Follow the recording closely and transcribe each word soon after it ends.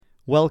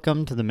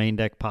Welcome to the Main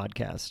Deck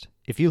Podcast.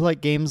 If you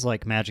like games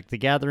like Magic the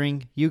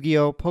Gathering,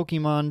 Yu-Gi-Oh!,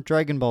 Pokemon,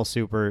 Dragon Ball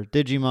Super,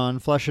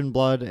 Digimon, Flesh and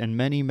Blood, and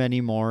many,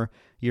 many more,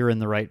 you're in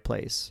the right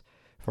place.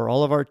 For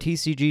all of our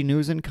TCG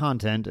news and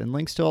content and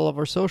links to all of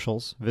our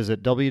socials,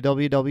 visit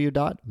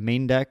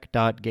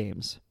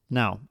www.maindeck.games.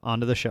 Now,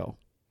 on to the show.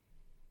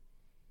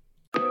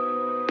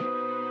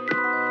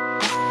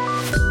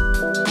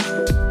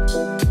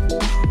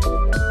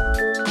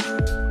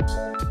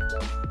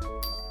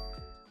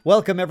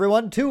 Welcome,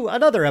 everyone, to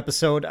another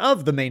episode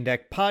of the Main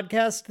Deck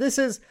Podcast. This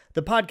is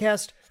the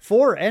podcast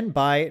for and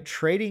by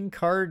trading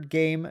card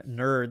game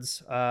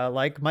nerds.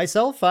 Like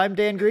myself, I'm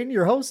Dan Green,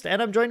 your host,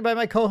 and I'm joined by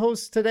my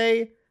co-host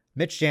today,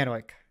 Mitch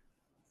Janwick.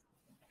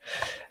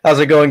 How's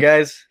it going,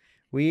 guys?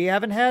 We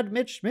haven't had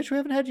Mitch. We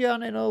haven't had you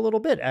on in a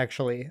little bit,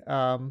 actually.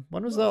 When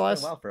was the last?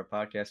 It's been a while for a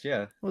podcast, yeah.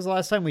 When was the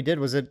last time we did?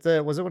 Was it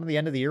one of the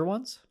end of the year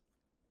ones?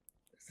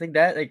 I think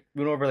that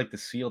went over the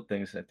sealed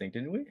things. I think,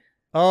 didn't we?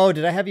 Oh,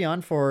 did I have you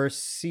on for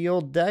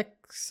Sealed Deck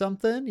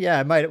something?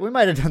 Yeah, we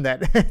might have done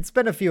that. It's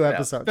been a few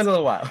episodes. It's been a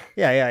little while.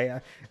 Yeah.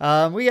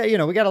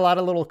 We got a lot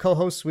of little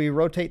co-hosts we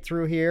rotate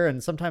through here,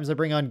 and sometimes I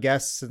bring on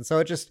guests, and so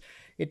it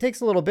takes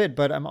a little bit,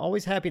 but I'm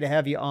always happy to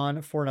have you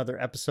on for another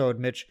episode,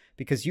 Mitch,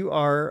 because you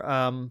are,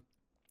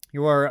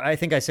 I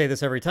think I say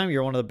this every time,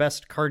 you're one of the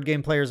best card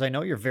game players I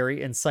know. You're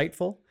very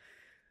insightful.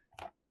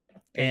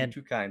 And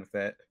too kind with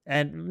that.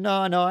 And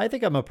no, I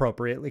think I'm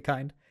appropriately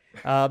kind.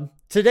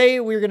 Today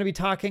we're going to be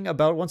talking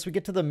about, once we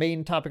get to the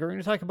main topic, we're going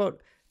to talk about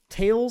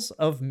Tales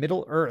of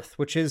Middle-earth,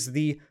 which is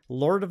the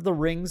Lord of the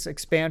Rings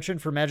expansion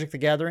for Magic the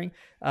Gathering,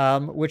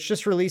 which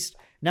just released.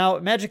 Now,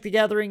 Magic the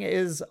Gathering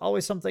is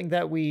always something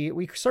that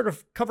we sort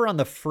of cover on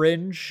the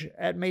fringe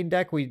at Main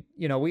Deck. We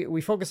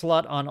focus a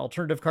lot on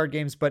alternative card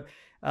games, but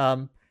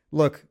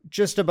look,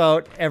 just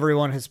about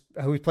everyone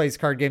who plays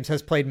card games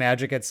has played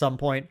Magic at some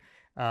point.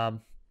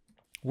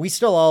 We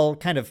still all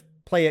kind of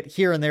play it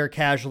here and there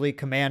casually,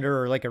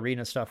 Commander or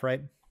Arena stuff,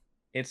 right?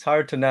 It's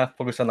hard to not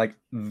focus on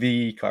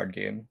the card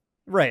game.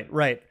 Right.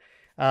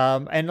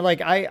 And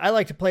I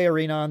like to play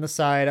Arena on the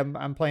side.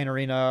 I'm playing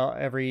Arena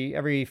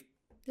every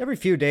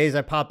few days.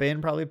 I pop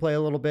in, probably play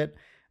a little bit.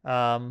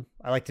 I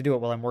like to do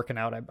it while I'm working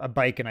out. I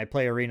bike and I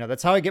play Arena.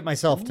 That's how I get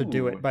myself to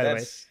do it, by the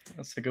way.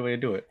 That's a good way to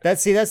do it.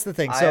 That's the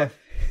thing. So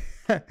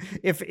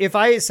if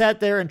I sat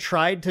there and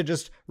tried to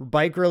just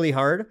bike really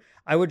hard,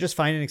 I would just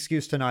find an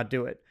excuse to not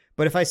do it.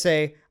 But if I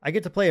say I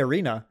get to play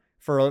Arena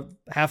for a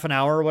half an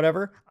hour or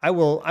whatever, I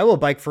will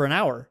bike for an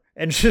hour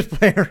and just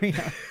play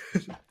Arena.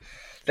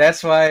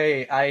 That's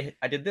why I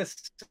did this.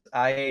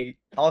 I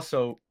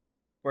also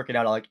work it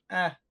out. I'll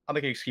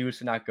make an excuse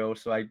to not go,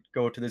 so I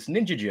go to this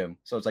ninja gym.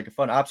 So it's like a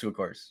fun obstacle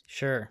course.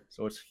 Sure.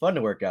 So it's fun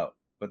to work out,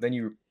 but then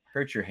you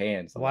hurt your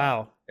hands.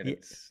 Wow. And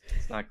it's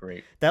not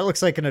great. That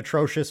looks like an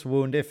atrocious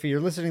wound. If you're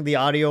listening to the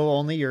audio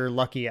only, you're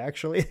lucky,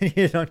 actually.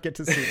 You don't get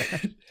to see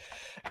that.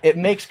 It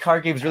makes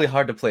card games really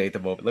hard to play at the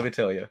moment, let me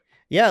tell you.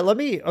 Yeah,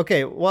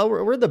 well,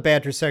 we're in the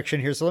banter section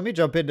here, so let me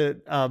jump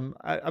into, I'm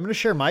going to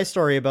share my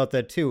story about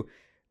that too.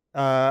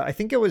 I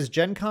think it was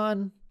Gen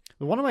Con,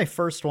 one of my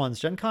first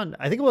ones, Gen Con,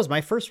 I think it was my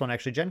first one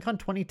actually, Gen Con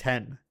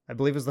 2010, I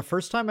believe was the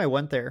first time I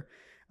went there.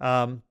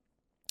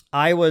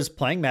 I was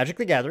playing Magic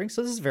the Gathering,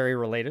 so this is very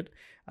related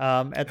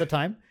at the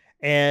time.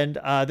 And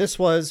this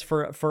was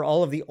for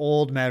all of the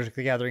old Magic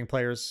the Gathering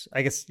players.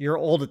 I guess you're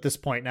old at this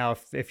point now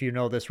if you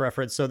know this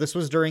reference. So this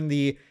was during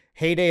the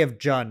heyday of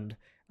Jund,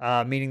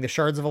 meaning the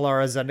Shards of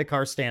Alara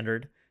Zendikar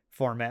Standard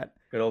format.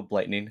 Good old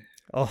Lightning.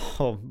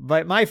 Oh,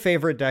 my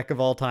favorite deck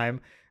of all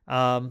time.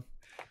 The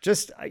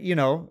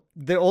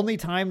only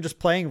time just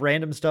playing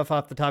random stuff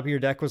off the top of your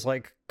deck was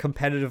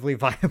competitively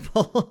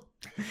viable.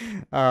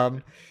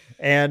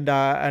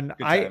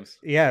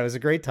 It was a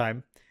great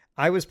time.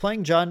 I was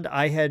playing Jund.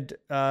 I had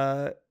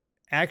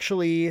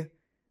actually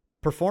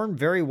performed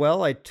very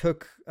well. I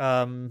took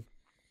now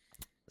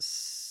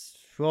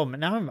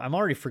I'm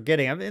already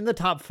forgetting. I'm in the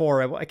top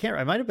 4.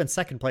 I might have been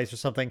second place or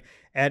something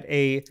at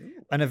an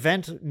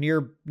event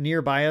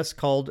nearby us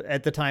called,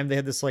 at the time they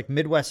had this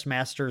Midwest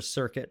Masters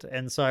circuit,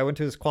 and so I went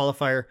to this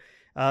qualifier,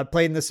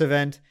 played in this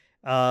event,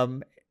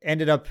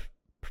 ended up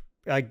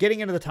getting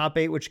into the top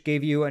 8, which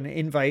gave you an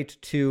invite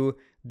to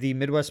the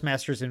Midwest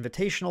Masters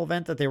Invitational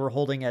event that they were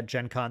holding at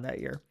Gen Con that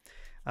year.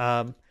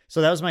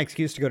 So that was my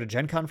excuse to go to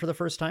Gen Con for the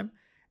first time.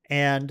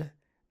 And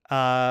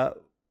the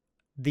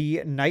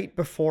night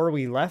before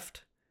we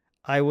left,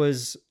 I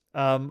was,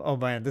 oh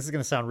man, this is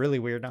going to sound really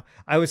weird now.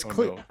 I was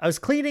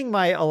cleaning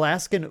my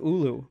Alaskan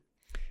Ulu.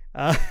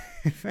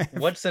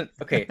 What's an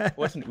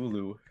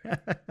Ulu?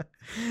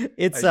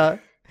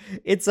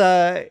 It's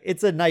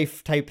a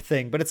knife type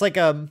thing, but it's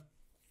how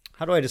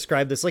do I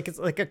describe this? It's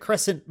like a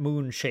crescent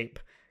moon shape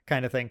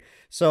kind of thing.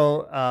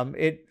 So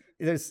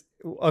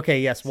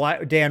yes.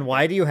 Why, Dan?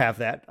 Why do you have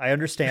that? I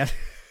understand.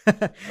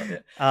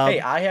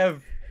 Hey, I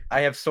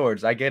have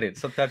swords. I get it.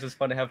 Sometimes it's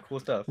fun to have cool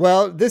stuff.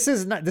 Well, this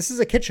is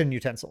a kitchen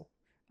utensil.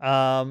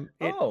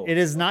 It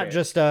is not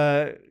just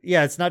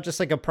it's not just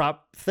like a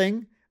prop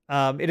thing.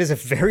 It is a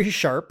very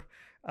sharp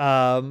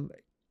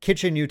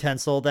kitchen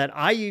utensil that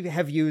I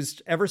have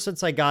used ever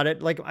since I got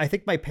it. Like, I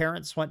think my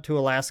parents went to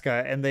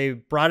Alaska and they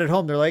brought it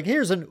home. They're like,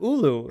 here's an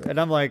ulu. And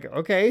I'm like,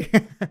 okay.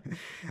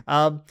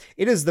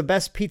 It is the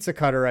best pizza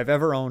cutter I've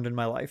ever owned in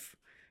my life.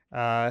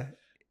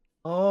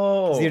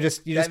 Oh, you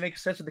just that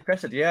makes sense with the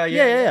crescent. Yeah.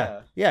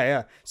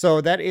 Yeah.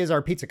 So that is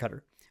our pizza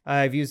cutter.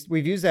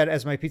 We've used that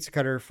as my pizza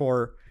cutter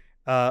for,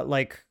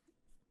 like,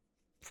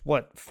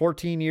 what,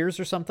 14 years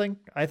or something,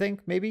 I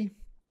think, maybe.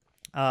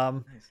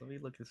 Nice. Let me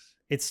look this.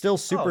 It's still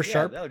super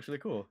sharp. That looks really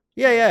cool.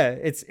 Yeah.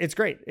 It's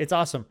great. It's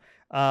awesome.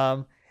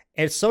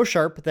 It's so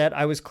sharp that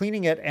I was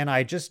cleaning it and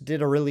I just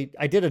did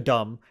a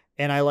dumb,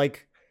 and I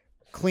like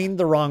cleaned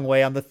the wrong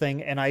way on the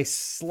thing and I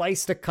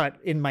sliced a cut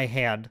in my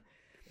hand.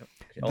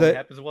 It only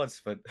happens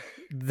once, but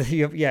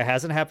it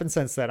hasn't happened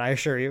since then, I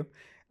assure you.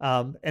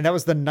 And that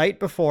was the night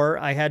before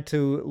I had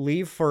to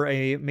leave for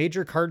a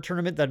major card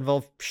tournament that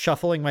involved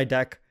shuffling my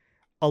deck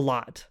a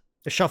lot.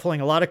 Shuffling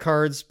a lot of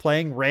cards,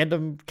 playing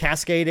random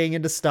cascading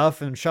into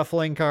stuff and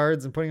shuffling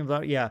cards and putting them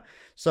out. Yeah.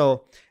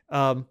 So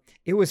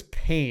it was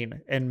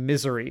pain and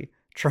misery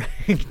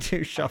trying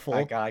to shuffle.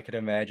 My God, I could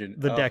imagine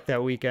the deck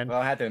that weekend. Well,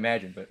 I had to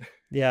imagine, but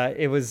yeah,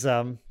 it was.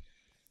 So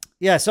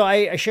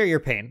I share your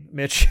pain,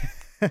 Mitch.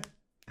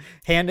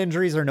 Hand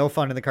injuries are no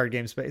fun in the card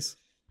game space.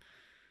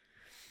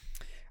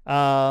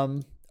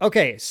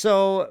 Okay,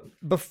 so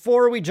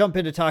before we jump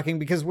into talking,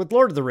 because with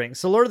Lord of the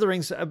Rings,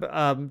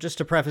 just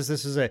to preface,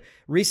 this is a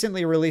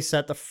recently released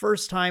set, the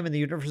first time in the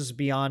Universes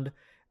Beyond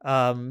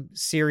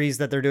series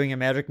that they're doing in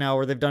Magic now,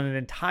 where they've done an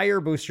entire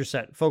booster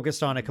set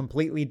focused on a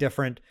completely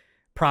different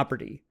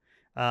property.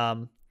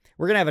 We're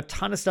going to have a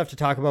ton of stuff to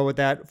talk about with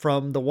that,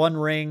 from the One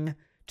Ring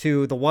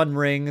to the One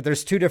Ring.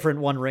 There's 2 different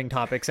One Ring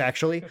topics,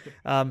 actually,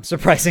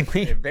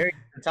 surprisingly. Yeah, very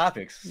different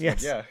topics.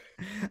 Yes. Yeah.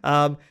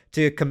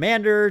 To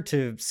Commander,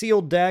 to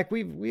Sealed Deck.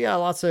 We got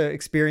lots of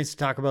experience to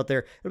talk about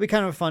there. It'll be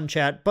kind of a fun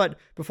chat. But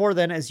before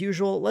then, as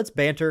usual, let's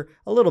banter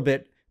a little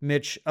bit,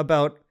 Mitch,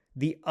 about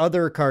the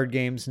other card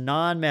games,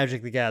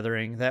 non-Magic the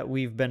Gathering, that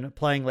we've been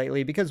playing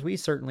lately, because we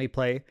certainly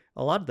play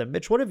a lot of them.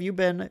 Mitch, what have you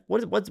been,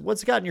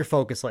 what's gotten your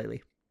focus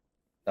lately?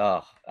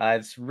 Right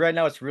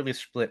now it's really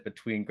split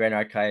between Grand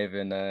Archive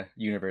and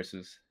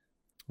Universes.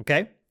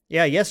 Okay.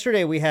 Yeah,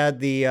 yesterday we had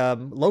the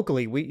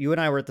locally, you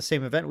and I were at the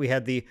same event. We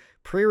had the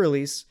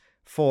pre-release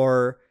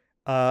for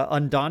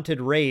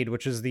Undaunted Raid,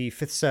 which is the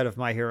 5th set of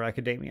My Hero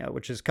Academia,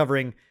 which is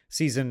covering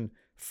season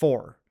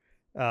 4.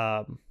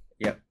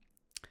 Yep.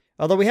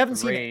 Although we haven't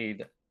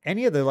seen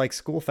any of the like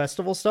school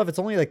festival stuff. It's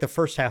only like the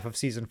first half of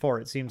season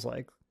 4, it seems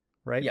like,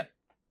 right? Yeah.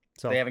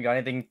 So they haven't got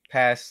anything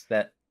past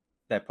that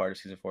part of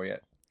season 4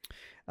 yet.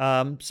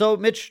 So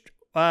Mitch,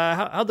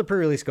 how'd the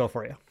pre-release go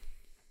for you?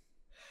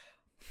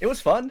 It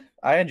was fun.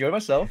 I enjoyed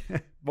myself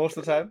most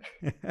of the time.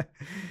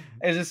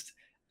 It's just,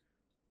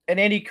 in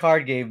any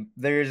card game,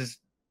 there's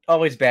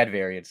always bad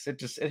variants.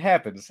 It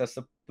happens. That's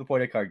the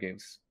point of card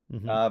games.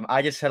 Mm-hmm.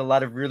 I just had a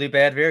lot of really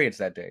bad variants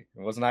that day.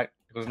 It was not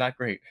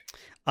great.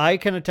 I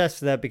can attest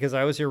to that because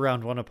I was your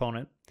round 1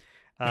 opponent.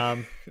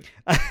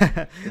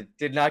 It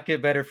did not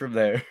get better from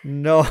there.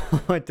 No,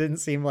 it didn't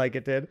seem like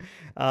it did.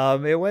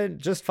 It went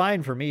just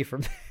fine for me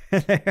from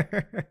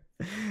there.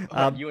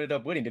 You ended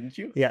up winning, didn't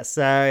you? Yes.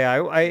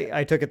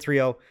 I took it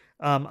 3-0.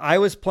 I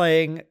was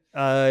playing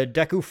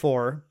Deku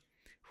 4,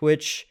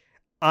 which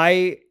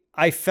I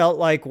felt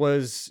like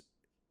was,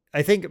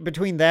 I think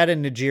between that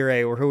and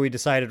Najire, or who we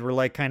decided were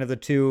like kind of the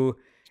 2,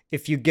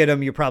 if you get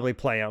them, you probably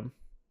play them.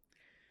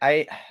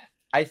 I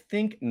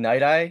think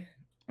Night Eye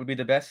would be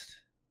the best.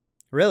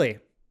 Really?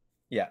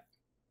 Yeah.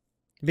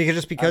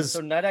 Because so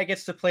Night Eye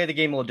gets to play the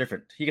game a little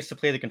different. He gets to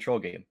play the control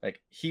game.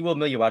 Like, he will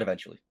mill you out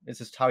eventually. It's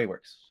just how he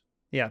works.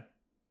 Yeah.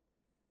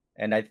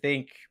 And I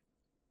think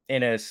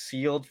in a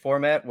sealed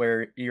format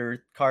where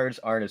your cards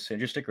aren't as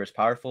synergistic or as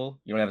powerful,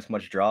 you don't have as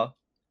much draw.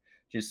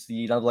 Just,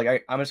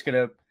 I'm just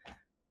gonna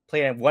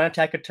play 1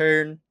 attack a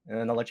turn and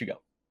then I'll let you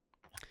go.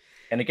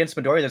 And against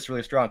Midoriya, that's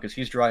really strong because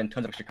he's drawing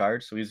tons of extra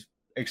cards, so he's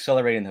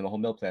accelerating the whole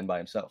mill plan by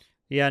himself.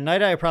 Yeah,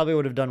 Night Eye probably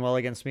would have done well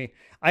against me.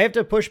 I have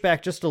to push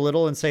back just a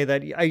little and say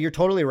that you're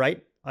totally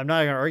right. I'm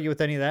not going to argue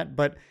with any of that.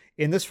 But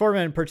in this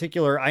format in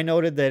particular, I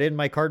noted that in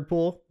my card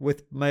pool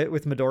with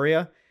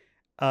Midoriya,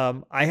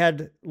 I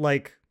had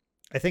like,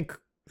 I think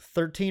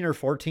 13 or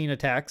 14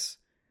 attacks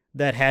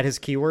that had his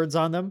keywords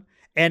on them.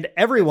 And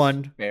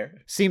everyone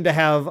seemed to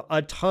have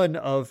a ton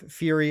of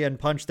Fury and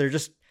Punch. They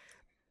just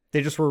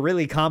were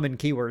really common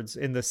keywords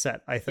in this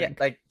set, I think.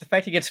 Yeah, like the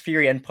fact he gets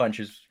Fury and Punch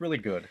is really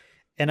good.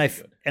 And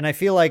I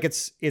feel like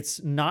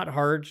it's not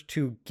hard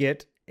to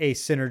get a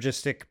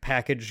synergistic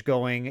package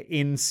going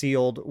in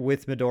sealed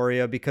with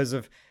Midoriya because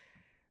of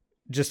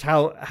just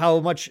how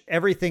much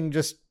everything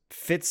just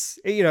fits,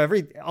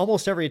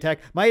 almost every attack.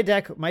 My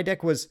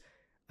deck was,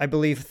 I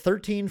believe,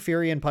 13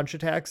 Fury and Punch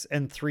attacks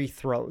and 3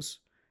 throws.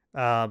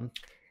 And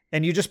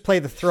you just play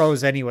the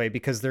throws anyway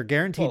because they're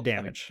guaranteed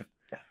damage.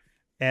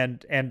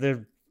 And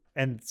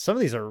some of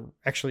these are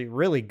actually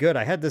really good.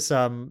 I had this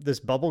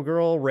Bubble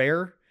Girl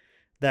rare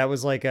that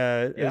was like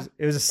it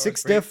was a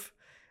 6 diff,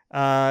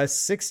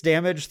 6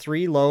 damage,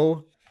 3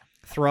 low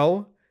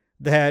throw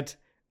that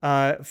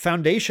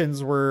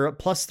foundations were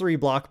 +3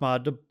 block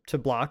mod to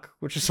block,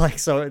 which is like,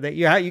 so that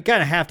you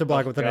kind of have to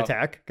block with an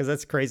attack because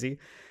that's crazy.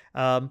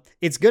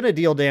 It's going to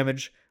deal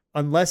damage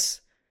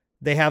unless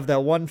they have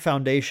that one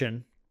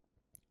foundation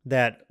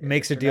that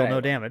makes it deal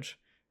no damage.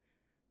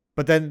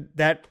 But then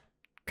that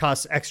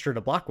costs extra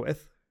to block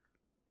with,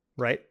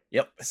 right?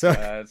 Yep.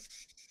 So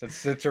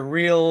it's a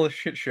real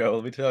shit show,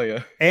 let me tell you.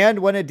 And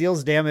when it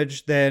deals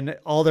damage, then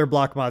all their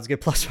block mods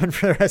get +1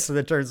 for the rest of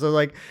the turn. So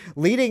like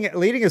leading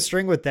a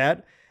string with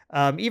that,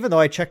 even though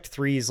I checked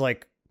threes,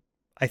 like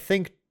I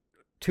think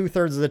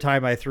 2/3 of the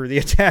time I threw the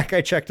attack,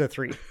 I checked a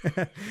 3,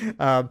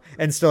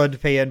 and still had to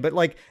pay in. But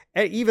like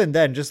even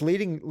then, just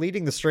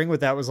leading the string with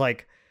that was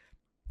like,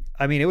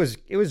 I mean, it was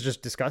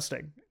just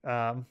disgusting.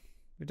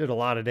 It did a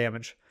lot of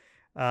damage.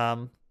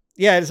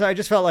 Yeah, so I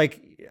just felt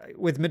like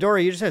with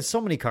Midori, you just had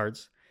so many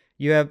cards.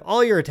 You have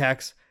all your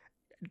attacks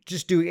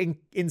just do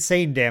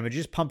insane damage.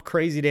 You just pump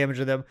crazy damage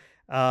to them.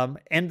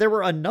 And there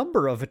were a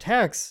number of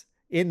attacks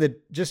in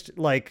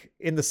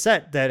the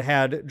set that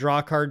had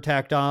draw card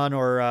tacked on,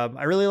 or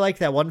I really like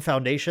that one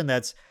foundation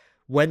that's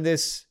when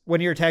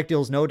your attack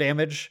deals no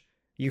damage,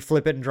 you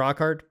flip it and draw a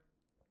card.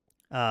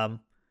 I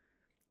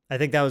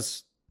think that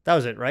was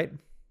it, right?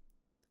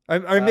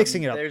 I'm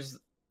mixing it up.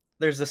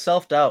 There's the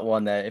self-doubt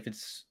one that if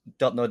it's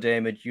dealt no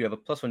damage, you have a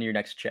 +1 to your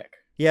next check.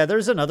 Yeah,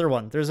 there's another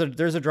one. There's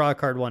a draw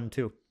card one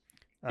too.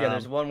 Yeah,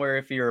 there's one where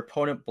if your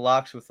opponent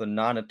blocks with a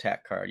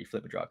non-attack card, you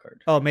flip a draw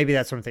card. Oh, maybe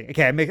that's what I'm thinking.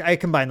 Okay, I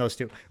combine those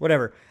two.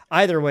 Whatever.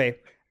 Either way,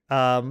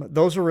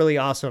 those were really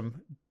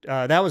awesome.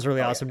 That was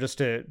really awesome.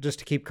 Yeah. Just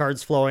to keep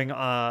cards flowing.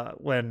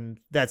 When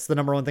that's the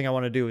number one thing I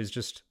want to do is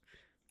just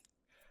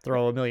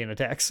throw a million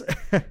attacks.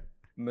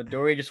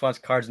 Midori just wants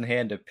cards in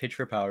hand to pitch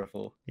for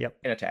powerful. Yep.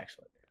 And attacks.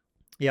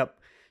 Yep.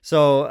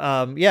 So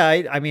yeah,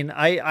 I mean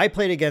I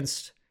played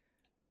against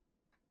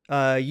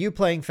you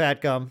playing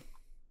Fat Gum.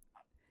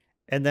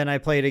 And then I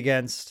played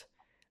against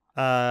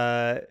 2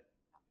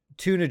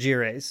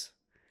 Najires.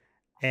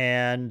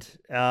 And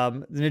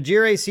the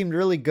Najire seemed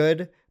really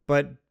good,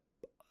 but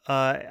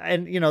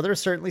and you know, there's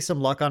certainly some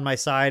luck on my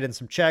side and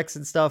some checks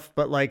and stuff,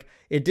 but like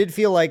it did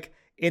feel like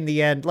in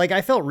the end, like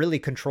I felt really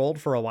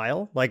controlled for a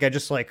while. Like I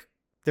just like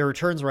there were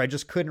turns where I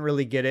just couldn't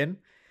really get in.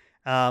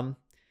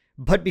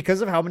 But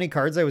because of how many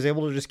cards I was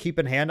able to just keep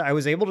in hand, I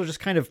was able to just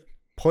kind of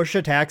push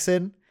attacks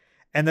in,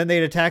 and then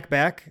they'd attack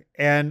back,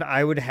 and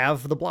I would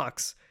have the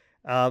blocks.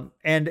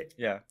 And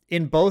yeah,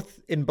 in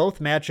both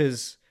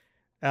matches,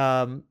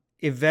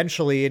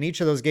 eventually in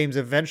each of those games,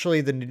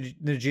 eventually the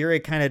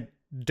Najire kind of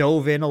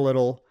dove in a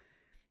little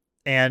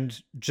and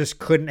just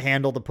couldn't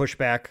handle the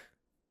pushback.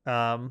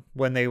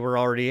 When they were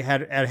already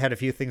had a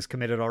few things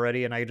committed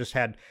already. And I just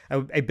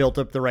I built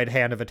up the right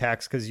hand of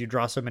attacks because you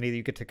draw so many that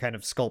you get to kind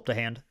of sculpt a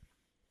hand.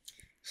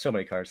 So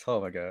many cards. Oh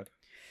my God.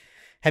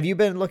 Have you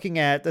been looking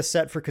at the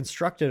set for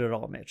Constructed at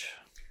all, Mitch?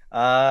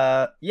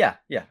 Yeah.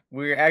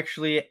 We're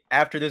actually,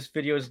 after this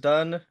video is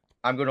done,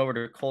 I'm going over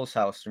to Cole's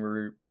house,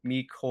 and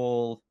me,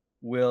 Cole,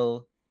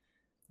 Will,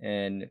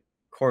 and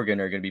Corgan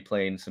are going to be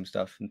playing some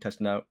stuff and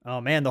testing out.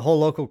 Oh man, the whole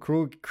local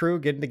crew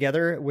getting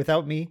together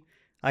without me.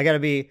 I gotta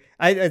be,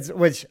 I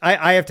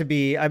have to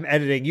be, I'm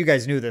editing. You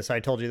guys knew this. I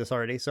told you this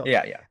already. So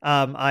yeah.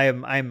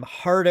 I'm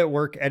hard at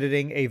work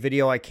editing a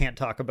video I can't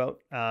talk about,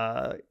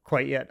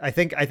 quite yet. I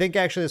think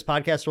actually this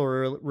podcast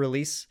will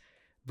release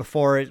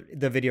before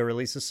the video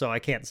releases, so I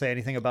can't say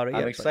anything about it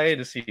yet. I'm excited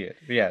to see it.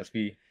 But yeah, it's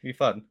be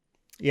fun.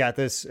 Yeah,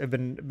 this have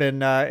been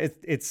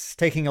it's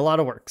taking a lot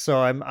of work, so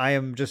I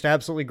am just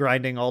absolutely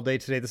grinding all day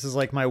today. This is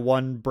like my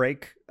one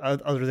break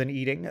other than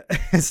eating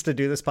is to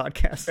do this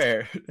podcast.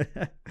 Fair.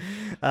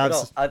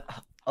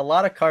 A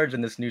lot of cards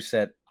in this new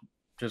set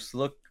just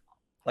look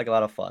like a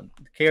lot of fun.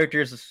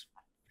 Characters,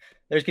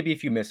 there's gonna be a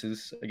few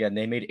misses. Again,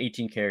 they made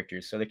 18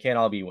 characters, so they can't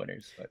all be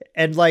winners. But.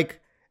 And like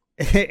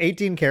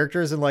 18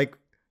 characters, and like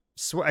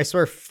I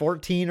swear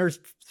 14 or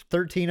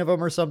 13 of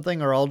them or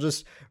something are all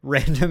just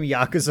random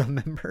Yakuza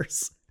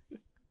members.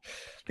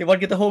 They want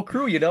to get the whole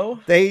crew, you know?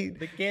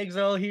 The gangs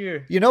are all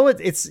here. You know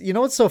what?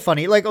 What's so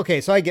funny? Like,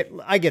 okay, so I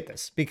get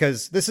this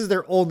because this is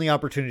their only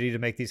opportunity to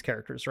make these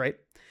characters, right?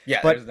 Yeah,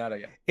 but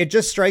it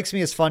just strikes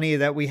me as funny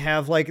that we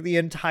have like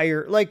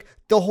the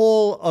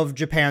whole of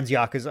Japan's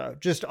Yakuza,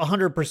 just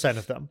 100%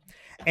 of them.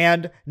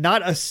 And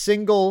not a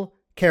single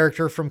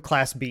character from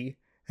Class B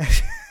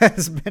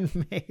has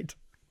been made.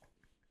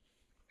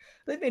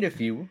 They've made a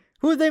few.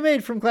 Who have they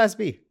made from Class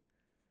B?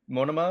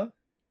 Monoma,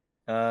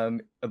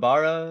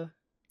 Ibarra.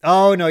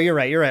 Oh no, you're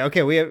right. Okay,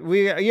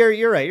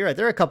 you're right.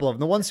 There are a couple of them.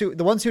 The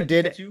ones who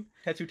did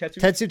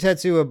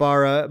Tetsu,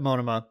 Ibarra,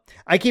 Monoma.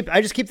 I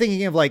just keep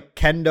thinking of like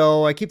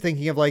Kendo. I keep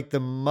thinking of like the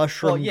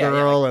Mushroom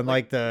Girl and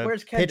like the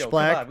where's Kendo? Pitch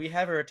Black. Come on, we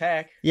have her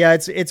attack. Yeah,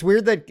 it's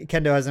weird that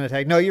Kendo has an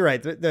attack. No, you're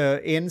right.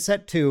 The in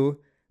set 2,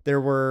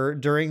 there were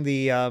during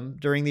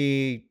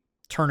the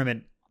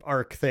tournament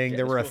arc thing,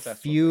 there were a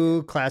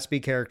few Class B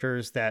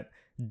characters that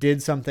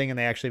did something and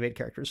they actually made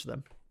characters for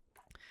them.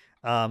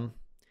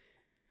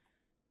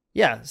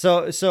 Yeah,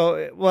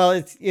 so well,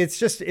 it's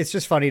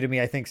just funny to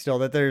me. I think still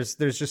that there's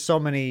just so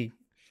many.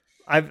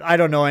 I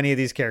don't know any of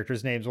these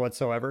characters' names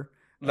whatsoever.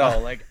 No,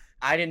 like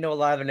I didn't know a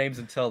lot of the names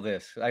until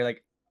this.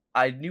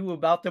 I knew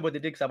about them what they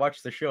did because I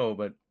watched the show,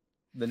 but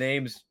the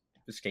names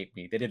escaped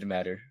me. They didn't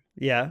matter.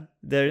 Yeah,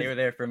 They were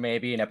there for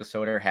maybe an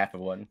episode or half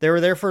of one. they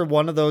were there for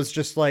one of those,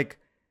 just like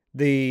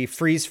the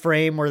freeze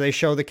frame where they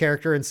show the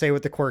character and say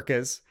what the quirk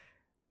is,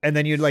 and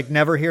then you'd like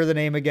never hear the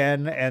name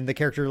again, and the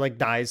character like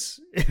dies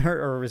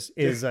or is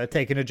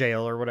taken to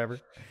jail or whatever.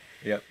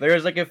 Yeah,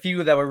 there's like a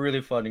few that were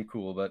really fun and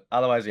cool, but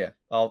otherwise, yeah,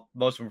 most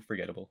of them were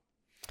forgettable.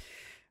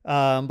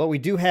 But we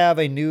do have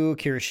a new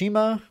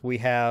Kirishima. We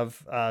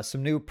have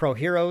some new pro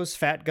heroes,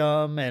 Fat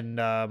Gum and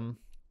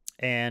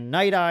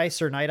Night Eye,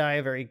 Sir Night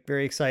Eye. Very,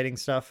 very exciting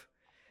stuff.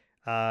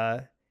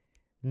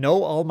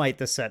 No All Might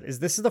this set.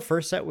 This is the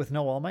first set with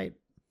no All Might?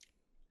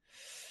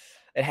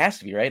 It has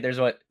to be, right? There's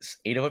what,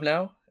 8 of them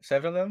now?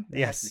 7 of them?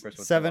 Yes,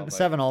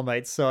 seven All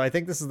Mights. So I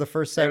think this is the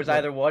first set. There was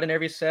either one in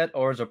every set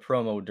or it was a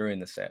promo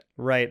during the set.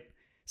 Right.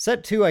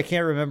 Set 2, I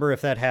can't remember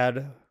if that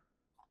had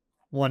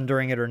one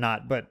during it or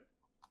not, but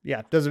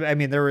yeah, doesn't. I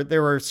mean,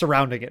 there were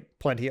surrounding it,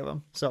 plenty of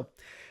them. So,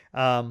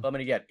 I mean,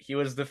 again, he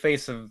was the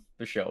face of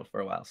the show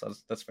for a while, so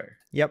that's fair.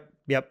 Yep.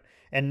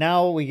 And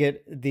now we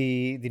get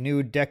the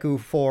new Deku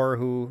 4,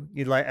 who,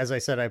 as I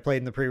said, I played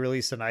in the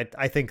pre-release, and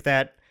I think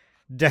that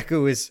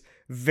Deku is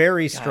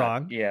very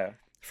strong. Yeah.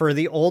 For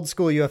the old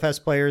school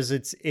UFS players,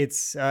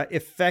 it's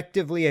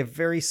effectively a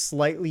very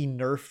slightly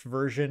nerfed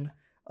version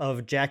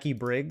of Jackie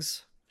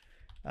Briggs.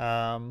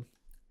 I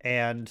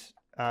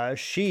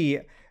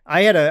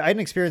had an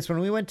experience when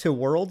we went to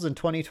Worlds in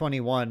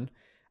 2021.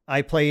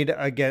 I played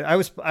again. I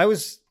was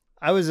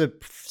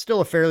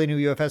still a fairly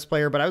new UFS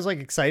player, but I was like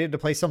excited to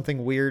play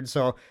something weird.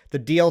 So the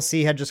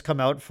DLC had just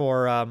come out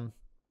for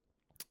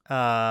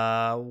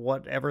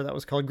whatever that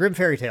was called, Grim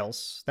Fairy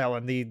Tales. That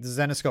one, the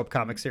Zenoscope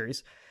comic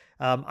series.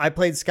 I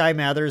played Sky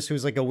Mathers,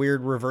 who's like a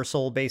weird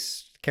reversal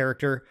based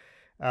character.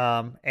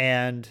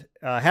 And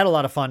had a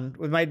lot of fun.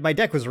 My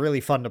deck was really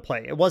fun to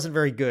play. It wasn't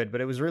very good,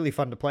 but it was really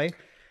fun to play.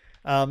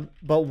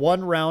 But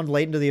one round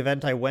late into the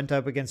event, I went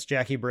up against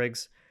Jackie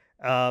Briggs.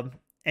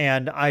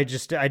 And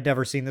I'd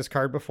never seen this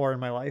card before in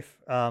my life.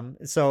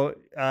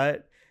 The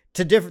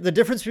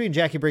difference between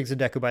Jackie Briggs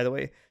and Deku, by the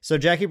way. So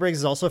Jackie Briggs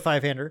is also a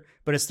 5-hander,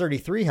 but it's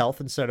 33 health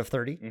instead of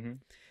 30.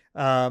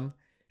 Mm-hmm.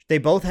 They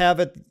both have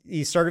at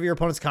the start of your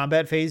opponent's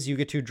combat phase, you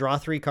get to draw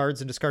 3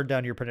 cards and discard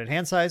down your printed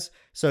hand size.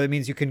 So it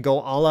means you can go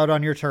all out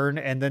on your turn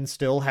and then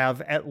still have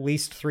at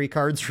least 3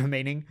 cards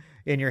remaining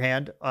in your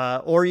hand.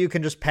 Or you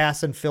can just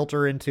pass and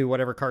filter into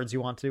whatever cards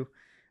you want to.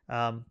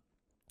 And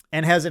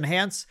has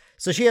Enhance.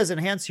 So she has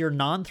Enhance. Your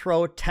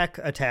non-throw tech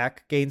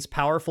attack gains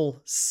powerful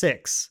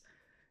 6.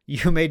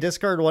 You may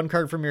discard 1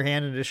 card from your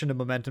hand in addition to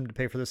momentum to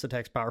pay for this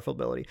attack's powerful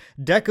ability.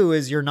 Deku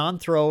is your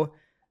non-throw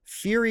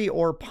Fury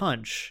or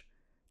Punch.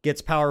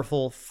 Gets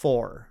powerful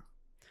 4,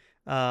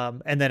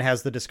 and then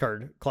has the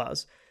discard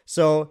clause.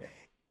 So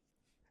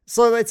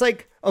it's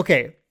like,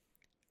 okay,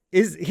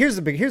 here's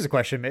a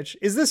question, Mitch.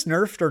 Is this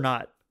nerfed or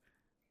not?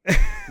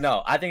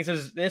 No, I think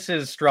this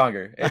is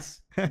stronger.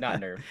 It's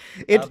not nerfed.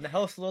 The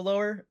health's a little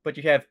lower, but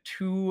you have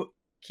 2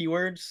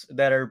 keywords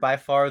that are by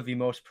far the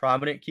most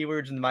prominent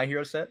keywords in the My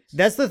Hero set.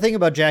 That's the thing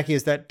about Jackie,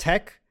 is that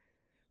tech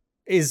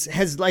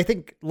has I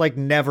think like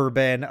never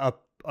been a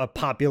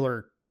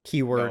popular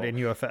keyword in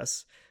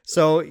UFS.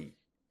 So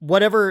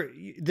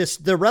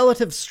the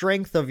relative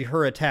strength of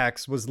her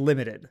attacks was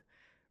limited,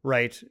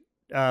 right?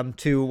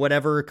 To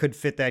whatever could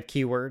fit that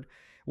keyword.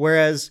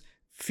 Whereas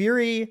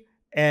Fury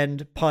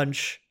and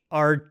Punch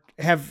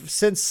have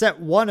since set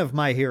 1 of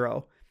My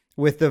Hero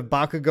with the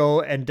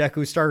Bakugo and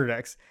Deku starter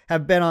decks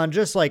have been on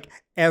just like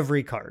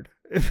every card,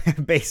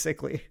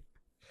 basically.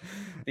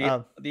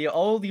 The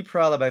only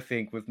problem I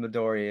think with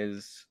Midori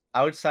is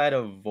outside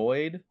of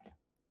Void,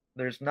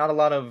 there's not a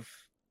lot of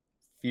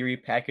Fury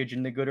package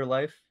in the Good or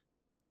Life.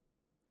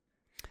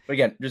 But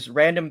again, just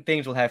random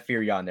things will have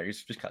Fury on there,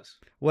 just because.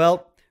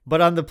 Well,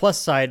 but on the plus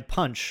side,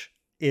 Punch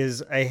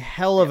is a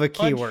hell of a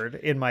keyword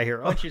in My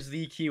Hero. Punch is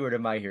the keyword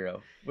in My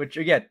Hero, which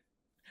again,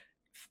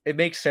 it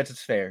makes sense.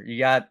 It's fair. You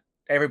got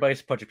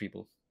everybody's punching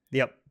people.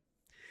 Yep.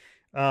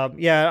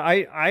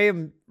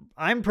 I'm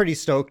pretty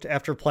stoked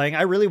after playing.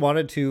 I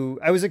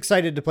was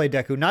excited to play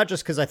Deku, not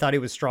just because I thought he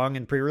was strong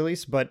in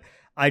pre-release, but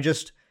I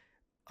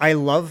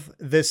love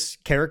this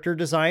character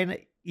design,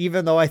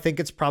 even though I think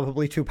it's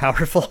probably too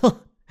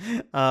powerful.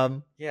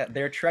 Yeah,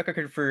 their track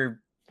record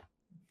for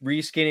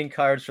reskinning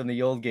cards from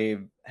the old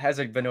game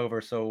hasn't been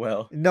over so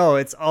well. No,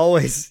 it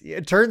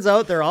turns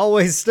out they're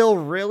always still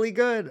really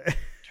good.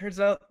 Turns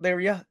out they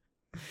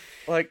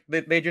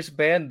just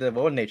banned the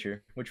One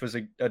Nature, which was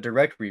a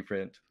direct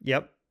reprint.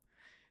 Yep.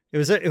 It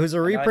was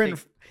a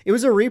reprint. It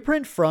was a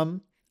reprint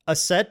from a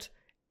set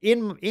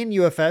in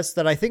UFS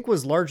that I think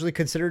was largely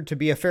considered to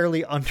be a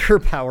fairly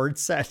underpowered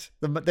set.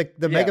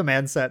 The Mega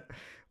Man set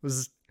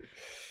was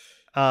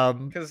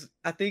because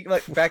I think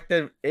like back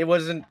then it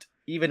wasn't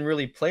even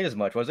really played as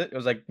much, was it? It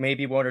was like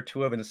maybe 1 or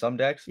 2 of in some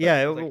decks.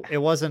 Yeah, it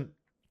wasn't.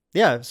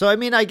 Yeah, so I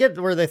mean, I get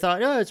where they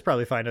thought, it's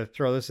probably fine to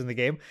throw this in the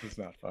game. It's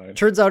not fine.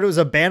 Turns out it was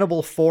a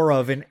bannable 4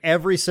 of in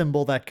every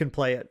symbol that can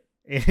play it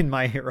in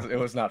My Hero. It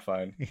was not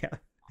fine.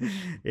 Yeah.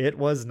 It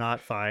was not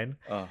fine.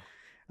 Oh.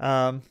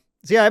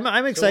 So yeah, I'm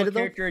So excited what though.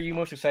 character are you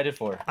most excited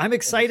for? I'm in this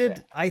excited.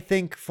 set? I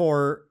think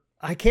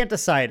I can't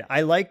decide.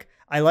 I like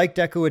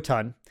Deku a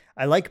ton.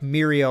 I like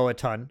Mirio a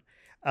ton.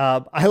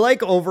 I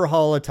like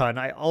Overhaul a ton.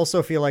 I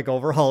also feel like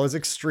Overhaul is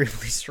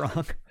extremely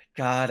strong.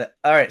 God.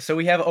 All right, so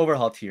we have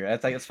Overhaul tier.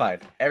 That's like it's fine.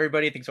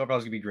 Everybody thinks Overhaul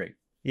is gonna be great.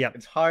 Yep.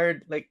 It's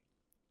hard. Like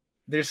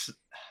there's,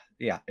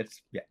 yeah,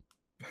 it's yeah.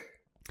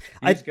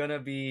 I- He's gonna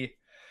be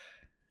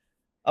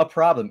a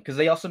problem because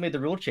they also made the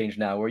rule change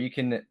now where you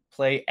can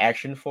play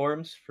action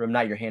forms from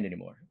not your hand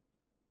anymore.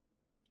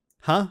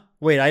 Huh?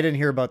 Wait, I didn't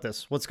hear about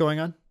this. What's going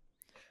on?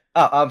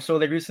 So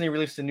they recently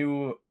released a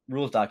new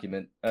rules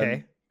document,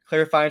 Okay.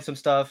 clarifying some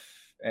stuff,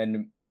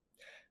 and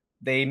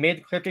they made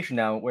the clarification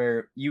now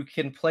where you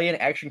can play an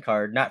action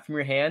card not from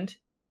your hand,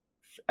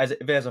 as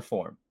if it has a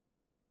form.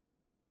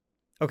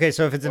 Okay,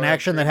 so if it's an Or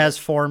action that pretty has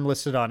form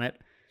listed on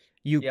it,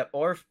 you Yep.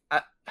 Or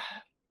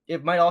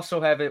it might also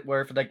have it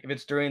where if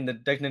it's during the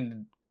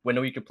designated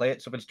window you could play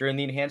it. So if it's during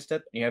the enhanced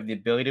step and you have the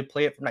ability to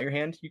play it from not your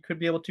hand, you could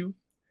be able to.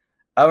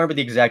 I don't remember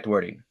the exact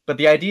wording, but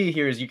the idea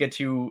here is you get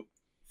to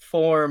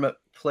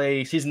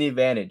play season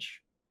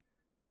advantage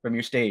from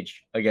your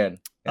stage again.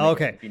 and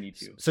okay. if you need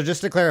to. So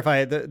just to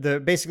clarify,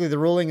 the basically the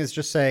ruling is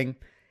just saying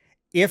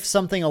if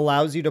something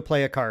allows you to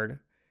play a card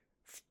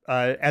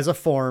as a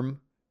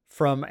form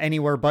from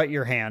anywhere but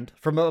your hand,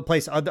 from a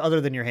place other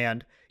than your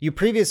hand, you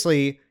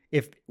previously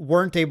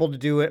weren't able to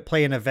do it,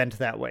 play an event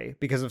that way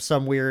because of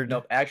some weird.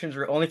 Nope, actions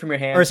are only from your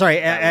hand. Or sorry,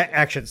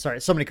 actions. Sorry,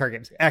 so many card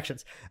games.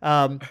 Actions.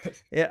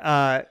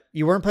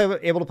 You weren't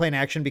able to play an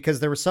action because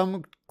there was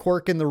some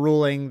quirk in the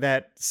ruling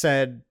that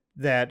said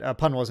that a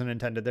pun wasn't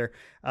intended there.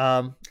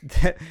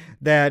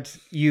 That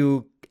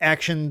you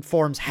action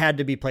forms had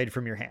to be played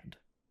from your hand,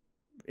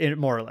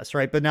 more or less,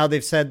 right? But now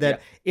they've said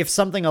that if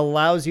something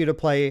allows you to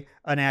play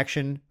an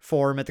action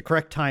form at the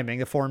correct timing,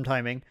 the form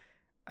timing,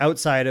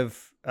 outside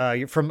of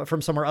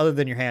from somewhere other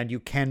than your hand, you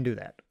can do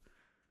that.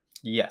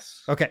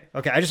 Yes. Okay.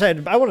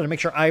 I wanted to make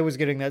sure I was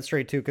getting that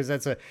straight too, because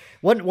that's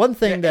one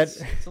thing that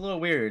it's a little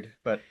weird,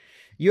 but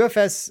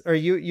UFS or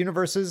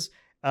Universes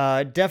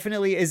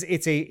definitely is.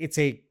 It's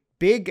a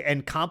big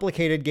and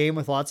complicated game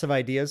with lots of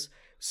ideas.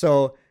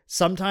 So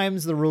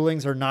sometimes the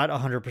rulings are not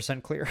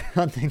 100% clear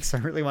on things. I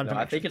really want to.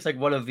 I think it's like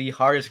one of the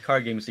hardest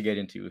card games to get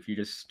into if you're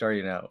just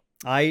starting out.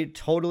 I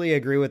totally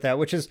agree with that,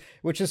 which is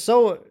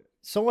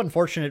so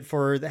unfortunate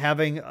for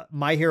having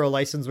My Hero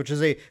license, which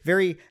is a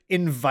very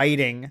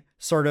inviting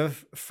sort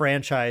of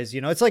franchise.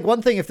 You know, it's like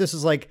one thing if this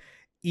is like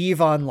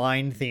EVE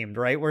Online themed,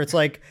 right? Where it's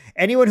like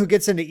anyone who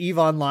gets into EVE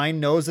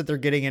Online knows that they're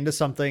getting into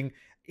something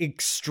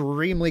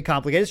extremely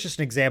complicated. It's just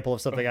an example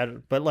of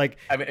something but like,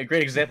 I mean, a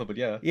great example, but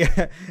yeah.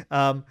 Yeah.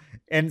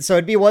 And so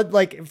it'd be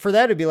for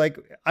that, it'd be like,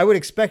 I would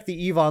expect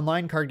the EVE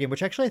Online card game,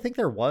 which actually I think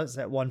there was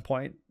at one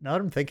point, now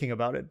that I'm thinking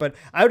about it, but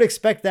I would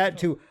expect that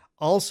to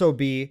also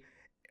be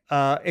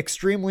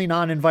extremely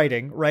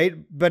non-inviting, right?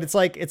 But it's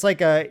like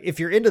if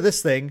you're into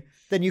this thing,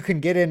 then you can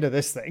get into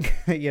this thing,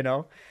 you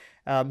know?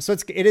 So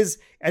it is,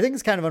 I think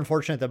it's kind of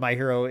unfortunate that My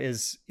Hero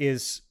is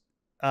it's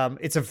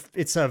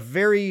a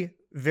very,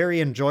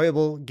 very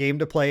enjoyable game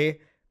to play,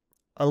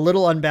 a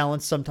little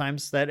unbalanced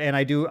sometimes and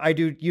I do,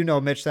 you know,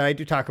 Mitch, that I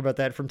do talk about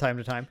that from time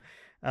to time.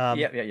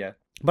 Yeah.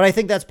 But I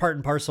think that's part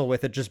and parcel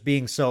with it just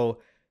being so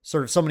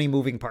many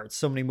moving parts,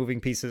 so many moving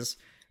pieces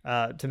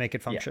to make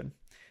it function.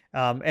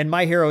 And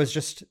My Hero is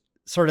just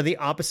sort of the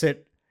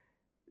opposite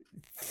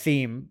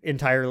theme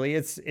entirely.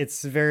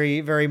 It's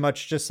very, very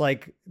much just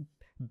like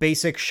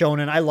basic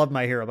shonen. I love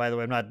My Hero, by the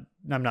way.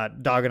 I'm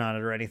not dogging on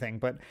it or anything,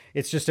 but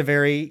it's just a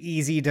very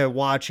easy to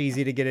watch,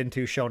 easy to get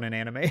into shonen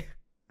anime.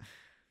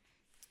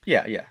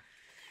 Yeah.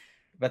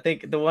 But I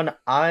think the one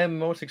I'm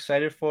most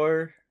excited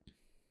for,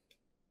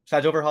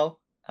 besides Overhaul,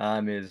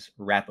 is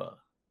Rappa.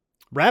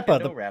 Rappa,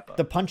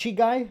 the punchy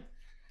guy.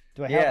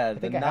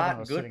 The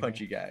not good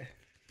punchy guy.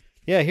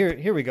 Yeah,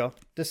 here we go.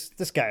 This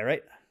guy,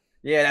 right?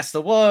 Yeah, that's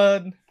the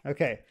one.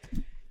 Okay.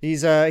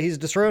 He's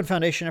destroy one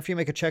foundation after you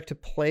make a check to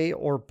play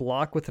or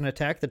block with an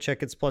attack. The check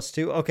gets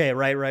 +2. Okay,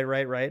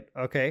 right.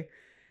 Okay.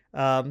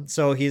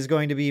 So he's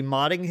going to be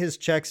modding his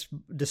checks,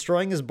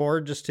 destroying his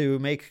board just to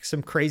make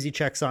some crazy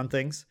checks on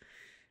things.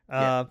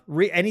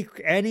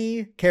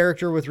 Any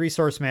character with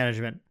resource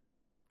management,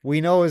 we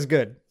know is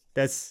good.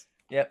 That's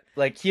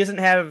like he doesn't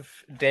have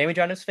damage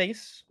on his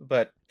face,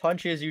 but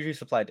punches usually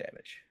supply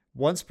damage.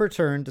 Once per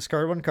turn,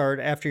 discard one card.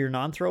 After your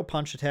non-throw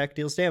punch attack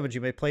deals damage,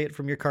 you may play it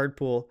from your card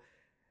pool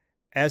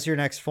as your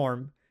next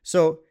form.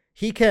 So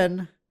he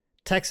can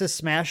Texas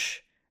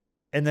Smash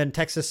and then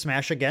Texas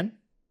Smash again.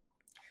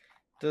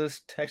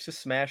 Does Texas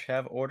Smash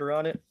have order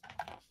on it?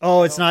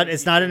 Oh, it's not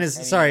in his.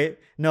 Sorry,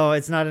 no,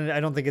 it's not in. I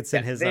don't think it's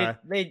in his. They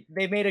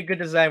made a good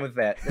design with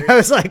that. I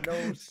was like,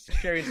 no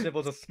sharing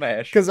symbols of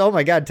Smash. Because oh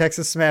my god,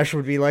 Texas Smash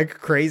would be like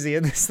crazy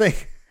in this thing.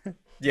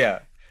 Yeah.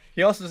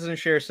 He also doesn't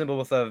share a symbol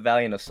with a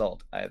Valiant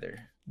Assault either.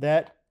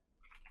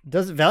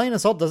 Valiant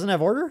Assault doesn't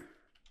have order?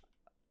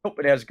 Nope,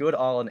 it has good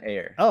all in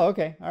air. Oh,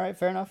 okay. All right,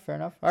 fair enough.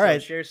 All right.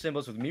 It shares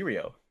symbols with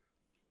Mirio.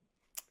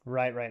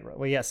 Right.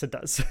 Well, yes, it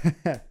does.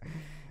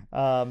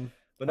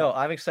 But no,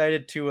 I'm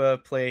excited to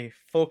play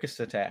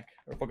Focused Attack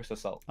or Focused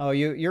Assault. Oh,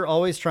 you're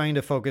always trying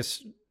to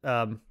focus.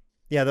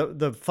 Yeah,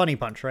 the funny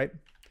punch, right?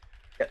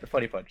 Yeah, the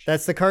Funny Punch.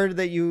 That's the card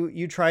that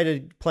you try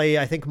to play.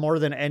 I think more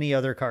than any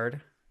other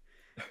card.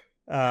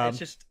 It's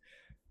just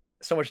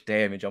so much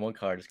damage on one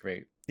card. It's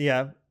great.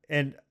 Yeah,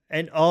 and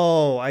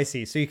oh, I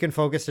see. So you can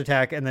focused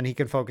attack, and then he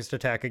can focused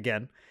attack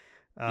again.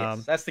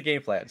 Yes, that's the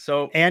game plan.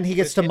 So and he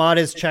gets to mod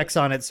his checks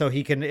on it, so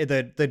he can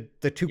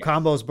the two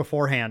combos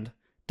beforehand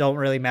don't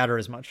really matter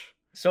as much.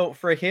 So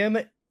for him,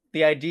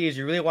 the idea is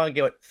you really want to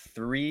get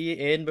 3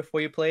 in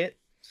before you play it,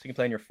 so you can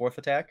play on your 4th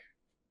attack.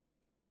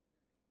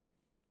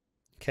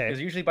 Okay.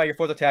 Because usually by your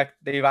 4th attack,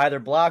 they've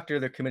either blocked or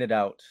they're committed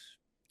out.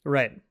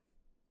 Right.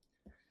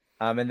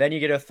 And then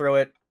you get to throw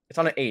it. It's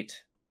on an 8,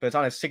 but it's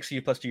on a 6 so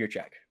you plus 2 your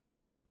check.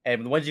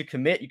 And the ones you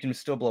commit, you can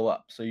still blow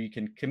up. So you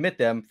can commit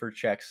them for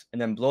checks and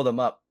then blow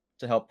them up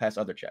to help pass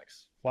other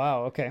checks.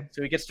 Wow. Okay.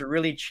 So he gets to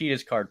really cheat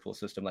his card pool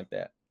system like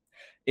that.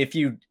 If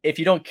you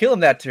don't kill him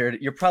that turn,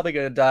 you're probably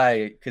gonna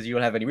die because you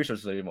don't have any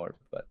resources anymore.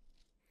 But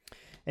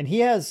and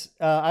he has,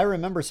 I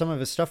remember some of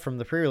his stuff from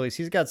the pre-release.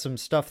 He's got some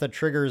stuff that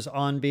triggers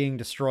on being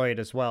destroyed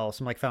as well.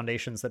 Some like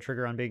foundations that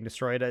trigger on being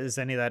destroyed. Is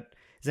any of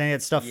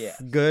that stuff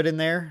good in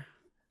there?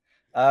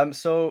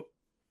 So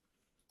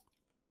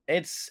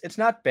it's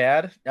not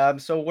bad.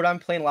 So what I'm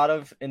playing a lot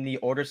of in the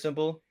order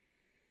symbol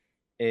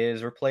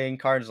is we're playing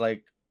cards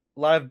like a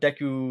lot of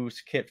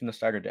Deku's kit from the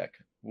starter deck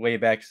way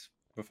back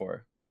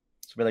before.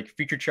 So we're like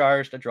Future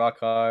Charge to draw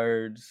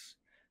cards.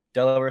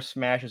 Delaware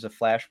Smash is a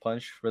flash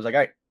punch. Where it's like, all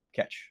right,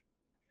 catch.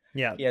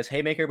 Yeah. He has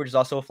Haymaker, which is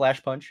also a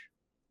flash punch,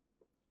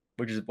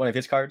 which is one of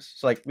his cards.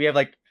 So like we have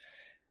like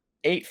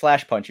 8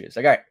 flash punches.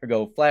 Like, all right, we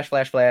go flash,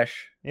 flash,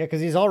 flash. Yeah, because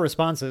he's all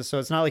responses, so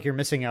it's not like you're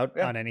missing out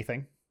on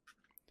anything.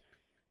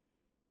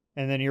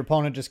 And then your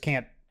opponent just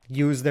can't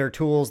use their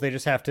tools. They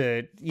just have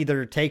to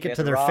either take it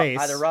to their face.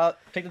 Either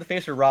take it to the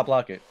face or raw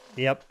block it.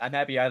 Yep. I'm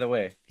happy either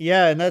way.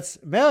 Yeah, and that's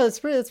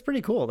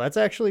pretty cool. That's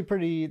actually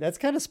that's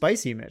kind of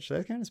spicy, Mitch.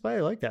 That's kind of spicy.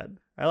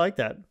 I like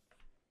that.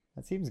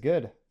 That seems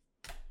good.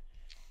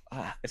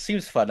 It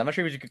seems fun. I'm not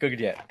sure if you could cook it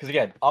yet. Because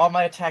again, all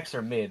my attacks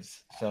are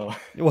mids, so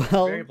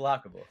well, very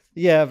blockable.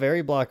 Yeah,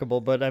 very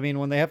blockable. But I mean,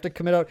 when they have to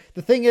commit out,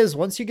 the thing is,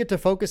 once you get to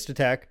focused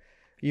attack,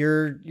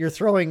 you're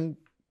throwing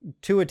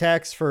 2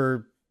 attacks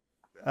for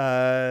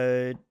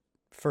 12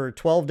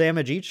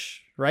 damage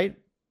each, right?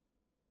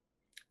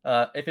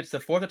 If it's the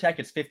 4th attack,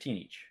 it's 15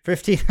 each.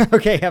 15.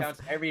 Okay. It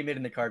counts every mid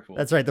in the card pool.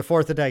 That's right. The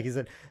 4th attack, he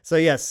said. So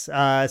yes.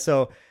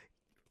 So,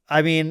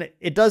 I mean,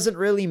 it doesn't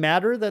really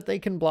matter that they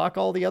can block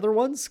all the other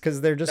ones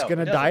because they're just going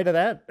to die to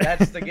that.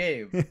 That's the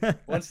game.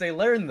 Once they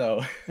learn,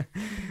 though.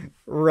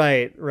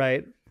 Right.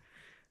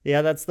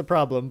 Yeah, that's the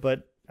problem.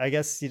 But I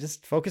guess you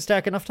just focus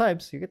attack enough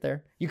times, you get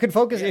there. You can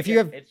focus if you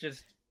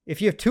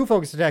have 2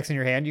 focus attacks in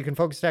your hand, you can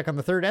focus attack on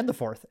the 3rd and the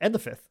 4th and the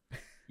 5th.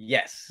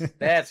 Yes,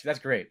 that's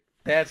great.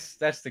 That's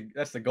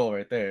the goal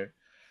right there.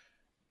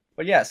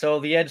 But yeah, so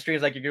the end stream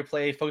is like you're gonna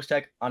play focus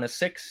attack on a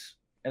 6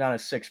 and on a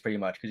 6 pretty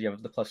much because you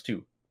have the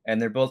 +2,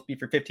 and they're both be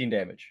for 15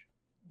 damage.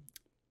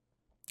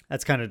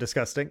 That's kind of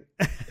disgusting.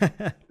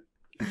 And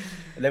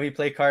then we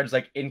play cards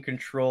like In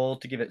Control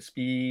to give it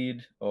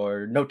speed,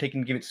 or Note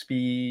Taking to give it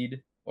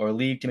speed, or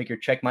League to make your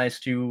check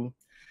 -2.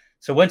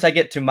 So once I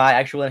get to my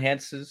actual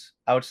enhances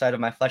outside of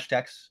my flesh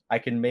attacks, I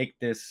can make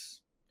this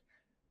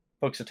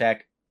focus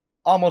attack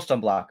almost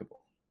unblockable.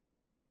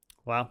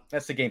 Wow.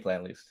 That's the game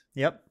plan, at least.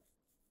 Yep.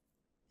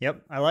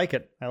 I like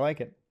it.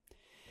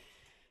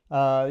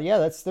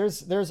 Yeah,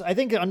 there's I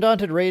think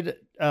Undaunted Raid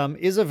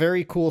is a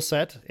very cool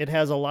set. It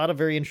has a lot of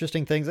very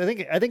interesting things.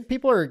 I think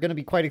people are going to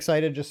be quite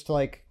excited just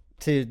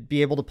to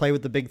be able to play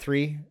with the big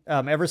 3.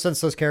 Ever since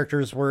those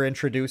characters were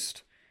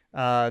introduced,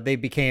 they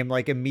became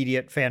like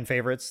immediate fan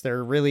favorites.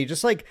 They're really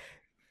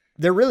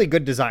they're really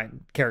good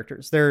design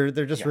characters. They're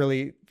just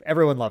really,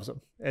 everyone loves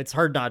them. It's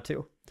hard not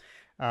to.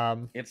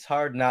 It's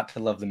hard not to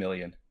love the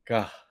Million.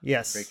 God,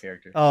 yes, great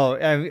character.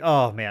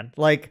 Oh man,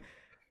 like,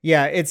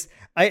 yeah,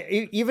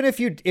 even if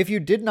you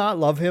did not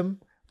love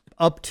him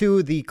up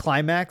to the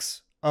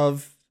climax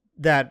of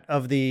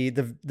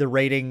the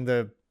raiding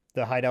the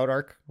hideout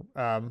arc,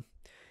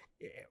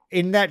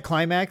 in that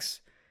climax,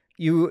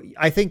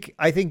 I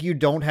think you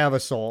don't have a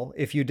soul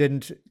if you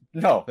didn't.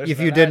 No, if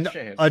you didn't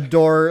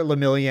adore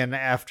Lemillion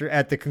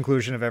at the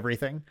conclusion of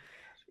everything.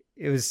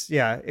 It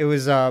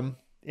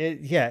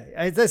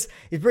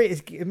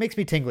makes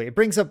me tingly. It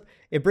brings up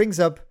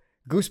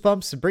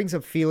goosebumps. It brings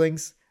up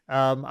feelings.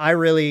 I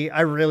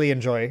really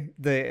enjoy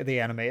the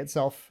anime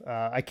itself.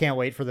 I can't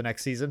wait for the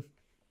next season.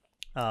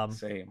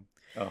 Same.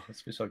 Oh,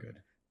 it's so good.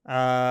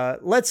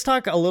 Let's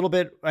talk a little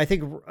bit. I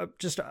think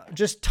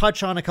just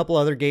touch on a couple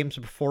other games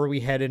before we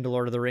head into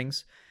Lord of the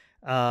Rings.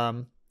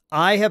 I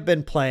have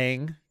been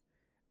playing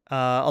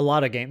a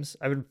lot of games.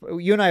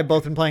 You and I have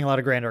both been playing a lot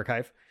of Grand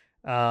Archive.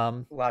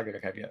 A lot of Grand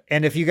Archive, yeah.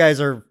 And if you guys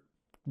are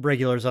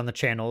regulars on the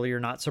channel, you're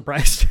not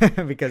surprised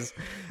because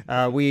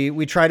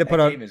we try to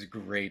put out. That game is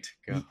great.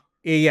 Go.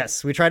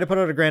 Yes, we try to put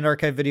out a Grand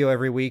Archive video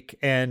every week,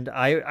 and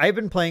I've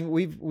been playing.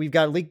 We've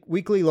got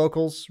weekly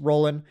locals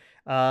rolling.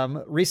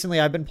 Recently,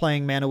 I've been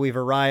playing Mana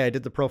Weaver Rye. I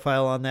did the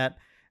profile on that.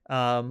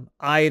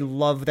 I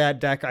love that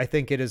deck. I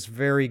think it is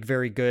very,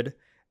 very good.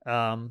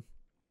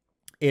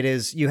 It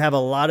is, you have a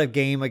lot of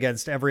game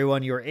against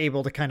everyone. You're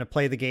able to kind of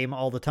play the game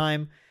all the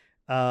time.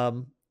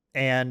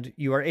 And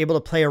you are able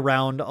to play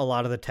around a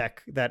lot of the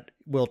tech that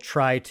will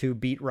try to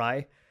beat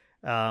Rye.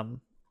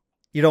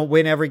 You don't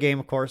win every game,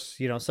 of course,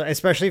 so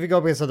especially if you go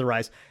up against other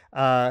Ryes.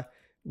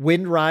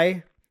 Wind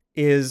Rye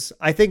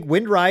I think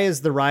Wind Rye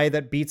is the Rye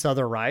that beats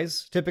other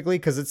Ryes typically,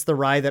 because it's the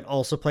Rye that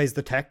also plays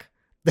the tech,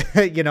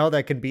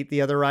 that can beat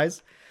the other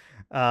Ryes.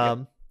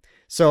 Yep.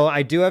 So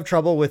I do have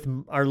trouble with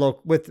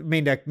with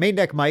main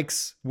deck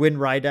Mike's Wind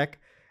Rye deck.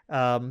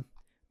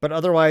 But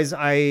otherwise,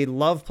 I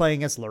love playing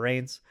against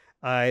Lorraine's.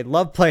 I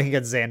love playing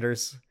against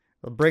Xander's.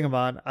 Bring them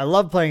on. I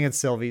love playing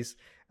against Sylvie's.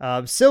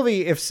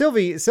 Sylvie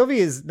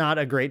is not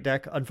a great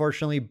deck,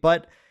 unfortunately,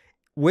 but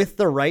with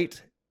the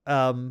right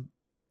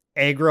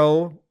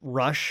aggro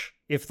rush,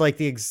 if like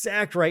the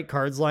exact right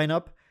cards line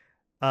up,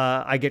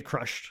 I get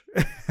crushed.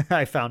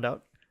 I found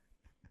out.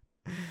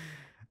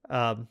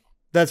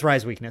 That's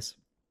Rye's weakness.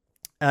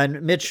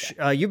 And Mitch,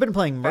 you've been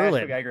playing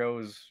Merlin.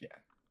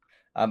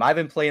 I've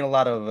been playing a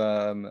lot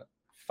of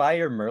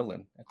Fire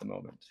Merlin at the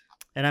moment.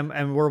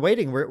 And we're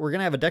waiting. We're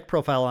gonna have a deck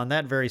profile on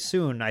that very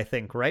soon, I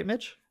think, right,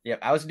 Mitch? Yeah,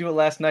 I was to do it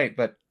last night,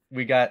 but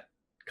we got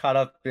caught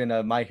up in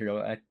My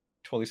Hero. I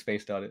totally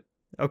spaced on it.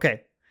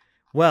 Okay.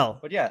 Well,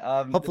 but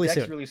yeah, hopefully the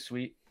deck's soon. Really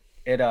sweet.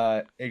 It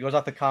goes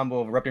off the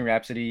combo of Erupting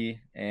Rhapsody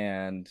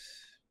and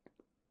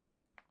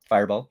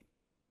Fireball.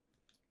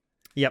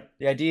 Yep.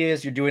 The idea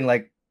is you're doing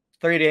like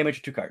 30 damage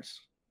to 2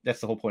 cards.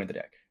 That's the whole point of the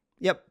deck.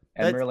 Yep.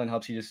 And Merlin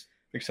helps you just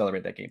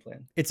accelerate that game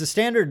plan. It's a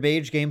standard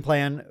mage game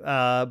plan,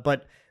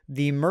 but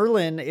the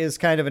Merlin is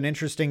kind of an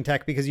interesting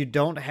tech because you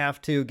don't have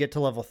to get to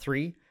level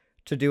 3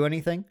 to do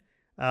anything.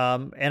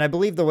 And I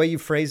believe the way you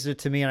phrased it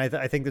to me, and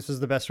I think this is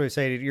the best way to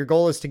say it, your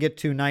goal is to get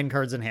to 9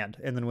 cards in hand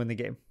and then win the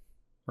game,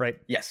 right?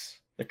 Yes.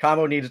 The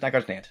combo needs 9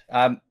 cards in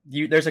hand.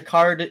 There's a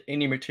card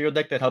in your material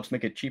deck that helps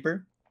make it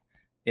cheaper.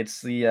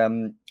 It's the,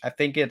 I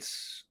think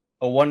it's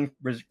a one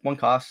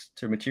cost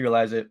to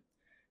materialize it.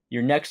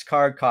 Your next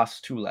card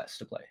costs 2 less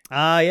to play.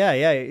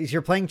 Yeah.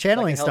 You're playing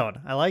Channeling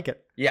Stone. I like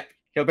it. Yeah.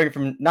 It'll bring it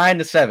from 9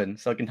 to 7,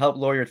 so it can help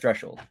lower your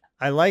threshold.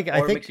 I think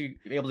it makes you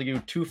able to do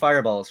 2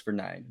 fireballs for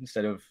 9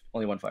 instead of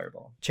only 1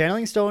 fireball.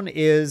 Channeling Stone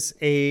is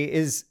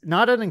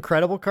not an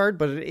incredible card,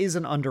 but it is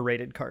an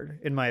underrated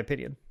card, in my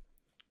opinion.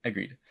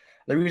 Agreed.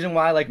 The reason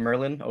why I like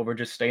Merlin over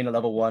just staying at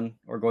level 1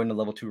 or going to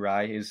level 2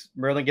 Rye is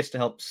Merlin gets to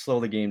help slow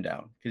the game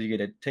down, because you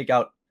get to take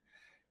out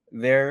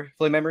their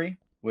flame memory,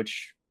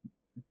 which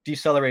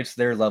decelerates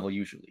their level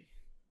usually.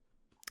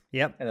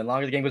 Yep. And the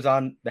longer the game goes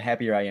on, the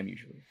happier I am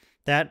usually.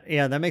 That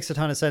makes a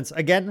ton of sense.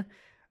 Again,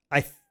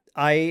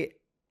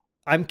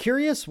 I'm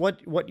curious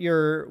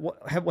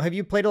have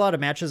you played a lot of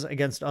matches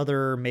against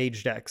other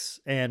mage decks,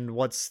 and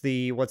what's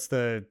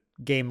the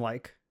game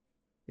like,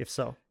 if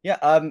so?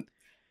 Yeah,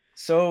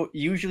 so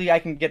usually I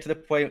can get to the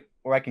point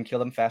where I can kill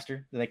them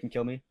faster than they can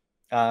kill me.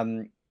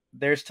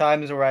 There's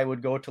times where I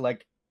would go to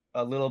like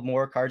a little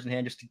more cards in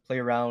hand just to play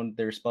around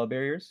their spell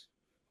barriers.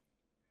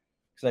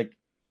 It's like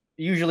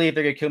usually if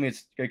they're gonna kill me,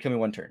 it's gonna kill me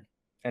 1 turn,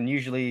 and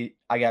usually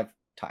I have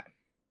time.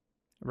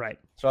 Right.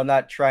 So I'm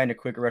not trying to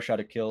quick rush out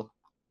a kill.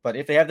 But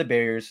if they have the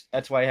barriers,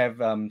 that's why I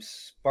have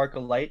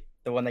Sparkle Light,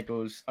 the one that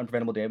goes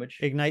unpreventable damage.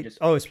 Ignite.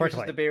 Sparkle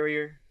Light. The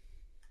barrier,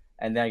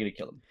 and then I get to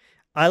kill them.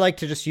 I like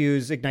to just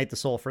use Ignite the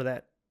Soul for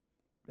that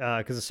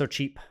because it's so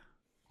cheap.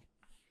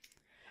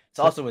 It's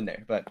also in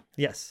there, but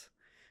yes.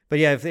 But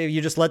yeah, if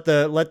you just let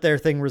their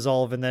thing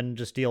resolve and then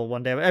just deal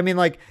 1 damage. I mean,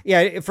 like,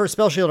 yeah, for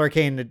Spell Shield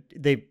Arcane,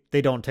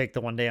 they don't take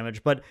the 1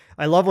 damage. But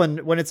I love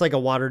when it's like a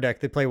water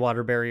deck, they play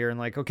Water Barrier and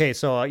like, okay,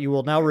 so you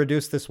will now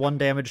reduce this 1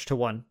 damage to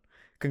 1.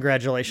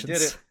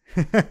 Congratulations.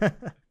 You did it.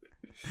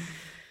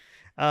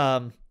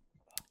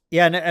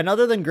 Yeah, and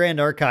other than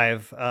Grand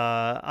Archive,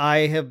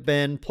 I have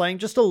been playing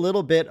just a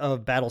little bit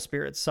of Battle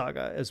Spirits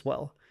Saga as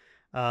well.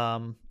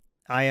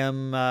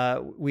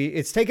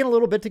 It's taken a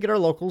little bit to get our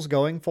locals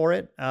going for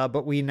it,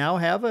 but we now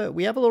have a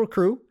little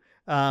crew,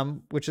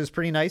 which is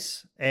pretty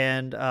nice,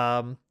 and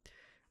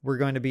we're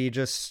going to be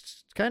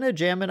just kind of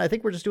jamming. I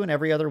think we're just doing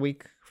every other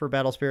week for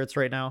Battle Spirits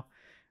right now.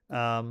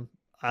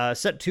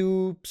 Set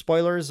 2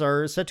 spoilers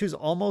are Set 2's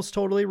almost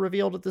totally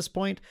revealed at this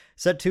point.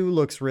 Set 2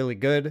 looks really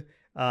good.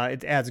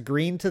 It adds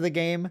green to the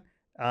game.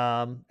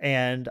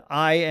 And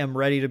I am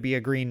ready to be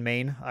a green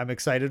main. I'm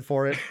excited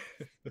for it.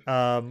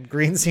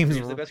 Green seems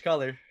the best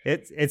color.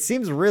 It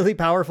seems really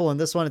powerful in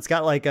this one. It's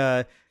got like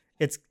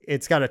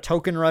it's got a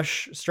token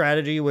rush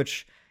strategy,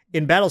 which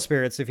in Battle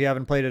Spirits, if you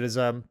haven't played it, it's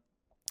a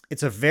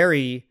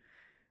very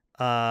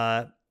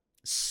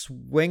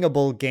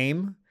swingable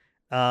game.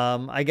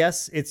 I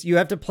guess you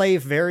have to play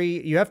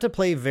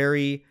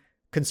very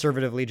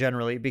conservatively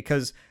generally,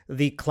 because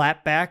the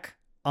clapback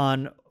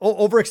on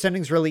overextending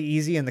is really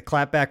easy, and the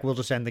clapback will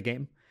just end the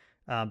game,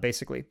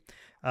 basically.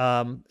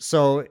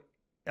 So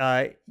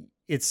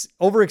it's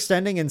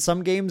overextending in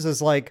some games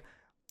is like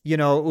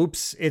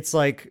oops, it's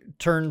like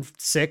turn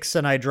 6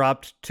 and I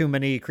dropped too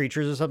many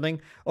creatures or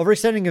something.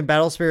 Overextending in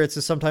Battle Spirits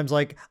is sometimes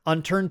like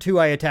on turn 2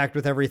 I attacked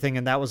with everything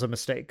and that was a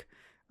mistake.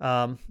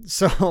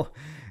 So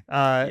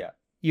Yeah.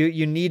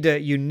 you need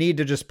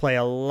to just play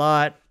a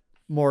lot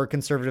more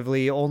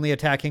conservatively, only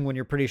attacking when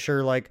you're pretty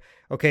sure, like,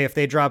 okay, if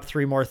they drop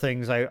 3 more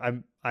things,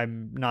 I'm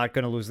not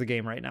going to lose the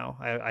game right now.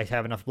 I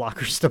have enough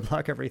blockers to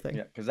block everything.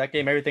 Yeah, because that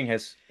game, everything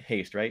has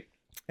haste, right?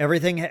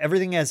 Everything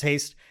has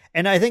haste,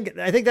 and I think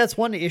that's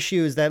one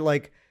issue is that,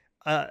 like,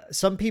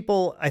 some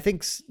people, I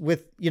think,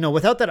 with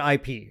without that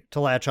IP to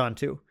latch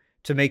onto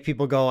to make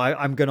people go,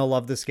 I'm gonna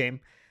love this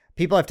game.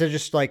 People have to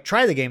just like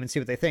try the game and see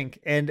what they think,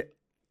 and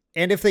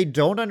if they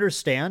don't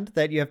understand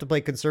that you have to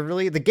play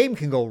conservatively, the game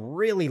can go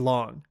really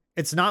long.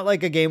 It's not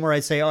like a game where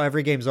I say, oh,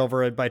 every game's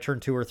over by turn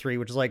 2 or 3,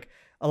 which is like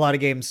a lot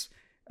of games.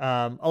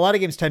 A lot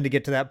of games tend to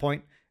get to that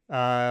point,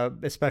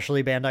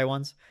 especially Bandai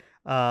ones.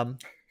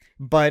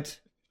 But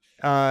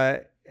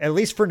at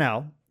least for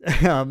now,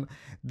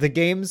 the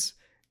games,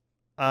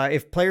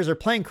 if players are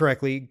playing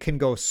correctly, can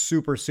go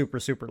super, super,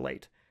 super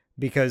late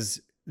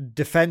because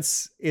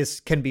defense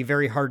can be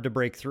very hard to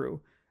break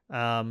through.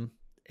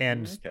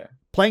 And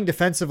playing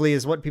defensively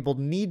is what people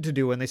need to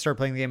do when they start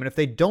playing the game. And if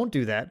they don't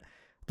do that,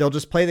 they'll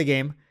just play the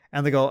game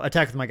and they go,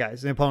 attack with my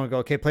guys. And the opponent will go,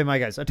 okay, play my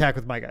guys, attack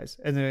with my guys.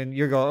 And then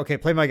you go, okay,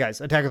 play my guys,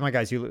 attack with my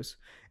guys, you lose.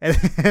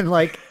 And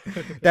like,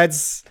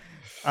 that's,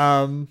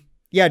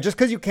 yeah, just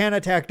because you can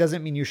attack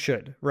doesn't mean you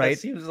should, right? That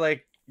seems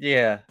like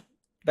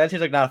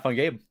not a fun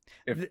game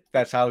if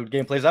that's how the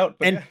game plays out.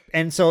 But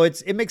and so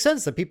it makes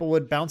sense that people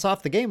would bounce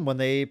off the game when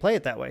they play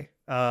it that way.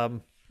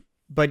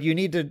 But you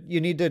need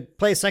to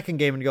play a second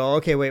game and go,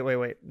 okay,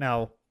 wait.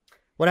 Now,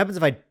 what happens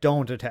if I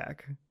don't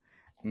attack?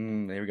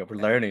 There we go. We're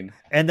learning.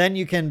 And then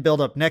you can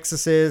build up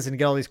nexuses and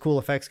get all these cool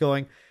effects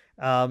going.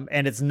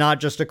 And it's not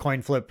just a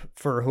coin flip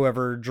for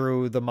whoever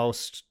drew the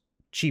most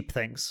cheap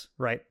things,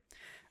 right?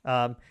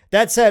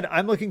 That said,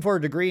 I'm looking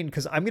forward to green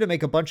because I'm going to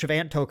make a bunch of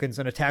ant tokens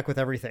and attack with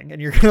everything,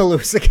 and you're going to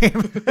lose the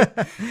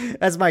game.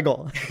 That's my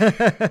goal.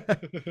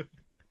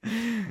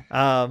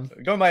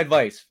 Go my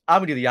advice.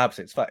 I'm going to do the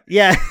opposite. It's fine.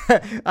 Yeah,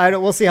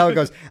 we'll see how it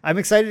goes. I'm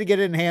excited to get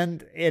it in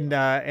hand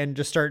and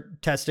just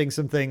start testing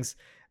some things.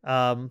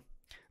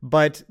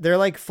 But they're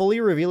like fully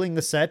revealing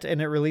the set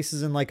and it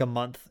releases in like a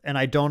month. And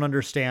I don't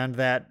understand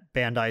that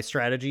Bandai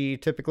strategy.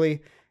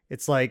 Typically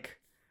it's like,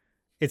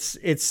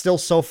 it's still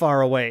so far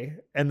away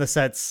and the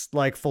set's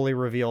like fully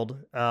revealed.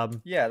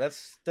 Yeah,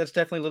 that's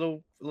definitely a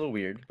little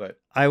weird, but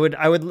I would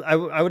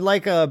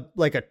like a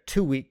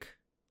 2-week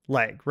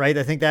lag, right?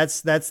 I think that's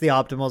the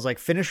optimal is like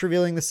finish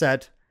revealing the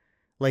set,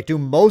 like do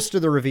most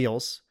of the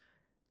reveals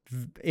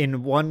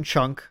in one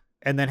chunk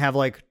and then have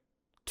like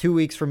 2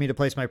 weeks for me to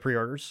place my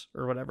pre-orders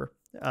or whatever.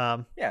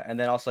 Yeah, and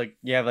then also like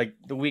you have like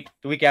the week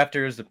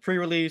after is the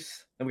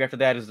pre-release, the week after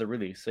that is the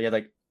release. So yeah,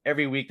 like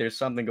every week there's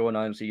something going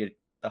on, so you get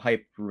the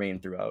hype reign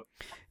throughout.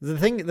 The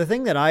thing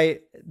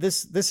that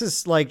this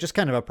is like just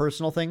kind of a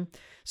personal thing.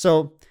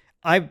 So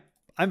I'm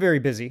very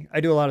busy. I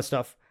do a lot of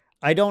stuff.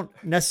 I don't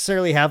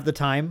necessarily have the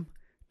time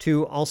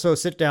to also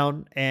sit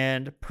down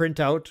and print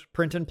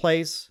and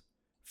place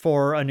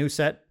for a new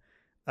set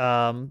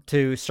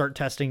to start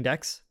testing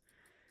decks.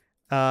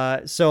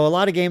 So a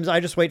lot of games, I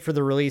just wait for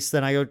the release.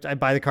 Then I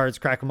buy the cards,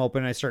 crack them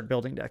open, and I start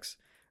building decks.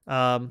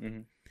 But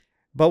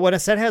when a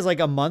set has like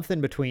a month in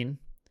between,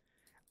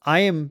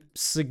 I am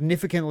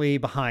significantly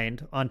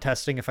behind on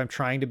testing if I'm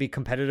trying to be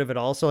competitive at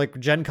all. So like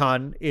Gen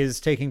Con is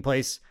taking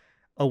place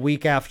a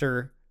week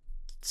after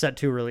Set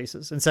 2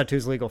 releases, and Set 2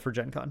 is legal for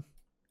Gen Con.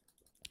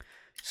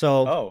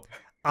 So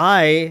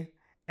I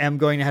am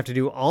going to have to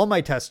do all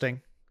my testing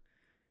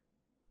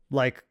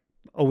like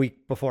a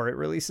week before it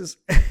releases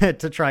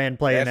to try and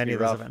play in any of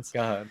those events.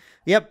 God.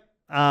 Yep.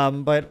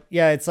 But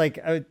yeah, it's like,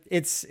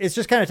 it's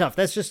just kind of tough.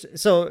 That's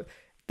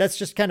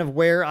just kind of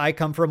where I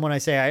come from when I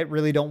say I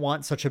really don't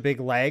want such a big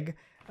lag.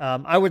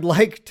 I would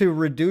like to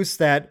reduce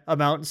that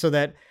amount so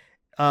that,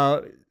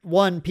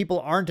 one,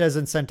 people aren't as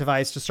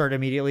incentivized to start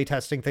immediately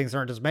testing things. There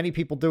aren't as many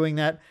people doing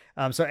that.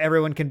 So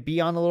everyone can be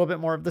on a little bit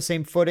more of the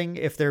same footing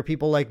if there are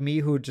people like me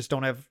who just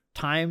don't have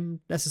time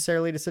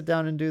necessarily to sit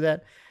down and do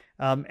that.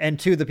 And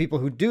two, the people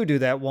who do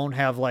that won't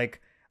have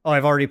like, oh,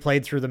 I've already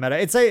played through the meta.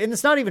 And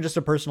it's not even just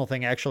a personal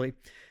thing, actually,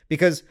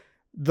 because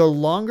the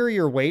longer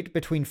your wait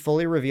between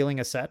fully revealing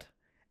a set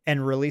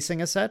and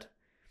releasing a set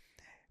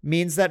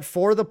means that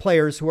for the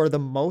players who are the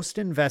most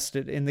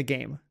invested in the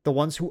game, the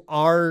ones who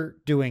are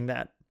doing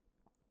that,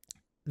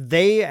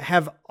 they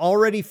have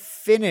already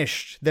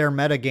finished their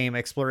metagame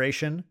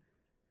exploration,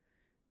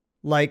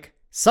 like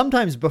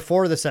sometimes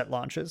before the set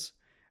launches.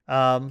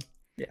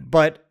 Yeah.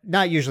 But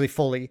not usually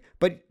fully,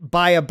 but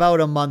by about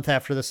a month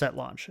after the set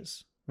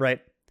launches, right?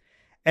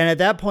 And at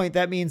that point,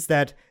 that means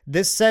that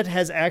this set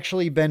has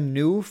actually been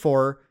new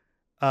for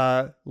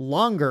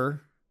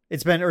longer.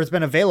 It's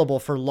been available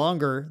for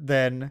longer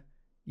than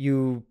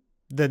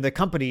the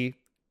company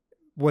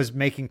was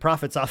making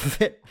profits off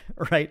of it,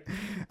 right?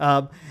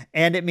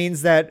 And it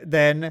means that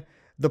then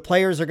the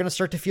players are going to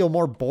start to feel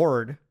more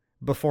bored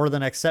before the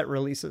next set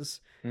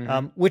releases,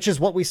 Mm-hmm. which is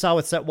what we saw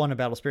with set 1 of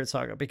Battle Spirit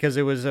Saga, because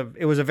it was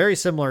a very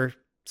similar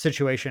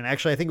situation.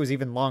 Actually, I think it was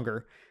even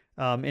longer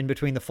in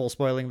between the full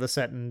spoiling of the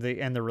set and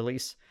the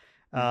release.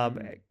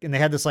 And they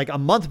had this like a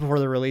month before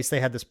the release,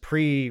 they had this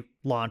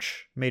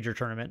pre-launch major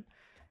tournament,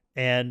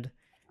 and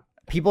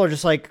people are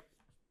just like,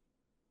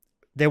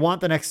 they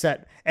want the next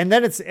set. And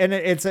then it's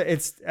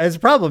a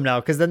problem now,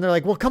 because then they're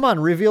like, well, come on,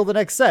 reveal the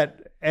next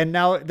set. And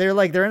now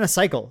they're in a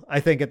cycle, I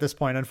think, at this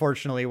point,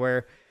 unfortunately,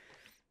 where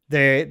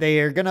they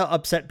are going to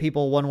upset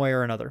people one way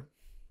or another.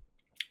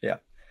 Yeah.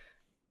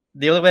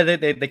 The only way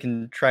they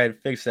can try and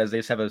fix that is they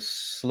just have a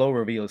slow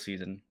reveal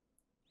season,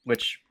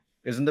 which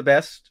isn't the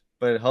best,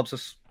 but it helps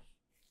us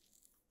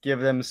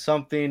give them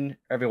something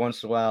every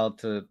once in a while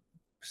to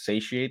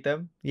satiate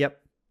them. Yep.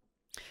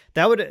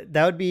 That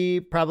would be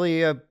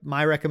probably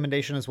my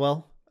recommendation as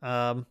well.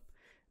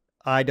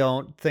 I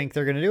don't think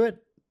they're going to do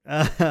it.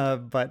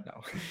 But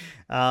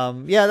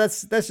No. yeah,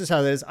 that's just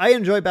how it is. I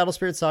enjoy Battle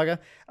Spirit Saga.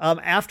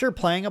 After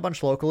playing a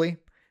bunch locally,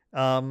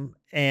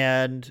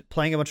 and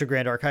playing a bunch of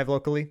Grand Archive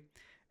locally,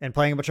 and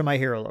playing a bunch of My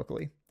Hero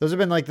locally. Those have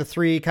been like the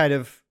 3 kind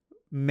of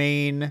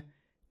main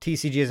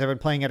TCGs I've been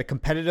playing at a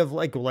competitive,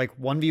 like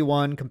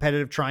 1v1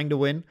 competitive, trying to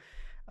win.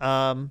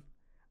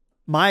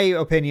 My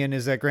opinion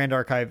is that Grand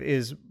Archive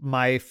is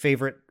my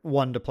favorite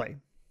one to play.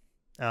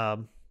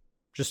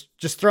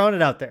 Just throwing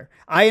it out there.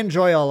 I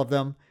enjoy all of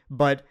them,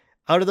 but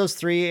out of those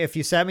 3, if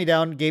you sat me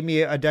down, gave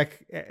me a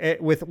deck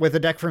with a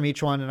deck from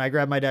each one, and I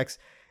grabbed my decks,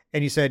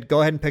 and you said,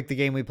 go ahead and pick the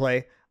game we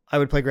play, I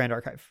would play Grand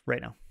Archive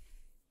right now.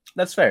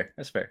 That's fair.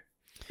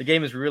 The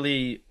game is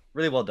really,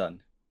 really well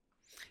done.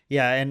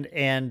 Yeah,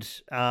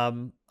 and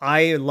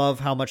I love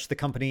how much the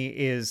company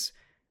is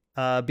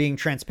being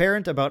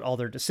transparent about all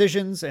their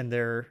decisions, and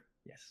they're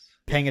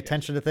paying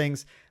attention to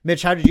things.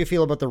 Mitch, how did you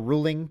feel about the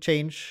ruling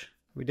change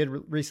we did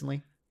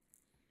recently?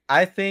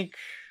 I think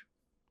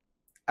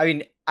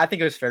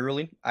it was fair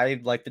ruling. I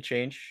like the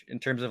change in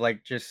terms of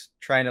like just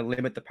trying to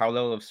limit the power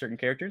level of certain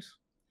characters.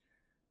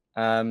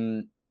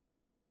 Other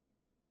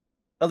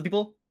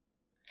people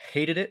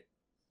hated it,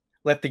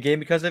 left the game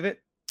because of it,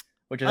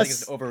 which I think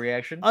is an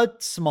overreaction. A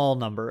small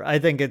number. I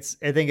think it's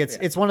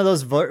it's one of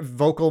those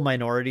vocal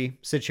minority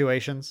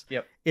situations.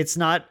 Yep. It's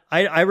not.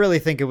 I really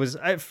think it was.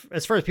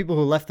 As far as people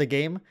who left the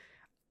game,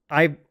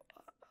 I've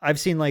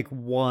seen like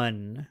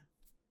one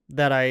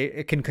that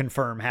I can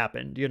confirm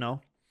happened.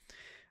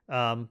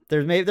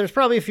 There's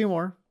probably a few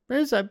more.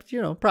 There's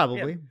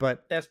probably,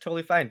 but that's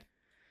totally fine.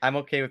 I'm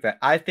okay with that.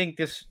 I think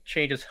this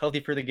change is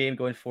healthy for the game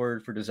going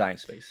forward for design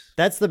space.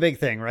 That's the big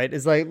thing, right?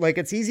 Is like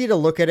it's easy to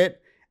look at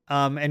it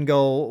and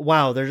go,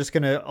 wow, they're just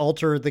going to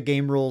alter the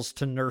game rules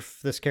to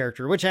nerf this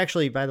character, which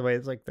actually, by the way,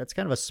 is like, that's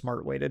kind of a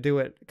smart way to do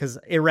it, because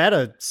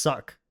errata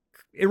suck.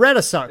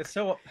 Errata suck.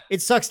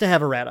 It sucks to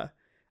have errata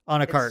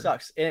on a card. It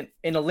sucks.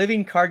 In a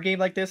living card game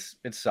like this,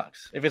 it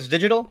sucks. If it's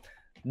digital,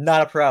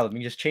 not a problem.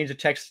 You just change the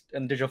text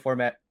in digital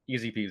format,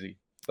 easy peasy.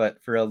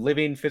 But for a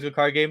living physical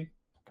card game,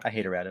 I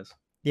hate erratas.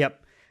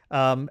 Yep.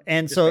 And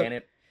just so ban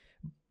it.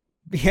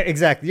 Yeah,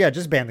 exactly. Yeah,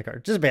 just ban the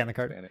card. Just ban the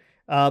card. Ban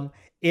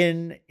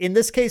it. In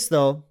this case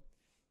though,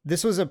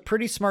 this was a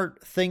pretty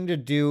smart thing to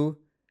do,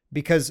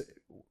 because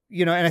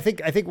and I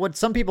think what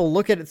some people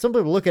look at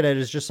it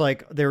as just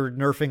like they're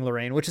nerfing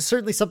Lorraine, which is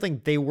certainly something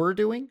they were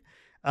doing.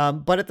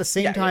 But at the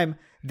same time,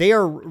 they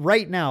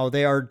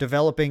are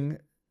developing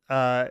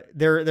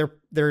they're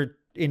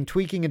in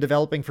tweaking and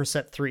developing for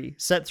set 3.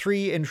 Set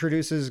 3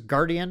 introduces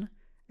Guardian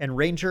and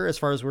Ranger, as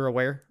far as we're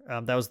aware.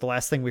 That was the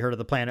last thing we heard of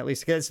the plan, at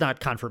least. It's not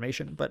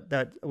confirmation, but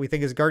that we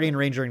think is Guardian,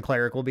 Ranger, and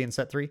Cleric will be in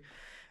set 3.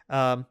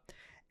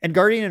 And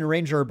Guardian and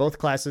Ranger are both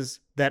classes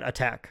that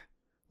attack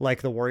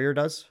like the Warrior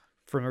does,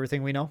 from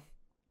everything we know.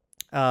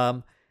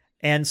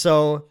 And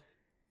so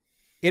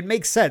it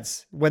makes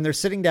sense when they're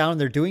sitting down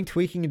and they're doing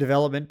tweaking and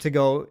development to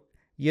go,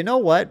 you know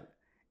what?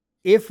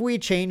 If we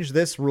change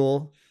this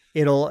rule,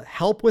 it'll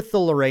help with the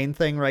Lorraine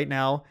thing right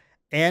now,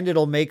 and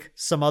it'll make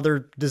some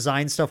other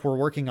design stuff we're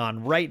working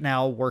on right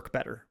now work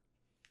better.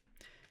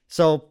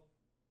 So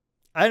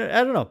I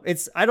don't know.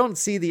 I don't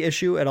see the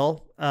issue at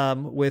all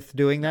with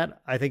doing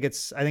that. I think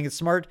it's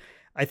smart.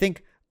 I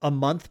think a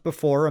month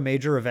before a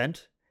major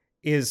event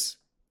is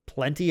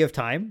plenty of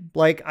time.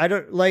 Like, I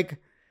don't like,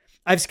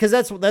 because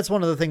that's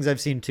one of the things I've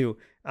seen too,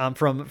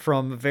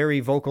 from very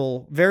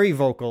vocal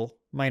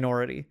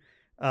minority,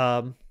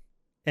 and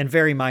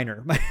very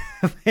minor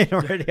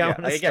minority. I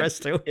want to stress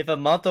too. If a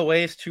month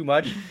away is too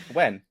much,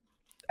 when?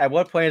 At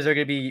what point is there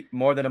going to be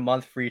more than a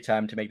month free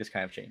time to make this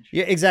kind of change?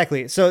 Yeah,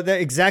 exactly. So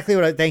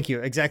thank you.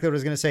 Exactly what I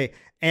was going to say.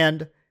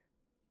 And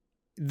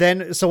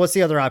then, so what's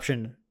the other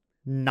option?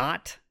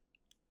 Not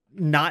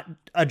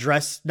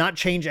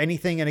change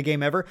anything in a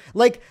game ever.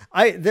 Like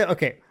I'm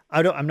going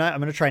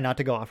to try not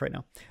to go off right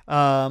now.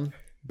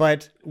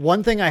 But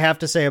one thing I have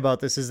to say about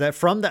this is that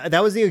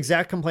that was the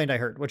exact complaint I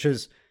heard, which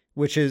is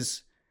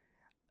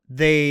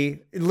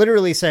they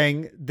literally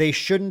saying they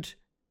shouldn't,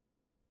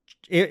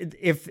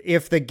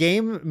 if the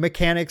game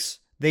mechanics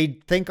they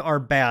think are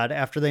bad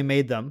after they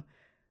made them,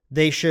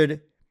 they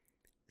should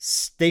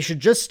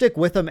just stick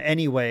with them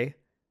anyway,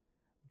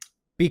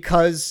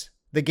 because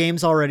the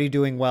game's already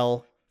doing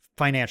well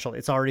financially.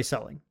 It's already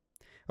selling.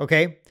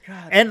 Okay.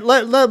 God. And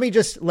let me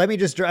just, I'm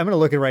going to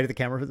look right at the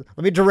camera.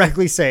 Let me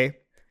directly say,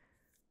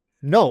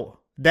 no,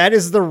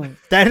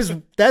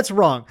 that's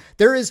wrong.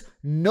 There is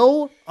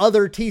no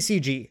other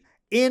TCG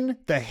in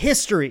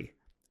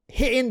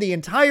the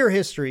entire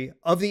history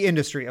of the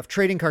industry of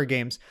trading card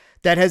games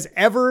that has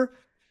ever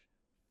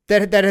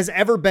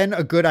been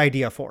a good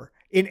idea for.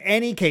 In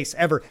any case,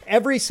 ever.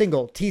 Every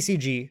single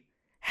TCG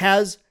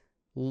has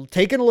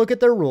taken a look at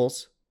their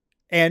rules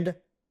and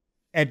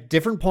at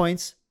different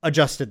points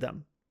adjusted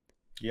them.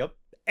 Yep.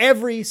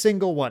 Every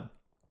single one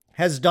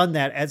has done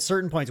that at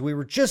certain points. We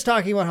were just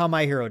talking about how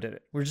My Hero did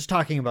it. We were just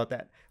talking about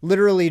that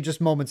literally just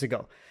moments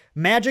ago.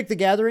 Magic the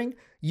Gathering,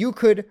 you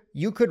could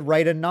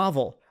write a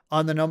novel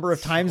on the number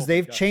of times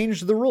they've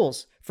changed the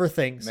rules for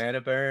things.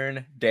 Mana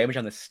burn, damage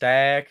on the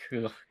stack.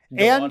 Ugh,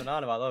 go on and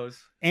on about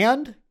those.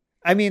 And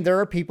I mean, there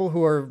are people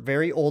who are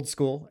very old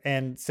school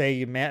and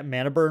say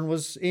mana burn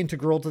was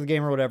integral to the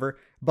game or whatever,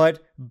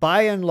 but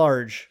by and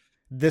large,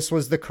 this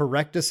was the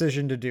correct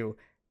decision to do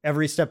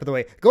every step of the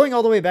way. Going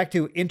all the way back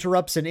to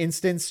interrupts and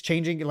instants,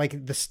 changing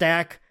like the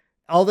stack,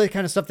 all the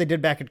kind of stuff they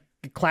did back in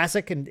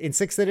Classic and in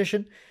 6th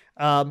edition.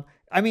 I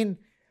mean,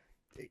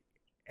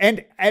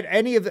 and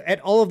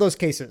at all of those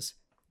cases,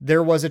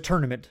 there was a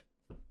tournament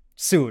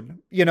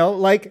soon,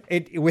 like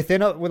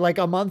within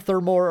a month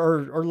or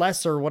more or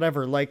less or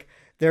whatever. Like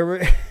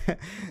there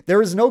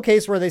was no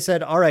case where they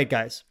said, all right,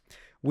 guys,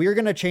 we're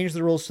going to change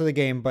the rules to the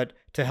game, but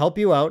to help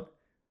you out,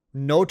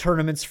 no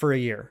tournaments for a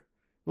year.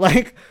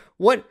 Like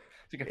what?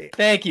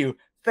 Thank you.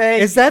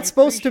 Is that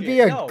supposed to be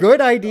a good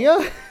idea?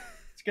 No.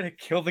 It's going to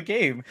kill the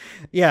game.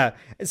 Yeah.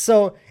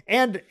 So,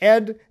 and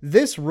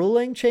this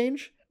ruling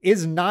change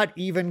is not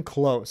even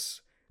close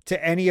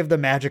to any of the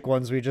Magic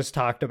ones we just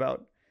talked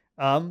about.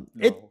 No.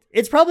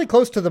 It's probably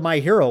close to the My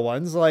Hero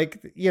ones,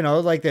 like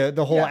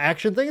the whole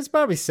action thing. It's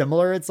probably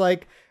similar. It's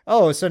like,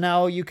 oh, so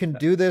now you can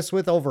do this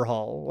with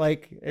Overhaul.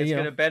 Like it's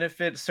going to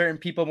benefit certain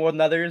people more than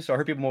others, or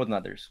hurt people more than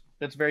others.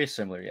 It's very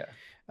similar, yeah.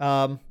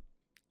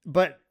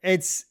 But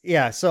it's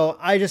so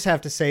I just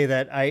have to say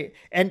that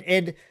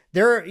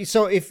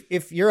so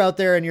if you're out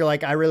there and you're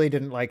like, I really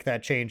didn't like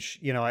that change,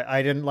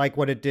 I didn't like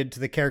what it did to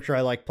the character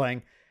I like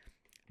playing.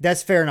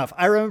 That's fair enough.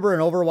 I remember in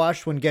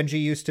Overwatch when Genji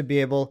used to be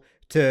able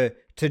to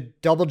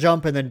double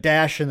jump and then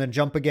dash and then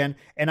jump again.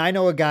 And I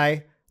know a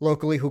guy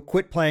locally who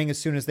quit playing as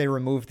soon as they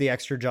removed the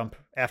extra jump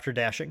after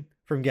dashing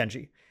from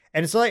Genji.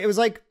 And so it was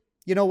like,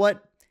 you know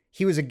what?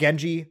 He was a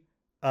Genji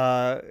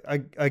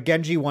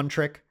one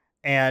trick,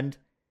 and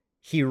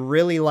he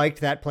really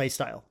liked that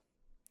playstyle.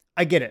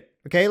 I get it.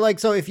 Okay. Like,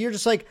 so if you're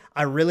just like,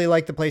 I really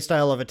like the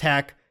playstyle of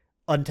attack,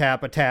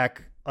 untap,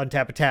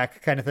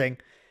 attack kind of thing.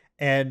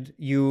 And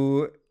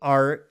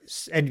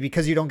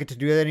because you don't get to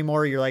do that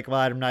anymore, you're like,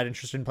 well, I'm not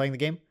interested in playing the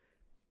game.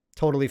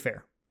 Totally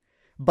fair.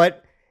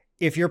 But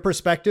if your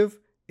perspective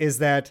is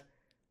that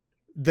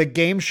the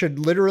game should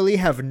literally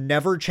have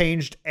never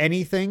changed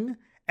anything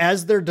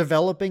as they're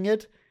developing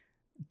it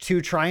to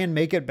try and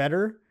make it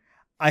better,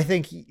 I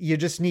think you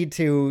just need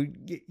to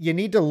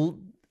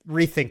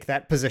rethink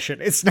that position.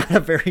 It's not a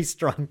very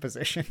strong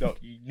position. No,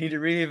 you need to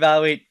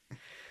reevaluate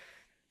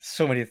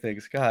so many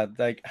things. God,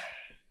 like,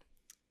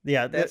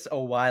 yeah, that's a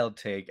wild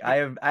take. I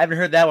haven't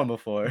heard that one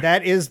before.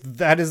 That is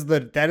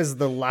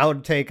the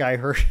loud take I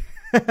heard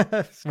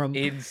from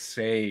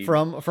insane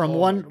from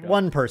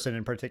one person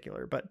in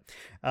particular. But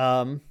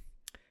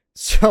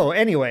so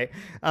anyway,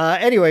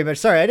 but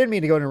sorry, I didn't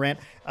mean to go into a rant.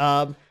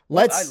 I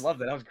love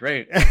that. That was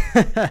great.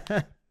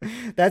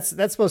 That's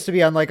supposed to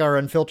be on like our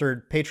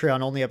unfiltered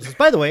Patreon only episodes.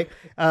 By the way,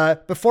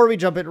 before we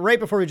jump into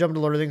Lord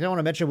of the Rings, I want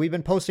to mention we've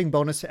been posting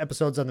bonus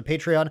episodes on the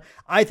Patreon.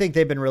 I think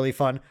they've been really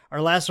fun.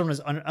 Our last one was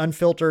an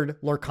unfiltered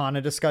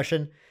Lorcana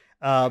discussion.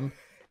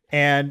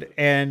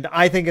 And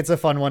I think it's a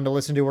fun one to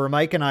listen to where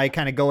Mike and I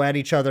kind of go at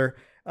each other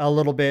a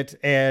little bit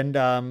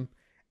and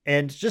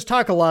just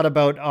talk a lot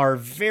about our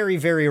very,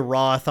 very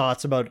raw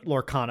thoughts about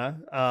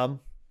Lorcana.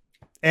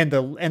 And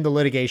the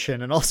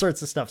litigation and all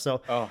sorts of stuff.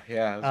 So,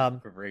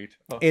 great.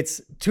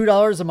 It's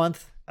 $2 a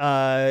month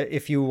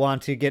if you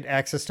want to get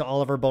access to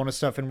all of our bonus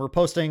stuff, and we're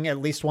posting at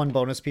least one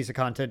bonus piece of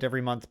content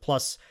every month,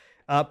 plus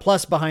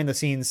behind the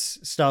scenes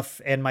stuff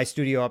and my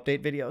studio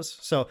update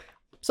videos. So,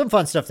 some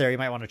fun stuff there you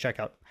might want to check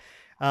out.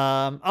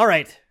 All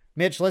right,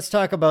 Mitch, let's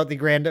talk about the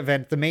grand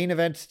event, the main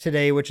event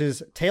today, which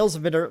is Tales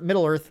of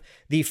Middle-earth,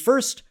 the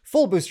first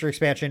full booster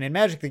expansion in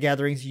Magic the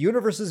Gathering's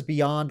Universes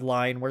Beyond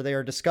line, where they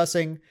are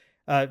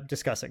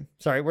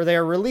where they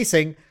are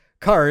releasing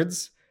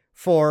cards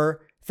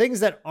for things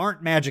that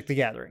aren't Magic the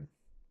Gathering.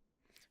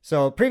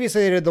 So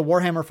previously they did the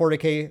Warhammer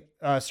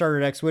 40k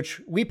starter decks,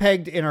 which we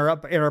pegged in our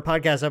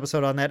podcast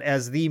episode on that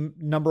as the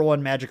number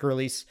one Magic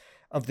release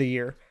of the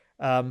year.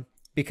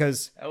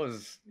 Because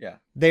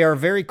they are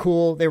very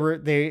cool.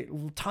 They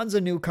tons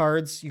of new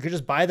cards. You could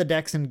just buy the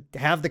decks and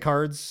have the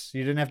cards.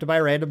 You didn't have to buy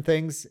random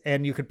things,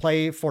 and you could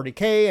play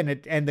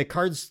 40k, and the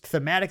cards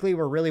thematically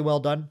were really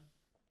well done.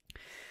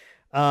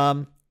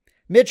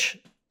 Mitch,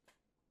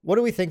 what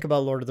do we think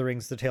about Lord of the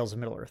Rings, The Tales of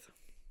Middle-earth?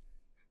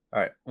 All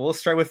right, we'll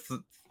start with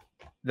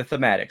the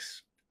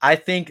thematics. I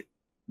think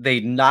they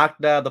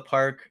knocked out of the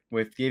park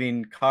with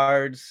giving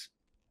cards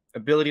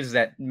abilities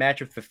that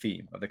match with the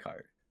theme of the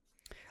card.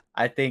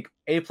 I think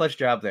A+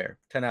 job there,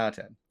 10 out of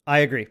 10. I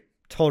agree.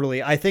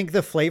 Totally. I think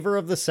the flavor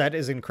of the set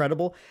is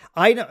incredible.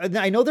 I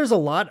know there's a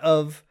lot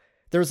of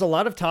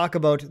talk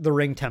about the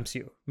ring tempts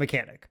you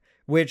mechanic,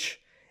 which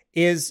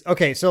is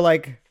okay, so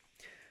like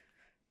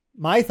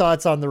my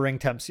thoughts on the ring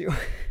tempts you.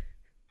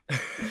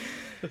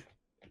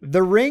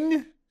 The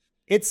ring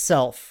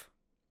itself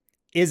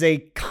is a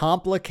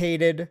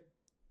complicated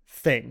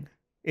thing.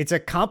 It's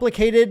got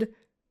complicated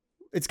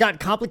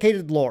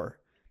lore.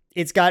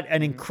 It's got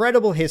an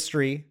incredible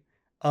history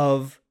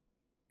of,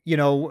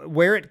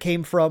 where it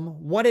came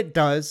from, what it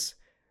does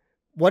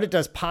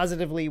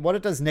positively, what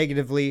it does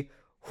negatively,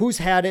 who's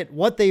had it,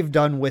 what they've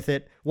done with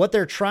it, what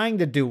they're trying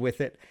to do with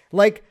it.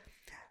 Like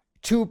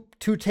to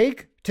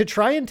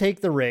try and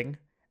take the ring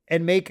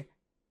and make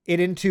it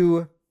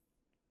into,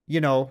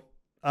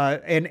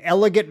 an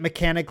elegant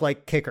mechanic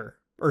like kicker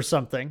or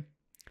something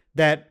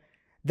that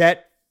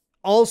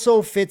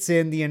also fits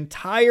in the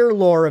entire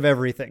lore of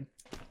everything.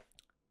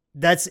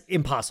 That's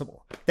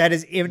impossible. That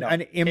is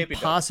an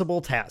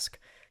impossible task.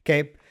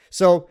 Okay.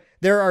 So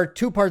there are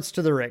two parts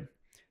to the ring.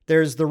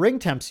 There's the ring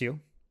tempts you,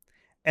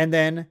 and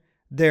then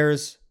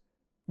there's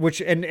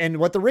and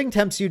what the ring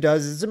tempts you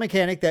does is a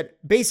mechanic that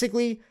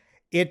basically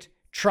it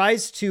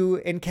tries to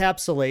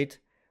encapsulate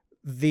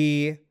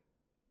the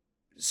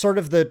sort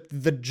of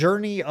the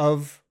journey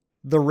of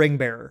the ring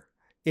bearer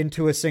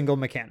into a single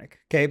mechanic.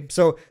 Okay.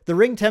 So the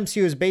ring tempts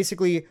you is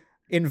basically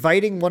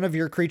inviting one of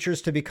your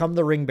creatures to become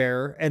the ring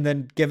bearer and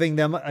then giving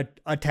them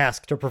a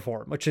task to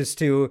perform, which is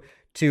to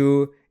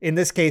in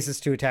this case is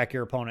to attack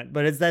your opponent.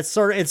 But it's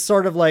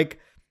sort of like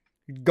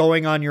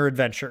going on your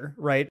adventure,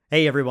 right?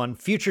 Hey everyone,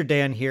 Future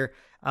Dan here.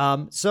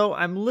 So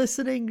I'm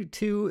listening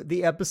to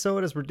the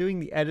episode as we're doing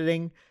the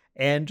editing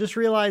and just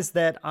realized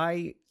that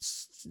in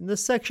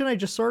this section I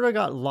just sort of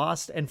got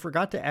lost and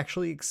forgot to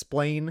actually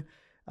explain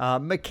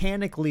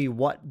mechanically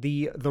what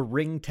the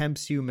ring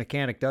tempts you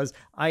mechanic does.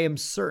 I am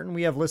certain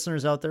we have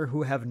listeners out there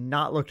who have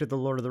not looked at the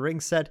Lord of the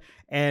Rings set,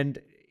 and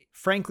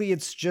frankly,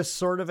 it's just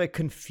sort of a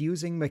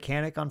confusing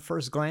mechanic on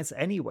first glance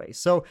anyway.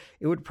 So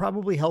it would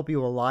probably help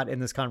you a lot in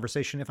this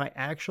conversation if I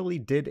actually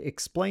did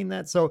explain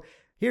that. So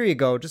here you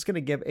go. Just going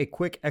to give a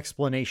quick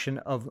explanation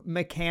of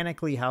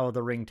mechanically how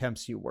the ring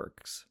tempts you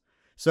works.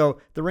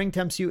 So the ring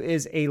tempts you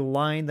is a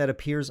line that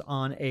appears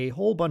on a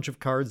whole bunch of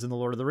cards in the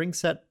Lord of the Rings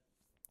set.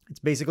 It's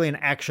basically an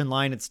action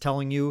line. It's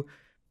telling you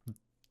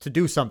to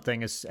do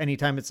something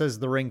anytime it says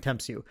the ring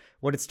tempts you.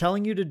 What it's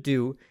telling you to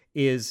do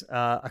is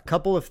a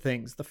couple of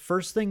things. The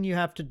first thing you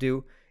have to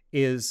do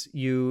is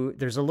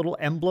there's a little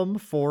emblem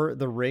for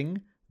the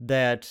ring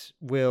that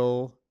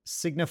will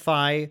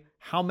signify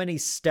how many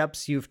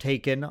steps you've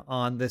taken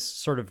on this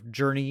sort of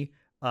journey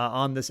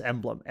on this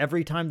emblem.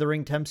 Every time the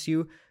ring tempts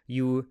you,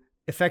 you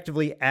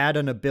effectively add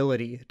an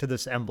ability to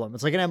this emblem.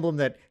 It's like an emblem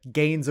that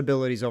gains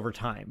abilities over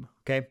time.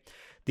 Okay.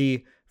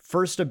 The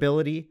first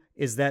ability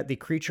is that the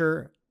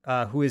creature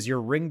who is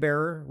your ring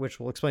bearer, which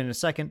we'll explain in a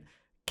second,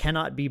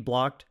 cannot be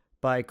blocked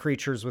by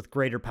creatures with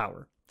greater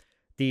power.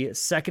 The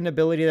second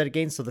ability that it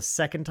gains, so the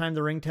second time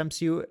the ring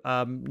tempts you,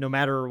 no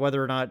matter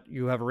whether or not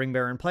you have a ring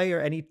bearer in play or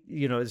any,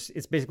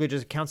 it's basically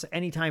just counts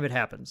anytime it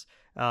happens.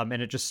 And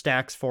it just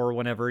stacks for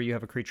whenever you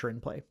have a creature in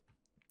play.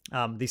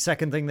 The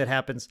second thing that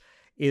happens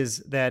is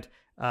that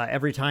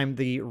every time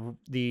the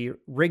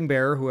ring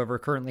bearer, whoever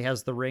currently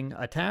has the ring,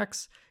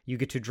 attacks, you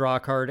get to draw a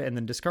card and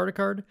then discard a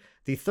card.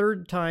 The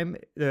third time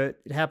it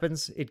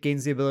happens, it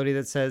gains the ability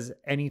that says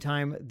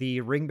anytime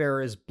the ring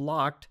bearer is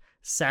blocked,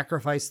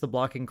 sacrifice the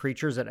blocking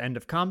creatures at end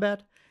of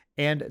combat.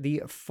 And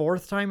the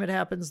fourth time it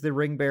happens, the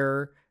ring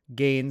bearer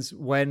gains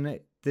when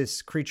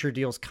this creature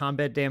deals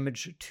combat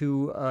damage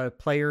to a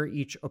player,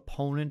 each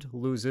opponent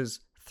loses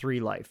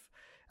 3 life.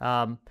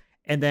 And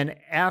then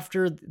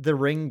after the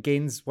ring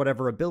gains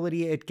whatever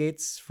ability it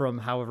gets from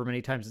however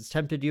many times it's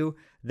tempted you,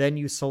 then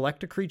you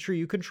select a creature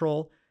you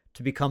control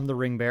to become the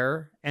ring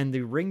bearer. And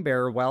the ring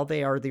bearer, while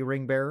they are the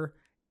ring bearer,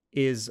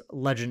 is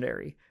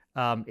legendary.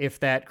 If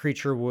that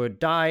creature would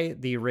die,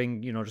 the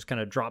ring, just kind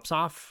of drops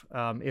off.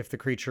 If the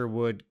creature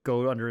would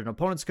go under an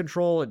opponent's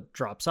control, it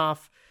drops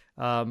off.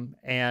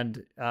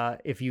 And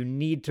if you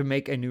need to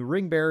make a new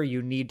ring bearer,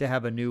 you need to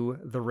have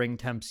the ring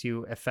tempts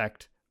you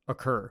effect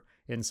occur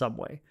in some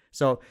way.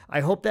 So I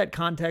hope that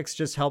context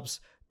just helps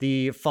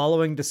the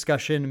following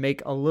discussion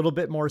make a little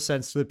bit more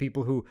sense to the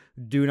people who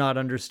do not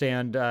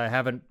understand,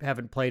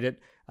 haven't played it,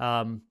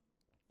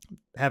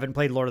 haven't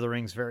played Lord of the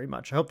Rings very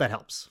much. I hope that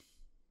helps.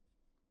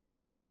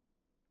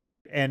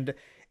 And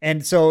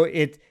so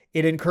it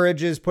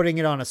encourages putting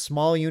it on a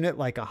small unit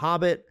like a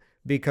Hobbit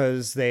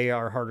because they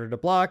are harder to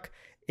block.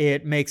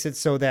 It makes it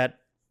so that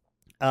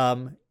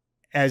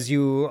as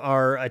you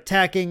are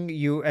attacking,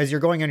 as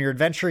you're going on your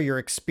adventure, you're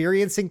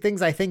experiencing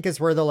things, I think is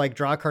where the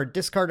draw a card,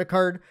 discard a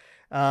card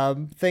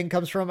thing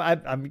comes from.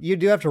 You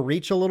do have to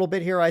reach a little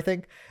bit here, I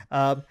think.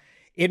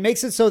 It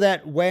makes it so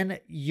that when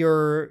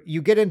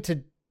you get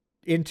into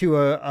into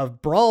a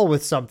brawl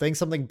with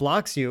something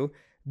blocks you,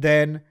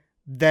 then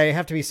they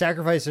have to be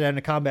sacrificed at the end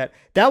of combat.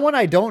 That one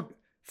I don't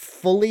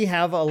fully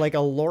have a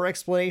lore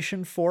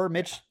explanation for.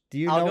 Mitch, do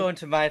you know? I'll go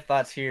into my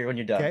thoughts here when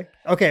you're done.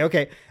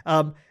 Okay.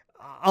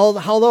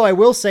 Although I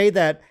will say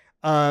that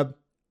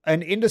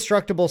an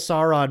indestructible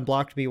Sauron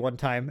blocked me one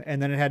time,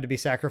 and then it had to be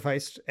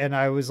sacrificed, and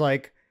I was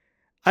like,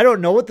 I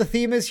don't know what the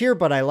theme is here,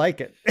 but I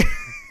like it.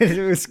 It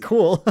was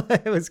cool.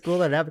 It was cool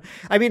that it happened.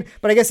 I mean,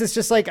 but I guess it's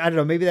just like, I don't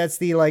know, maybe that's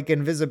the like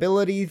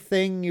invisibility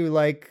thing. You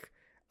like,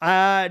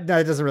 no,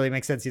 it doesn't really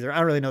make sense either. I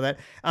don't really know that.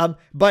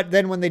 But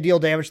then when they deal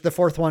damage, the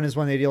fourth one is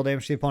when they deal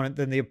damage to the opponent,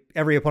 then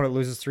every opponent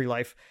loses 3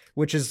 life,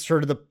 which is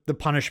sort of the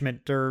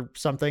punishment or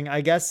something,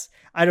 I guess.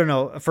 I don't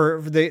know,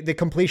 for the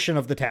completion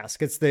of the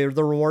task. It's the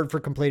reward for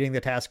completing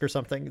the task or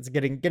something. It's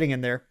getting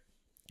in there.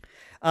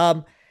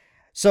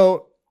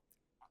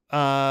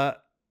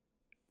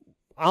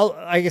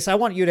 I guess I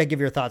want you to give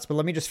your thoughts, but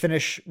let me just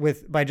finish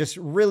by just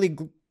really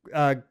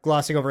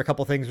glossing over a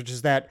couple things, which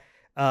is that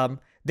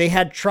they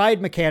had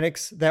tried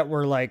mechanics that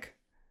were like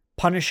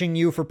punishing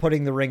you for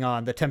putting the ring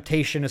on. The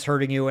temptation is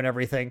hurting you and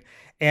everything.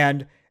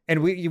 And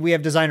we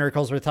have design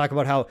articles where they talk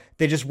about how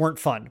they just weren't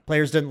fun.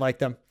 Players didn't like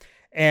them.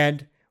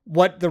 And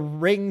what the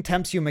ring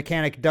tempts you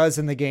mechanic does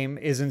in the game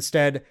is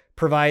instead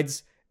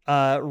provides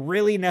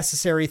really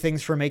necessary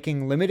things for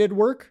making limited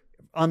work.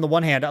 On the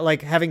one hand,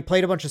 like having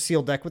played a bunch of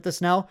sealed deck with this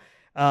now,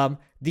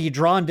 the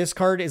draw and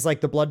discard is like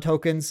the blood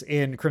tokens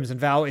in Crimson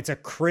Vow. It's a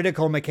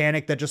critical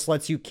mechanic that just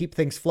lets you keep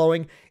things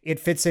flowing. It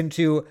fits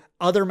into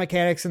other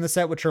mechanics in the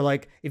set, which are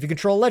like, if you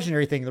control a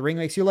legendary thing, the ring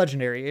makes you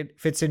legendary. It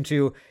fits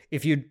into,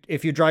 if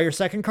you draw your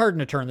second card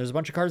in a turn, there's a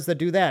bunch of cards that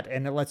do that,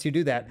 and it lets you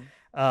do that.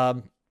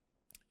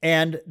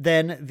 And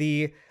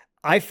then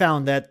I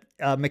found that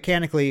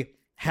mechanically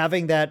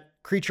having that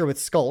creature with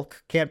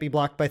Skulk, can't be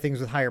blocked by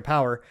things with higher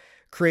power,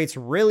 creates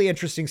really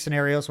interesting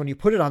scenarios when you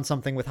put it on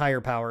something with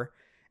higher power,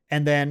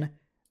 and then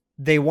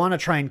they want to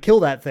try and kill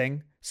that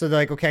thing. So they're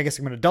like, okay, I guess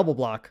I'm going to double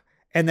block.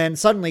 And then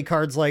suddenly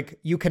cards like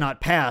You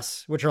Cannot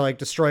Pass, which are like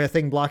destroy a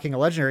thing blocking a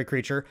legendary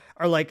creature,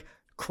 are like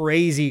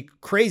crazy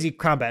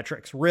combat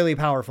tricks, really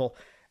powerful.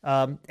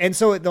 And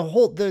so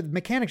the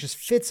mechanic just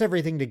fits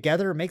everything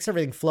together, makes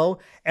everything flow.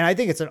 And I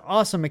think it's an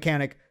awesome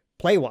mechanic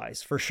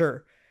play-wise, for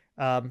sure.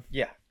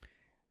 Yeah.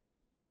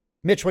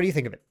 Mitch, what do you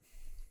think of it?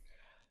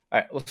 All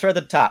right, we'll start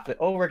at the top. The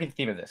overworking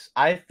theme of this.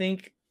 I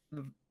think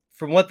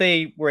from what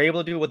they were able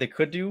to do, what they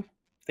could do,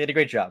 they did a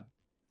great job.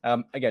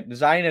 Again,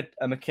 designing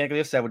a mechanic like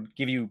this that would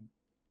give you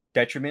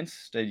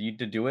detriments to you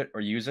to do it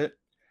or use it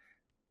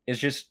is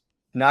just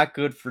not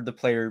good for the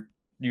player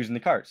using the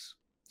cards.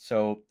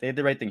 So they did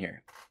the right thing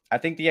here. I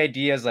think the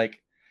idea is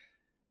like,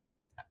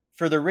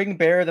 for the ring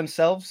bearer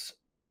themselves,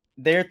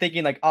 they're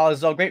thinking like, oh, this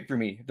is all great for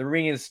me. The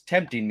ring is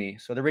tempting me.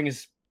 So the ring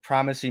is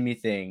promising me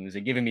things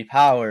and giving me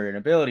power and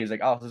abilities.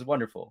 Like, oh, this is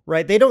wonderful.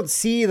 Right. They don't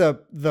see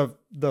the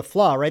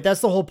flaw, right?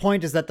 That's the whole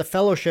point, is that the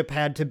Fellowship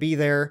had to be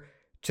there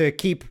to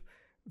keep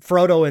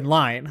Frodo in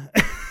line.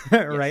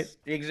 Right. Yes,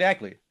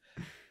 exactly.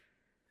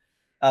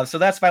 So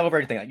that's my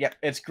overall thing. Yeah,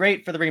 it's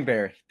great for the ring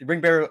bearer. The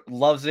ring bearer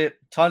loves it.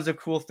 Tons of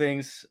cool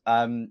things.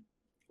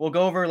 We'll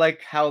go over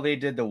like how they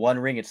did the One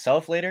Ring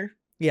itself later.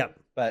 Yeah.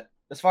 But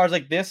as far as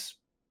like this,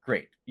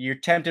 great. You're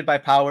tempted by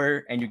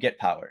power and you get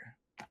power,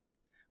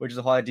 which is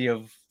the whole idea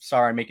of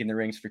Sauron making the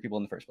rings for people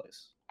in the first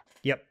place.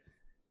 Yep.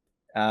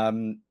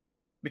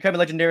 Becoming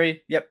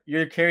legendary. Yep.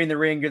 You're carrying the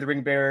ring. You're the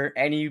ring bearer.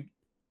 Any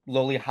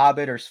lowly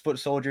hobbit or foot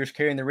soldiers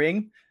carrying the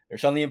ring, they're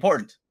suddenly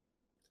important.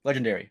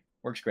 Legendary.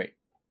 Works great.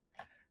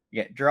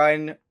 You get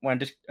drawing,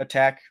 want to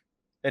attack,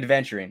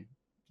 adventuring.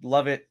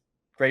 Love it.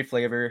 Great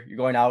flavor. You're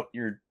going out.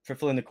 You're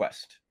fulfilling the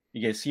quest.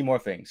 You get to see more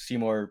things, see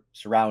more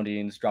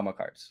surroundings, draw more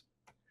cards.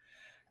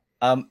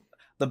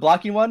 The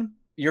blocking one,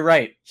 you're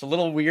right. It's a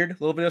little weird, a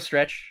little bit of a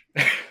stretch.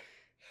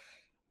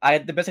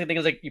 The best thing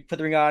is like you put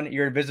the ring on,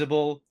 you're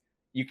invisible,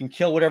 you can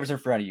kill whatever's in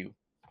front of you.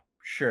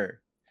 Sure.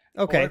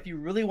 Okay. Or if you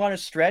really want to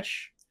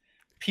stretch,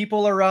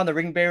 people around the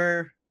ring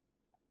bearer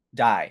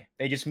die.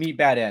 They just meet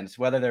bad ends,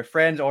 whether they're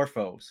friends or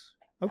foes.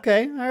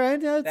 Okay. All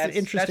right. That's an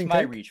interesting.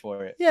 That's my reach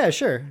for it. Yeah,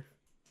 sure.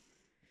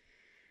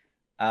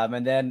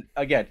 And then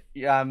again,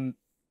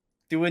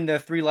 doing the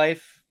 3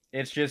 life,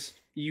 it's just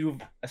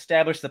you've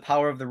established the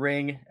power of the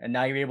ring, and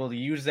now you're able to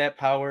use that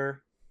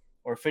power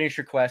or finish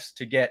your quest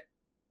to get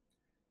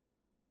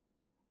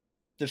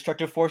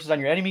destructive forces on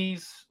your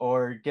enemies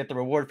or get the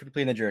reward for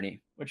completing the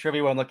journey. Whichever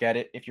you want to look at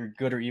it, if you're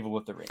good or evil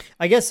with the ring.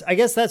 I guess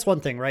that's one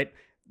thing, right?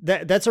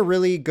 That's a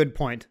really good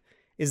point,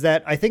 is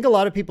that I think a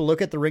lot of people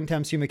look at the ring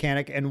tempts you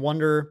mechanic and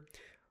wonder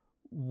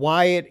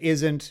why it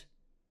isn't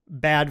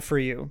bad for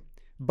you.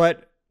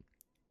 But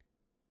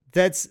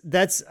there's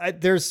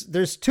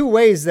 2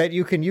 ways that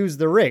you can use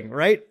the ring,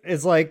 right?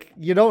 It's like,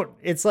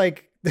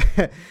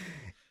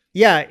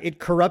 yeah, it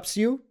corrupts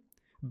you,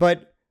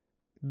 but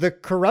the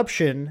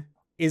corruption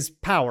is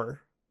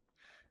power.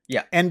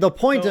 Yeah. And the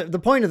point of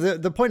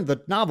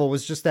the novel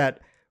was just that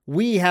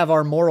we have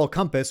our moral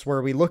compass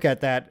where we look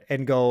at that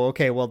and go,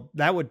 okay, well,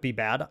 that would be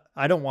bad.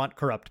 I don't want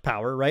corrupt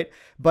power, right?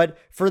 But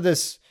for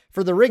this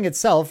for the ring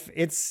itself,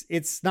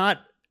 it's not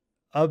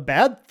a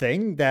bad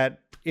thing that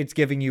it's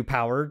giving you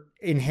power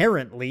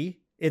inherently.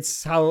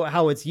 It's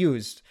how it's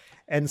used.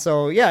 And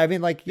so, yeah, I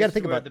mean, like, you got to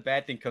think about the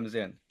bad thing comes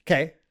in.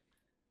 Okay.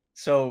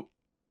 So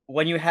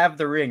when you have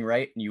the ring,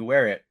 right, and you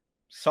wear it,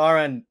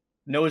 Sauron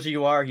knows who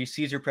you are. He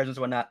sees your presence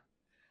and whatnot.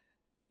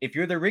 If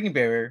you're the ring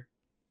bearer,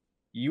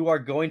 you are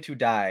going to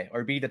die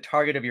or be the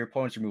target of your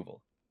opponent's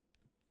removal.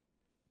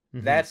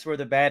 Mm-hmm. That's where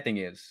the bad thing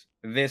is.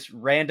 This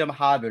random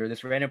hobbit or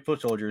this random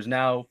foot soldier is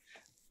now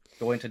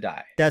going to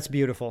die. That's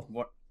beautiful.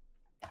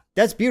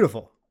 That's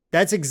beautiful.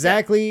 That's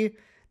exactly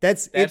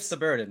that's the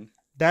burden.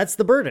 That's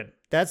the burden.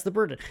 That's the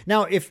burden.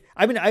 Now,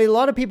 a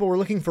lot of people were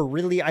looking for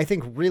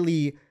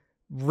really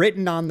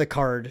written on the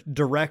card,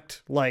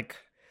 direct, like,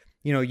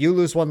 you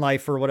lose one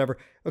life or whatever.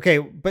 Okay,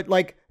 but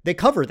like they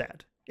cover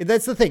that.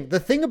 That's the thing. The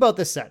thing about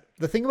this set,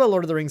 the thing about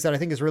Lord of the Rings that I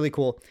think is really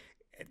cool,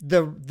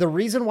 the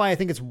reason why I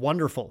think it's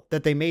wonderful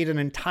that they made an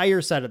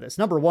entire set of this,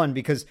 number one,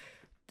 because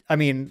I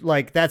mean,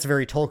 like, that's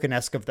very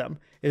Tolkien-esque of them,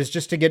 is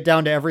just to get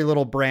down to every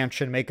little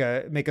branch and make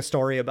a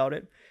story about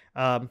it.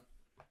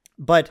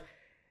 But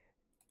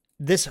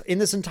in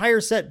this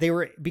entire set,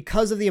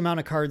 because of the amount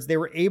of cards, they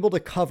were able to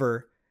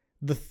cover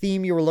the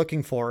theme you were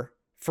looking for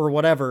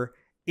whatever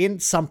in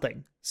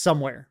something,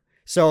 somewhere.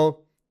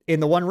 So in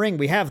the One Ring,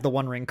 we have the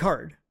One Ring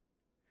card,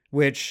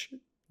 which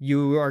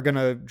you are going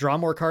to draw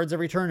more cards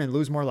every turn and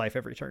lose more life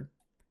every turn.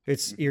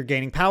 You're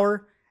gaining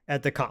power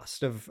at the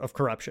cost of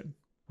corruption,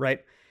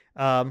 right?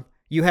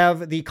 You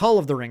have the Call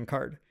of the Ring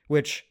card,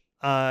 which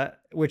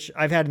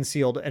I've had in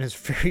sealed and is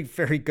very,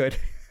 very good,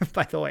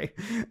 by the way,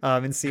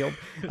 in sealed,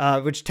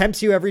 which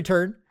tempts you every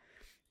turn,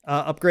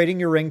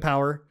 upgrading your ring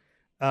power.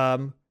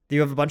 You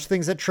have a bunch of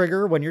things that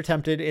trigger when you're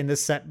tempted in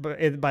this set,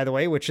 by the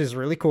way, which is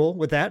really cool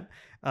with that.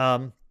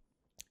 And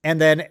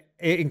then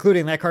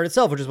including that card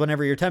itself, which is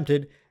whenever you're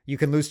tempted, you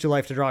can lose 2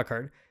 life to draw a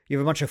card. You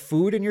have a bunch of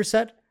food in the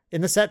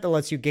set that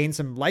lets you gain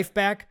some life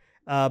back,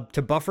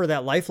 to buffer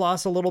that life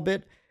loss a little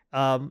bit.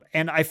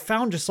 And I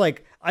found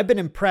I've been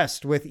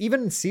impressed with,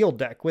 even in sealed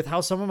deck, with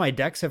how some of my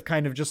decks have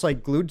kind of just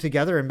like glued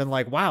together and been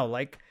like, wow,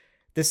 like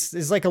this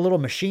is like a little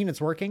machine.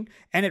 It's working.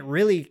 And it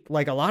really,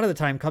 like, a lot of the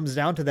time comes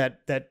down to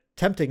that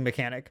tempting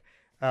mechanic,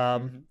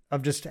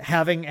 of just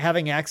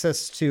having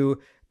access to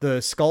the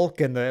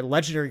skulk and the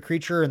legendary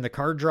creature and the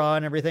card draw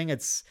and everything.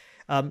 It's,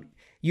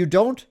 you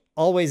don't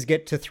always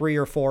get to 3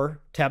 or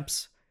 4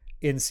 temps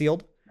in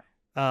sealed.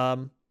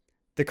 The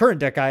current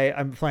deck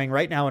I'm playing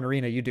right now in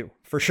Arena, you do,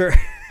 for sure.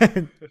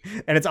 And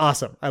it's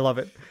awesome. I love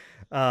it.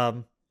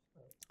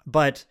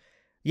 But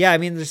yeah, I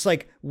mean, just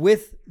like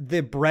with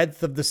the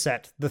breadth of the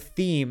set, the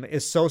theme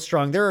is so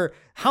strong.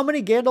 How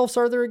many Gandalfs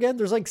are there again?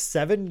 There's like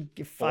 7,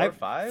 5,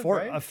 4.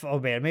 Right? Oh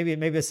man, maybe a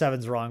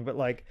 7's wrong, but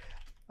like,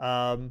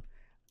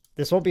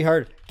 this won't be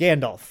hard.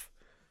 Gandalf.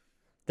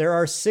 There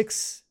are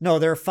 5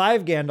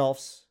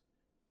 Gandalfs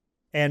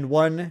and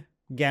 1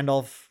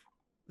 Gandalf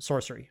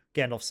sorcery,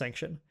 Gandalf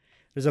sanction.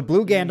 There's a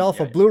blue Gandalf,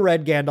 a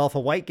blue-red Gandalf, a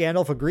white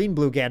Gandalf, a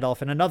green-blue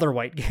Gandalf, and another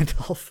white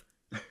Gandalf.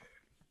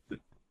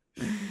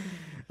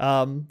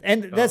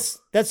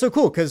 That's so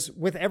cool, because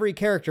with every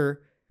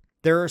character,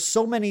 there are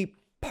so many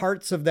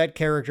parts of that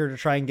character to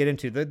try and get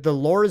into. The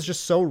lore is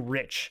just so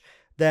rich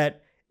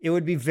that it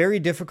would be very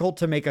difficult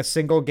to make a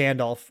single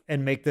Gandalf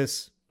and make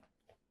this,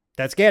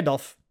 that's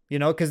Gandalf,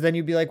 because then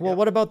you'd be like, well,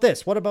 what about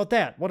this? What about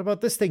that? What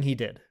about this thing he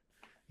did?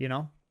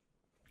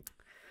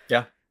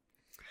 Yeah.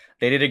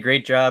 They did a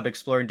great job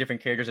exploring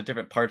different characters at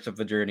different parts of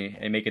the journey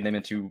and making them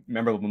into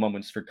memorable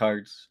moments for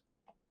cards.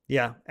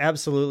 Yeah,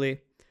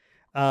 absolutely.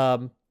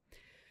 So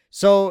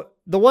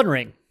the One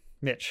Ring,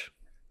 Mitch.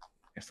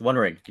 Yes, the One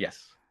Ring.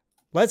 Yes.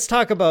 Let's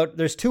talk about,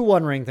 there's 2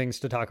 One Ring things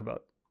to talk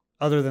about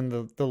other than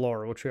the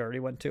lore, which we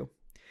already went to.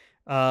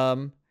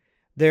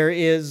 There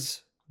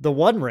is the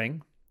One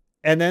Ring,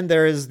 and then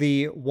there is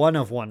the One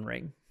of One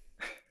Ring,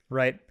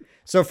 right?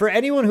 So for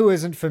anyone who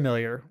isn't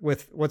familiar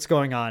with what's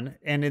going on,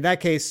 and in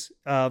that case,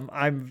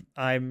 I'm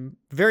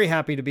very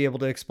happy to be able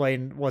to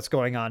explain what's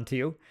going on to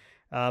you.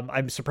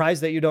 I'm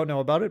surprised that you don't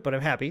know about it, but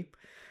I'm happy.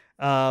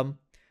 The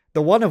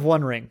One of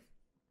One Ring.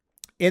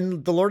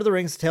 In the Lord of the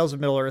Rings Tales of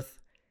Middle-earth,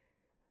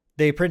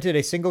 they printed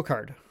a single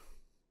card,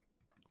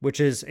 which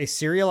is a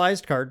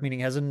serialized card, meaning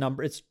it has a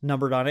number, it's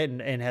numbered on it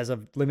and has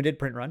a limited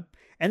print run.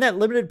 And that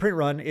limited print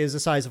run is the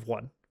size of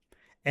 1.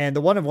 And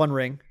the One of One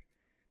Ring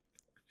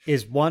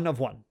is 1 of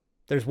 1.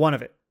 There's 1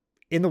 of it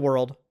in the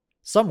world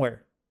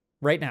somewhere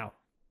right now.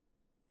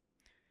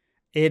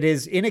 It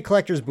is in a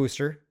collector's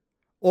booster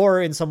or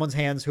in someone's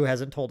hands who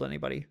hasn't told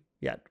anybody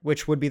yet,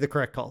 which would be the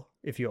correct call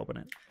if you open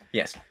it.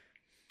 Yes.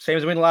 Same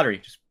as winning the lottery.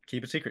 Just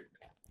keep it secret.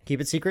 Keep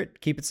it secret.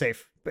 Keep it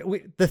safe. But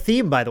the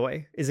theme, by the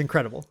way, is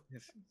incredible.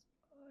 Yes.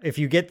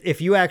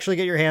 If you actually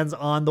get your hands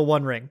on the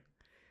One Ring,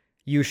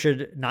 you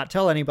should not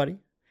tell anybody,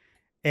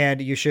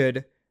 and you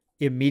should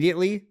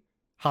immediately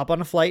hop on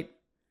a flight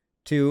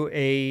to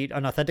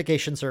an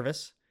authentication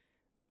service.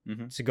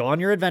 Mm-hmm. So go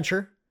on your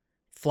adventure,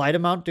 fly to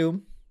Mount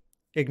Doom,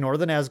 ignore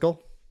the Nazgul,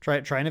 try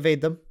and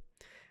evade them,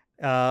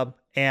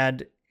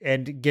 and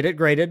get it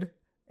graded,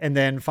 and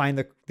then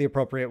find the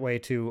appropriate way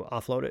to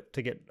offload it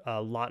to get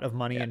a lot of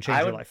money and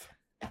change your life.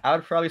 I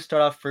would probably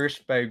start off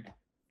first by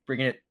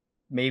bringing it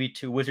maybe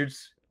to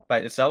Wizards by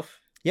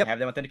itself. Yep. Have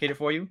them authenticate it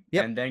for you.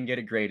 Yep. And then get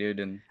it graded.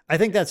 And I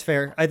think that's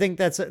fair. I think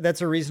that's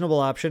a reasonable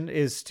option,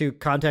 is to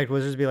contact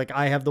Wizards, be like,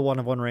 I have the 1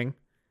 of 1 ring.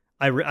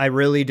 I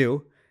really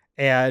do.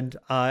 And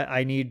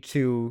I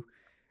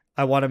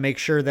want to make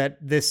sure that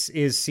this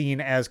is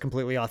seen as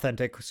completely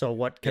authentic. So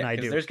what can I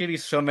do? There's going to be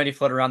so many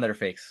floating around that are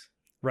fakes.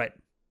 Right.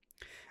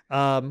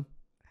 And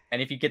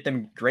if you get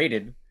them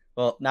graded,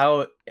 well,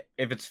 now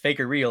if it's fake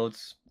or real,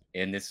 it's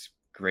in this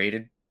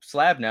graded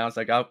slab now. It's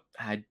like, oh,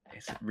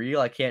 is it real?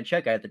 I can't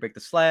check. I have to break the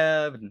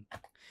slab. And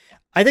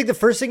I think the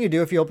first thing you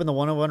do if you open the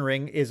 1 of 1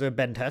 ring is a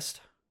bend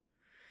test.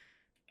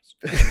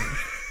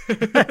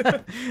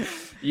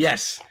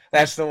 Yes,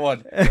 that's the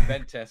one. The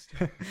bend test.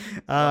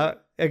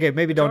 Okay,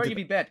 maybe It's don't. already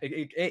be bent.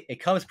 It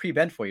comes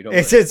pre-bent for you. Don't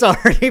It's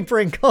already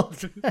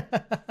sprinkled.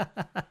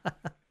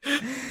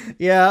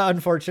 Yeah,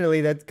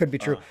 unfortunately, that could be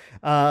true.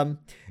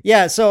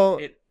 Yeah, so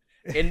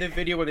in the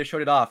video where they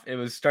showed it off, it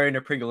was starting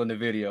to prinkle in the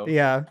video.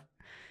 Yeah,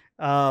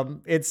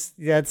 that's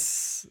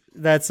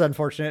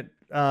unfortunate,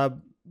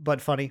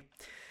 but funny.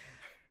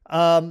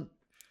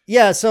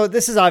 Yeah, so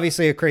this is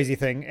obviously a crazy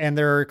thing, and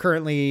there are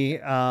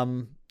currently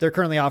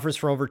offers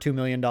for over $2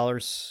 million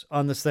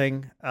on this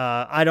thing.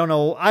 I don't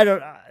know.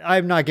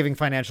 I'm not giving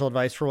financial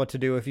advice for what to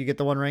do if you get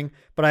the 1 ring,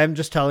 but I'm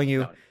just telling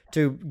you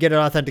to get it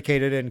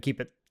authenticated and keep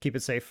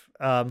it safe.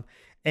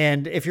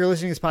 And if you're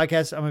listening to this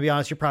podcast, I'm gonna be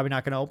honest, you're probably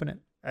not gonna open it.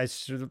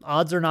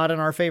 Odds are not in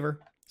our favor,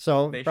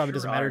 so it probably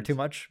doesn't matter too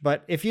much.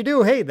 But if you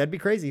do, hey, that'd be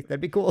crazy.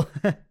 That'd be cool.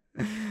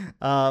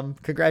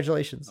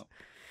 Congratulations.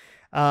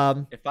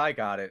 If I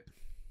got it,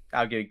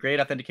 I would get it grade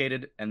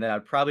authenticated, and then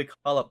I'd probably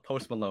call up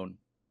Post Malone.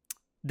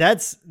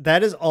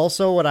 That is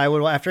also what I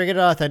would, after I get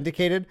it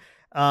authenticated.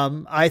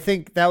 I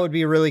think that would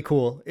be really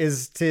cool,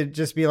 is to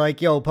just be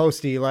like, yo,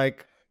 Posty,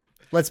 like,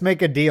 let's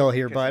make a deal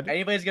here, bud. If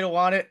anybody's gonna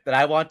want it that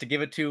I want to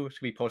give it to, it's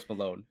gonna be Post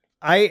Malone.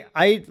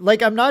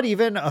 I'm not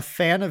even a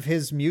fan of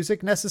his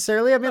music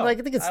necessarily. I mean, I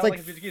think it's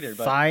either,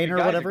 fine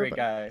or whatever.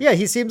 Guy. Yeah,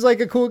 he seems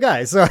like a cool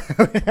guy. So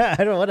I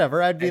don't know,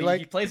 whatever. I'd be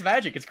he plays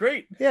Magic. It's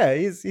great. Yeah,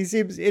 he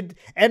seems it,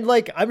 and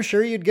I'm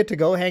sure you'd get to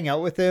go hang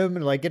out with him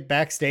and get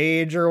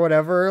backstage or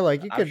whatever.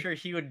 I'm sure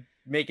he would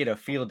make it a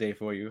field day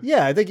for you.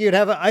 Yeah, I think you'd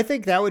have I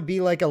think that would be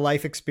a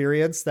life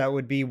experience that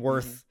would be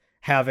worth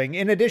having,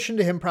 in addition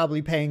to him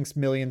probably paying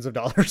millions of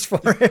dollars for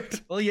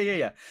it. Well,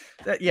 yeah.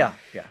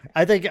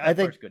 I think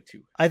it's good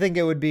too. I think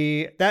it would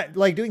be that,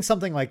 doing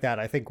something like that,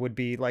 I think would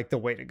be the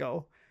way to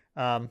go.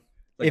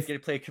 If you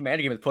play a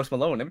Commander game with Post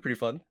Malone, that'd be pretty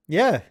fun.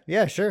 Yeah,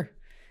 sure.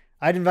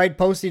 I'd invite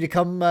Posty to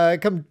come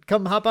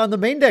hop on the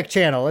main deck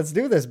channel. Let's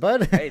do this,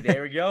 bud. Hey,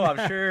 there we go.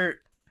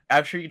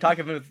 I'm sure you talk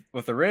him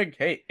with the rig.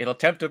 Hey, it'll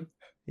tempt him.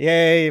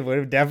 Yay,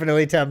 would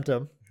definitely tempt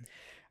him.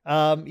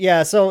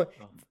 Yeah, so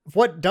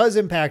what does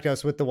impact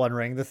us with the 1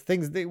 ring, the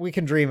things that we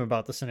can dream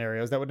about, the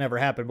scenarios that would never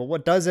happen, but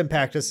what does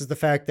impact us is the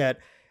fact that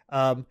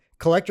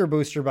collector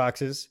booster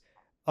boxes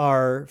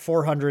are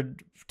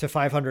 $400 to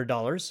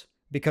 $500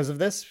 because of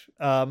this.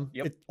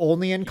 It's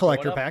only in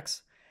collector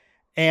packs,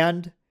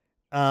 and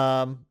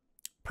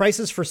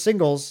prices for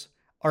singles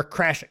are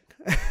crashing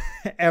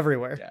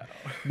everywhere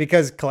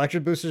because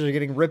collection boosters are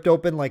getting ripped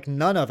open like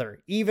none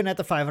other. Even at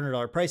the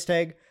 $500 price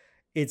tag,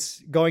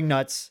 it's going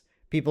nuts.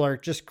 People are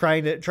just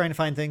trying to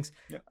find things.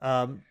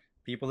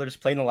 People are just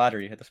playing the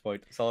lottery at this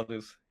point. That's all it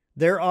is.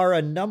 There are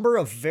a number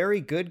of very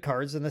good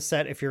cards in the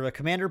set. If you're a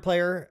Commander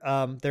player,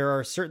 there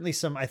are certainly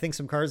some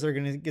cards that are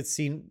going to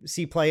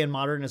see play in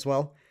Modern as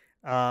well.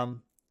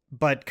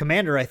 But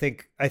Commander, I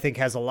think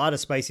has a lot of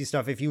spicy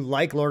stuff. If you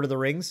like Lord of the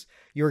Rings,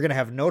 you're going to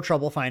have no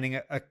trouble finding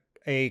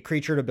a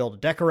creature to build a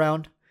deck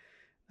around.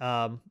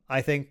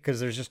 I think, because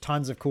there's just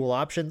tons of cool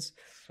options.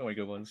 So many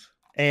good ones.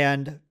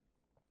 And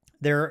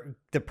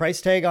the price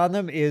tag on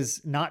them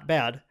is not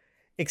bad,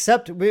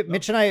 except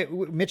Mitch and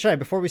I,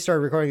 before we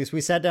started recording this,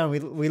 we sat down,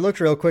 we looked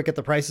real quick at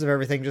the prices of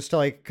everything just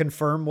to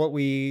confirm what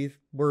we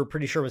were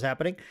pretty sure was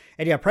happening.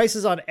 And yeah,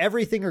 prices on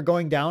everything are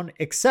going down,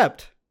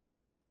 except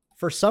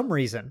for some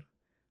reason,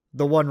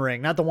 the 1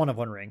 ring, not the 1 of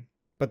 1 ring,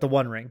 but the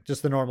 1 ring,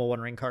 just the normal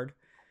 1 ring card.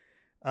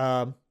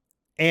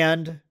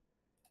 And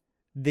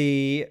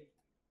the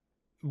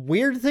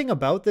weird thing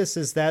about this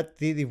is that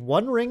the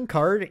 1 ring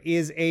card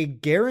is a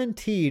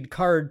guaranteed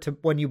card to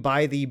when you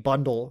buy the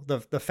bundle,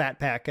 the fat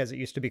pack, as it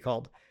used to be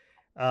called.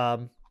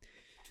 And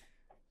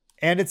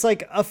it's a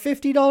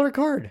 $50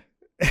 card.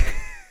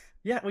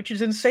 Yeah, which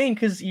is insane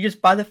because you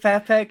just buy the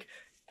fat pack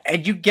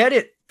and you get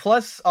it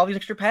plus all these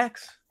extra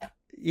packs.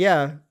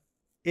 Yeah.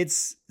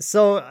 It's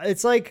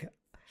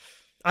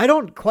I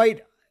don't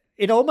quite,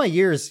 in all my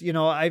years,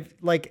 I've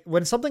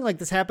when something like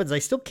this happens, I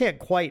still can't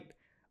quite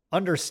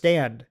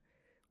understand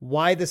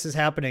why this is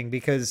happening,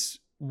 because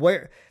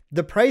where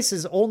the price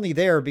is only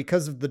there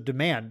because of the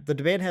demand. The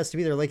demand has to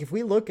be there. If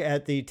we look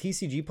at the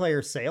TCG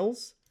player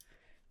sales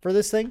for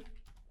this thing,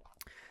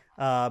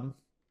 the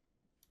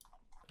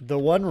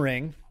 1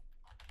 ring,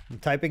 I'm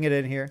typing it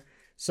in here.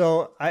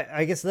 So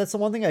I guess that's the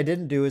one thing I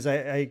didn't do is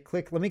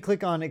let me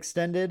click on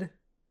extended,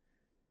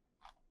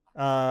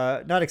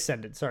 not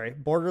extended, sorry,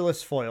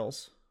 borderless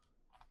foils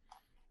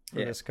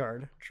for Yeah. this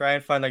card. Try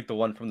and find like the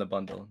one from the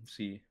bundle.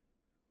 See.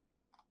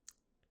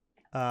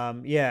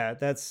 Yeah,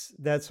 that's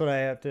what I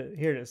have to.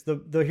 Here it is.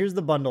 Here's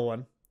the bundle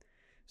one.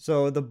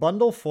 So the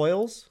bundle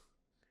foils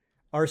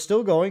are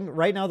still going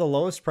right now. The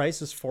lowest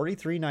price is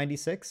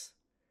 $43.96.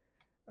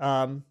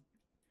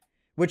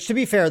 Which, to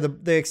be fair,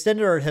 the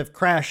extended art have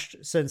crashed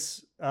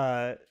since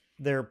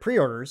their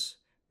pre-orders,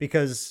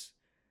 because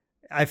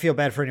I feel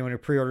bad for anyone who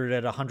pre-ordered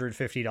at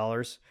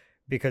 $150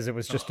 because it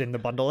was just in the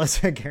bundle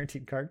as a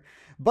guaranteed card.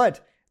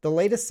 But the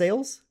latest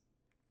sales,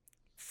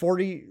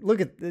 40.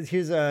 Look at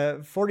here's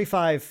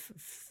 45,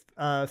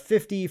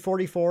 50,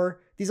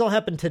 44. These all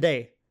happened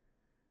today.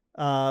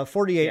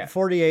 48, Yeah.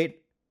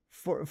 48,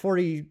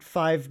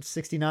 45,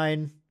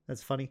 69.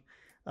 That's funny.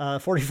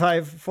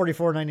 45,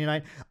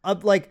 44.99.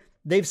 Up, like,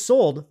 they've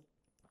sold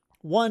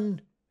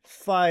 1,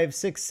 5,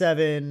 6,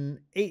 7,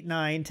 8,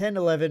 9, 10,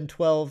 11,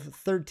 12,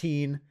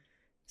 13,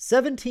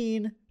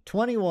 17,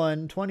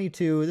 21,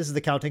 22. This is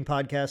the counting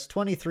podcast.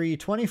 23,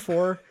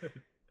 24.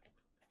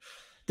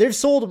 They've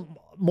sold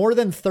more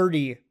than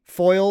 30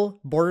 foil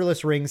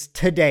borderless rings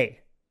today.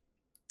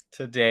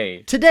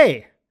 Today.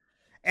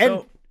 And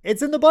So-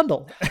 it's in the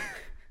bundle.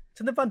 It's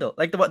in the bundle.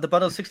 Like the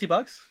bundle's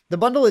 $60. The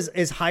bundle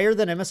is higher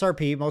than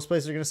MSRP. Most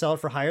places are going to sell it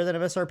for higher than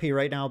MSRP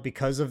right now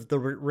because of the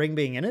ring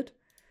being in it.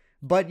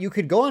 But you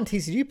could go on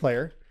TCG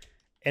Player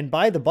and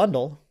buy the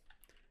bundle.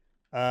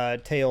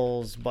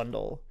 Tails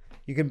bundle.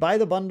 You can buy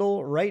the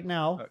bundle right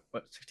now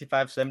What,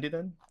 65, 70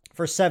 then?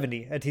 for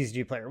 70 at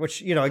TCG Player,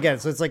 which, again,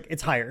 so it's like,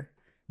 it's higher.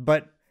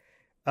 But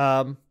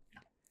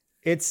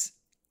it's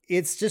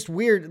just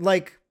weird.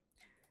 Like,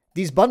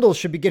 these bundles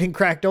should be getting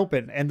cracked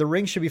open and the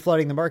ring should be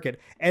flooding the market.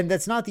 And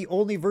that's not the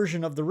only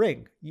version of the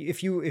ring.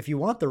 If you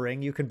want the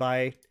ring, you can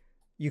buy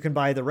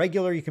the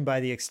regular, you can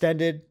buy the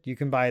extended, you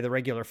can buy the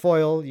regular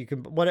foil, you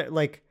can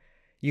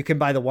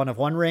buy the 1 of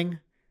 1 ring.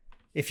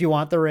 If you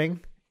want the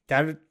ring,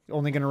 that's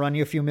only going to run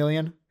you a few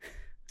million.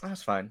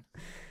 That's fine.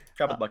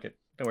 Drop a bucket.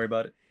 Don't worry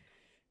about it.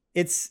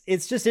 It's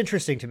just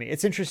interesting to me.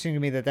 It's interesting to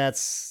me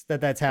that's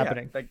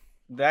happening. Yeah, like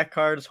that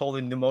card is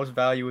holding the most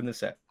value in the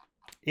set.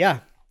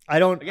 Yeah. I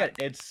don't. Again,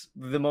 it's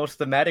the most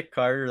thematic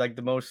card, or like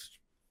the most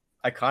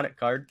iconic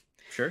card.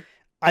 Sure.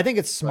 I think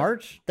it's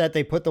smart that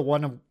they put the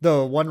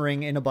one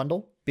ring in a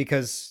bundle,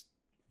 because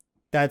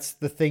that's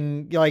the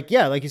thing. Like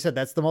you said,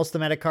 that's the most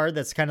thematic card.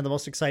 That's kind of the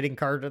most exciting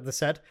card of the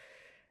set.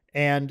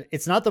 And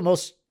it's not the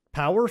most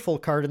powerful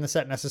card in the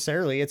set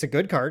necessarily. It's a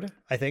good card.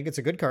 I think it's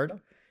a good card.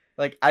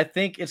 Like, I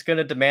think it's going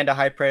to demand a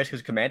high price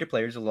because Commander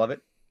players will love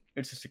it.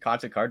 It's just a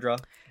constant card draw.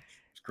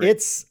 It's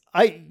great.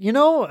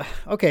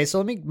 Okay,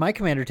 so my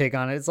commander take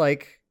on it. It's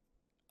like,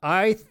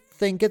 I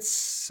think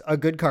it's a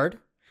good card.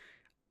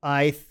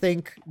 I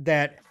think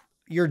that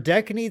your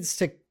deck needs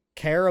to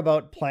care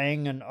about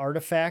playing an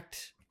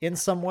artifact in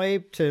some way,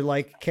 to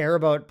like care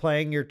about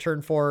playing your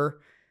turn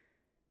 4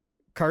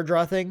 card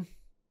draw thing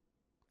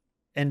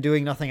and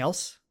doing nothing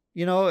else,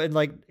 and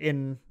like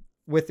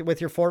with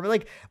your 4,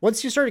 like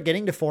once you start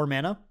getting to 4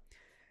 mana,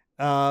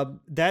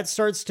 that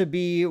starts to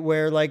be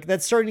where, like,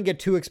 that's starting to get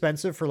too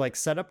expensive for like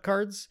setup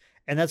cards.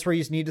 And that's where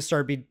you need to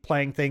start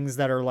playing things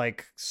that are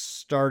like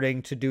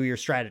starting to do your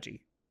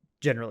strategy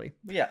generally.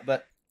 Yeah,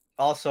 but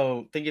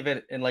also think of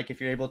it in, like,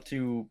 if you're able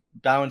to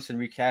bounce and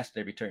recast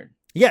every turn.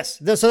 Yes.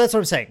 So that's what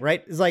I'm saying,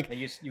 right? It's like,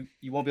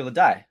 you won't be able to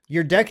die.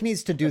 your deck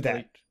needs to do That's that.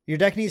 like- Your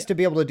deck needs to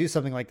be able to do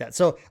something like that.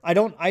 So I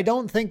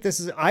don't think this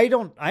is, I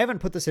haven't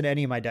put this in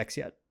any of my decks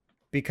yet,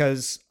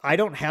 because I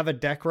don't have a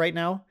deck right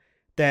now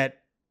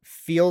that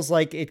feels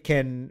like it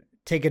can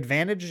take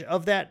advantage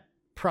of that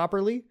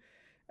properly.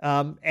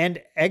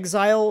 And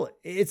exile,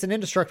 it's an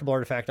indestructible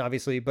artifact,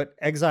 obviously, but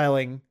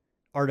exiling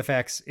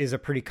artifacts is a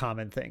pretty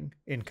common thing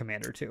in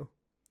Commander too.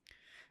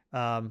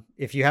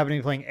 If you happen to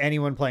be playing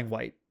anyone playing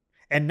white,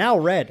 and now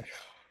red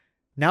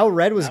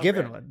was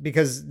given one,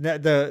 because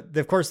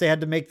of course they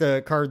had to make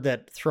the card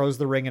that throws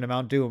the ring into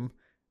Mount Doom,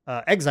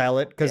 exile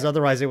it, because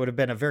otherwise it would have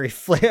been a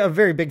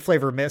very big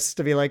flavor miss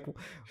to be like,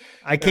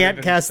 I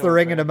can't cast the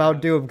ring into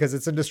Mount Doom because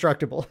it's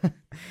indestructible.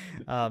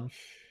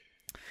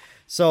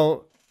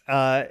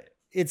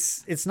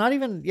 It's not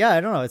even,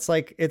 I don't know. It's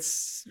like,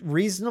 it's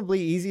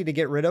reasonably easy to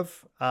get rid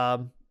of.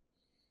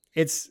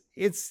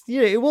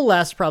 It will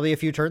last probably a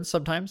few turns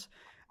sometimes.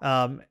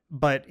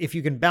 But if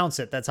you can bounce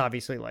it, that's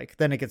obviously like,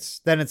 then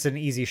it's an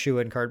easy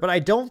shoe-in card. But I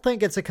don't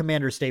think it's a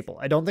commander staple.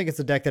 I don't think it's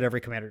a deck that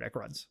every commander deck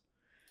runs.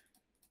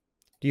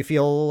 Do you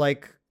feel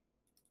like?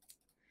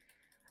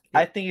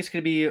 I think it's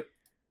going to be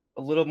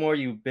a little more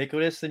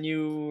ubiquitous than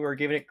you are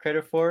giving it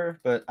credit for,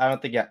 but I don't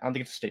think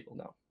it's a staple,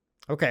 no.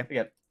 Okay.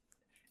 Again,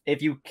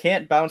 if you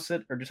can't bounce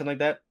it or do something like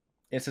that,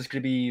 it's just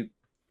going to be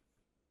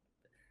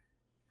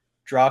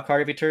draw a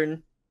card every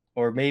turn,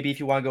 or maybe if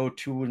you want to go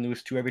 2 and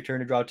lose 2 every turn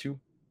to draw 2.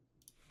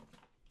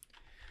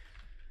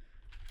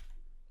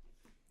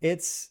 You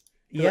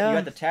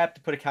have to tap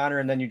to put a counter,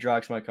 and then you draw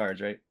X amount of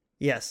cards, right?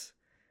 Yes.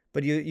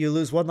 But you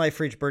lose 1 life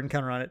for each burden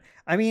counter on it.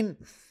 I mean,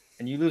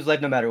 and you lose life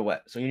no matter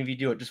what. So even if you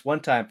do it just one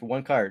time for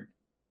one card,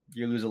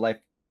 you lose a life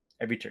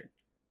every turn.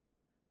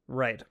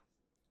 Right.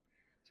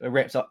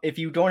 So if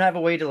you don't have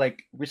a way to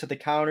like reset the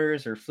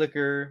counters or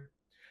flicker,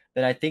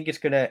 then I think it's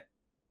gonna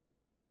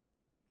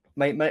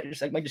might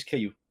just kill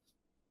you.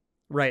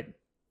 Right.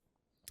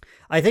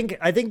 I think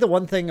the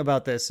one thing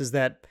about this is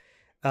that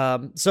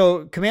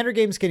so Commander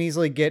games can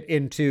easily get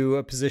into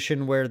a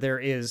position where there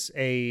is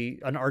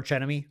an arch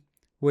enemy,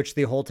 which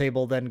the whole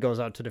table then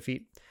goes out to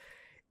defeat.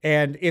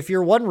 And if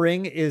your one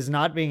ring is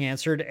not being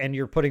answered and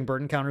you're putting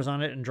burden counters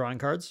on it and drawing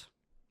cards,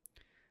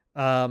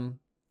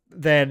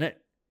 then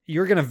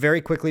you're going to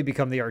very quickly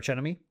become the arch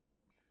enemy.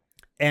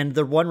 And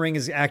the one ring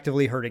is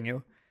actively hurting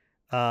you.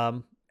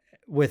 At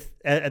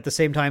the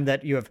same time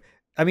that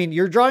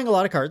you're drawing a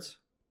lot of cards,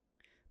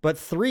 but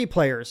 3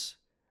 players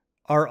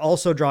are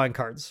also drawing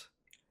cards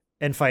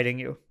and fighting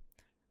you.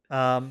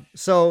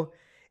 So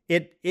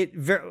the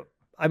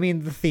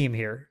theme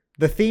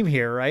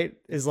here, right,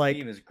 is like,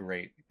 the theme is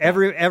great.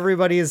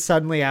 Everybody is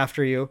suddenly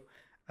after you.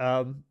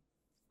 But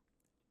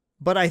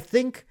I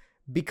think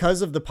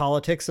because of the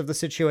politics of the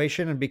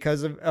situation and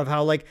because of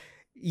how, like,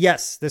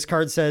 yes, this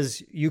card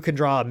says you can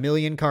draw 1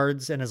 million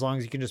cards, and as long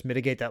as you can just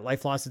mitigate that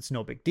life loss, it's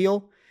no big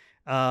deal.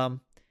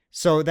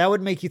 So that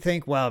would make you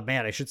think, well,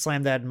 man, I should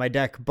slam that in my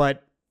deck,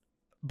 but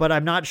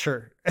I'm not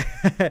sure.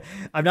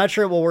 I'm not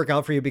sure it will work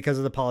out for you because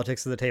of the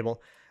politics of the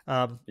table.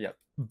 Yeah.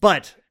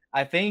 But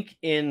I think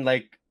in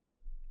like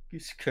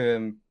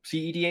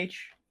CEDH,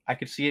 I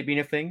could see it being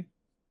a thing.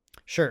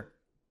 Sure.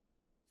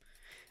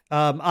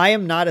 I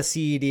am not a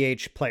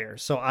CEDH player,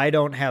 so I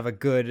don't have a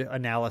good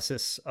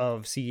analysis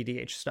of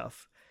CEDH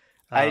stuff.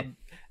 I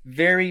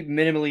very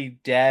minimally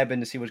dab in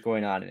to see what's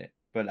going on in it,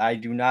 but I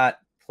do not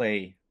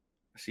play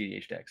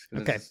CEDH decks.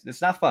 Okay.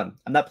 It's not fun.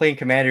 I'm not playing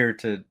Commander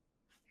to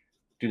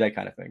do that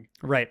kind of thing.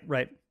 Right.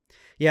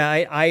 Yeah,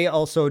 I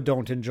also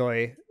don't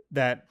enjoy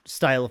that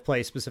style of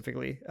play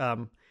specifically.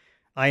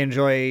 I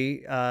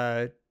enjoy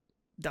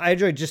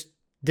just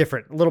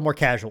different, a little more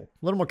casual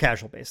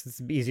based. It's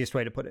the easiest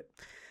way to put it.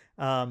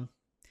 But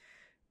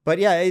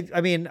yeah,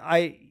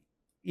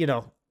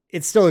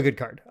 it's still a good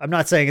card. I'm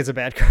not saying it's a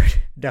bad card,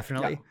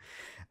 definitely.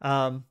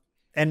 Yeah.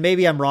 And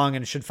maybe I'm wrong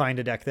and should find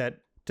a deck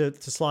that to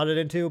slot it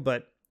into,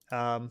 but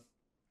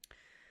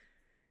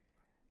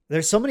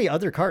there's so many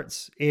other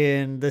cards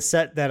in the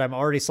set that I'm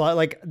already slot.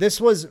 Like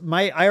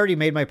I already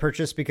made my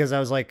purchase because I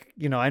was like,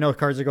 I know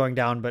cards are going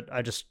down, but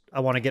I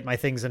want to get my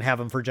things and have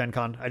them for Gen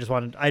Con. I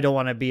don't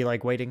want to be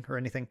like waiting or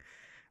anything.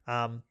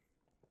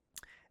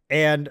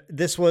 And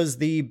this was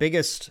the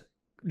biggest,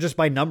 just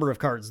by number of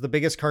cards, the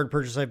biggest card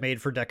purchase I've made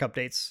for deck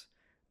updates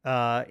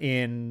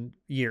in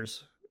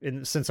years,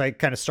 since I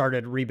kind of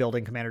started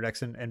rebuilding Commander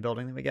decks and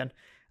building them again.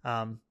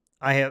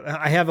 I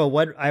have a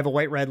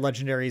white red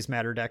Legendaries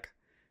Matter deck.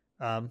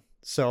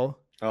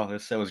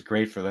 This set was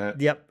great for that.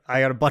 Yep,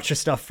 I got a bunch of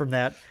stuff from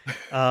that.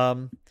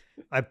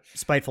 I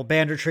Spiteful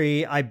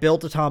Banditry. I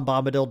built a Tom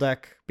Bombadil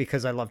deck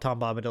because I love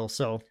Tom Bombadil.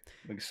 So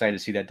I'm excited to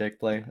see that deck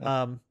play.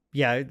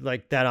 Yeah,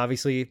 like that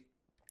obviously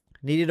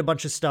needed a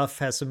bunch of stuff.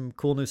 Has some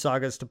cool new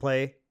sagas to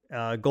play.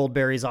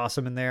 Goldberry's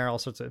awesome in there. All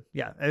sorts of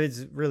it's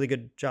a really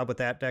good job with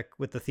that deck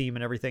with the theme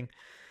and everything.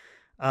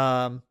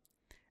 And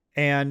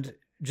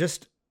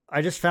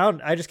I just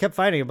kept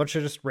finding a bunch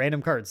of just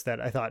random cards that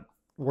I thought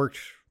worked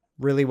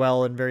really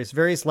well in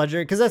various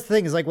legendary, because that's the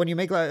thing is, like, when you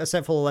make a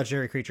set full of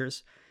legendary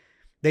creatures,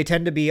 they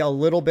tend to be a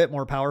little bit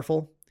more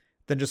powerful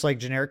than just like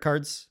generic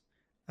cards.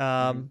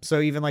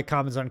 So even like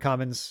commons,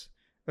 uncommons,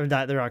 or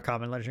not, they're not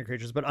common legendary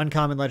creatures, but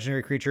uncommon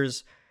legendary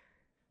creatures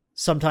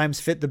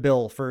sometimes fit the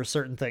bill for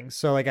certain things.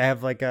 So like I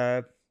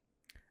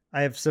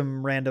have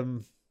some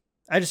random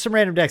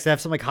decks that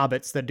have some like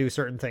hobbits that do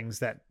certain things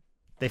that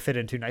they fit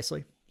into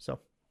nicely. So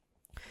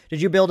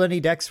did you build any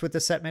decks with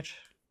this set, Mitch?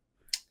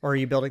 Or are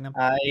you building them?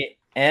 I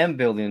am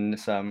building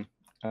some.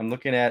 I'm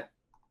looking at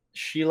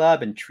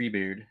Shelob and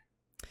Treebeard.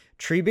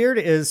 Treebeard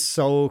is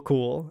so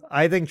cool.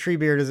 I think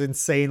Treebeard is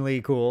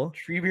insanely cool.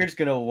 Treebeard's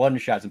gonna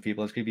one-shot some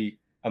people. It's gonna be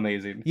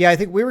amazing. Yeah, I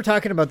think we were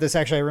talking about this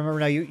actually. I remember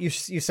now. You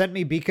sent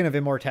me Beacon of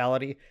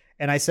Immortality,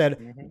 and I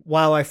said,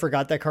 "Wow, I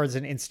forgot that card's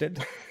an instant."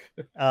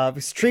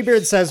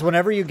 Treebeard says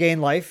whenever you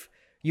gain life,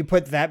 you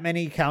put that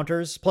many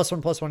counters,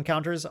 +1/+1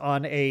 counters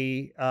on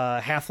a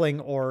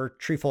halfling or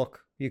treefolk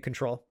you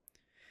control.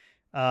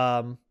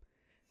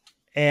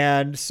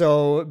 And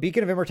so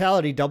Beacon of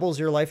Immortality doubles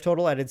your life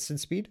total at instant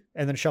speed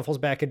and then shuffles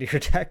back into your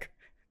deck.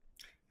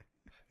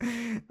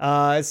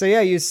 So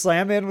yeah, you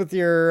slam in with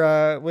your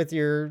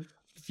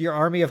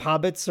army of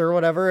hobbits or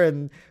whatever,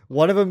 and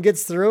one of them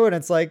gets through and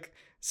it's like,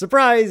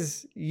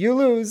 surprise, you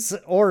lose.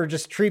 Or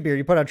just Treebeard,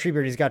 you put on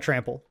Treebeard, he's got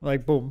trample,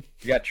 like boom.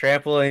 You got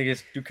trample and you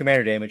just do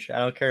commander damage. I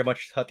don't care how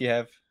much health you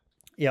have.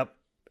 Yep.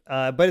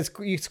 But it's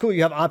cool.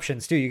 You have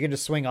options too. You can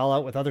just swing all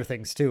out with other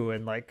things too.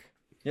 And like,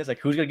 yeah, it's like,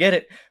 who's going to get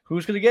it?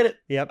 Who's going to get it?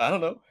 Yep. I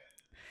don't know.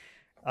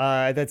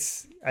 I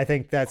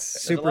think that's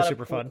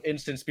super fun.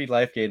 Instant speed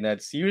life gain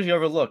that's usually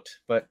overlooked,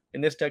 but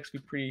in this deck,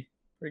 it's pretty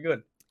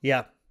good.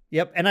 Yeah.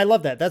 Yep. And I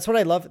love that. That's what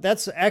I love.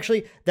 That's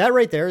actually, that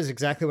right there is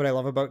exactly what I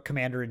love about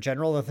Commander in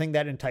general. The thing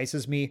that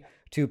entices me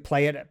to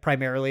play it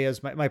primarily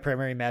as my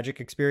primary Magic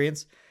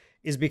experience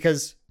is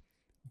because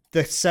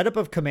the setup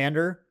of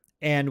Commander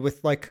and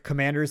with like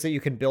commanders that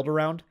you can build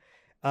around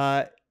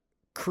uh,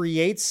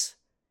 creates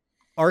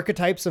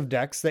archetypes of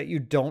decks that you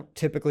don't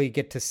typically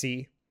get to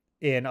see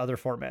in other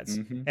formats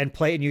and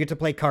play. And you get to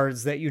play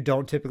cards that you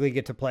don't typically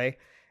get to play.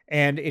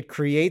 And it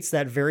creates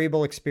that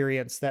variable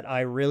experience that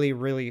I really,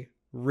 really,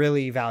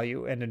 really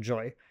value and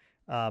enjoy.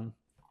 And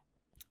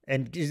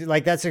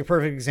like, that's a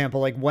perfect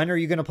example. Like, when are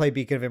you going to play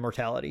Beacon of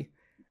Immortality?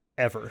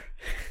 Ever?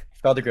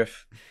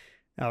 Feldergriff.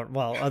 Oh,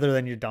 well, other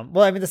than your dumb.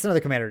 Well, I mean, that's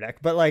another commander deck,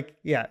 but like,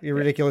 yeah, your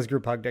ridiculous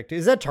group hug deck.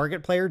 Is that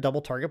target player,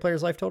 double target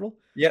player's life total?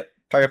 Yep,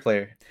 target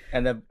player.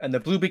 And the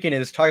blue beacon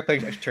is target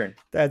player's extra turn.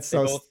 That's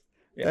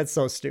that's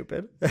so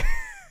stupid.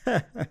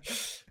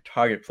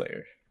 Target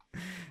player.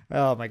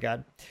 Oh my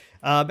god.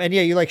 And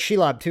yeah, you like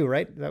Shelob too,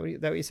 right? Is that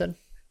what you said?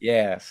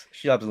 Yes,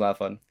 Shelob is a lot of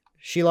fun.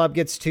 Shelob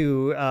gets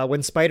to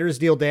when spiders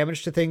deal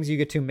damage to things, you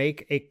get to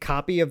make a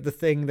copy of the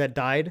thing that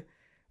died,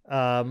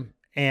 and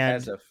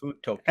as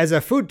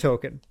a food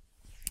token.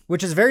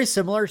 Which is very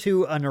similar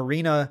to an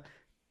arena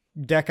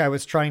deck I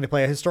was trying to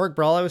play, a historic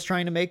brawl I was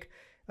trying to make.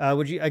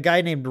 A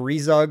guy named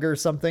Rezug or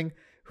something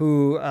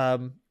who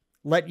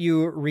let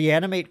you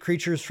reanimate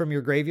creatures from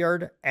your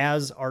graveyard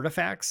as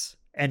artifacts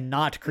and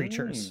not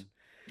creatures.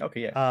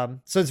 Okay, yeah.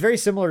 So it's very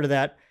similar to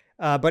that.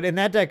 But in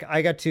that deck,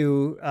 I got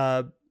to,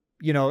 I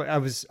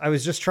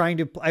was just trying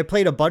to, I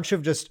played a bunch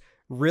of just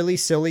really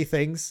silly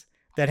things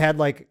that had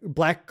like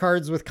black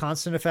cards with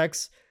constant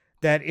effects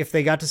that if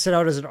they got to sit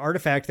out as an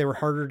artifact, they were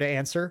harder to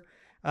answer.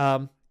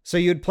 So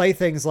you'd play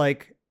things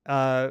like,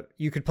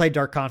 you could play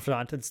Dark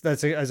Confidant.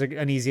 That's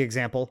an easy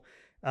example.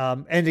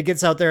 And it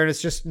gets out there and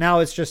it's just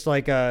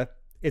like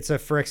it's a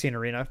Phyrexian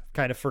arena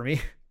kind of for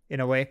me in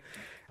a way.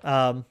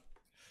 Now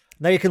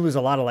you can lose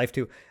a lot of life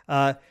too.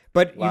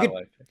 But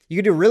you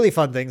could do really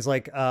fun things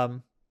like,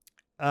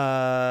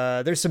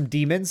 there's some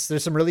demons.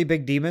 There's some really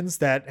big demons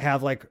that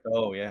have like,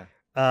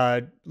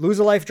 lose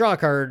a life, draw a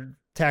card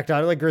tacked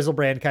on it, like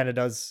Grizzlebrand kind of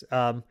does.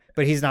 But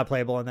he's not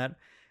playable in that.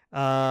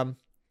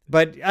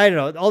 But I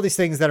don't know, all these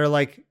things that are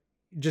like,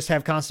 just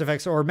have constant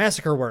effects, or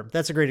Massacre Worm.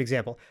 That's a great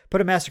example. Put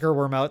a Massacre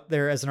Worm out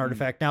there as an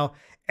artifact. Now,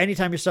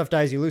 anytime your stuff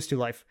dies, you lose 2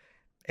 life,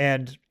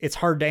 and it's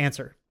hard to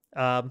answer.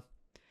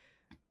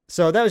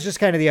 So that was just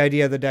kind of the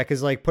idea of the deck,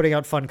 is like putting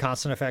out fun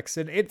constant effects.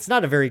 And it's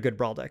not a very good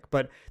brawl deck,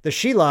 but the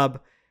Shelob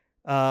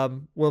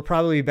will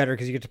probably be better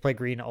because you get to play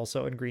green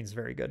also, and green's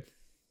very good.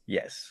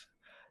 Yes.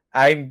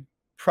 I'm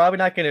probably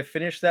not going to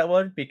finish that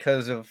one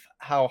because of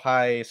how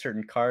high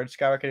certain cards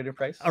skyrocketed in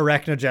price.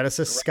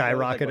 Arachnogenesis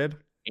skyrocketed.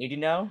 Like 80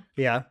 now?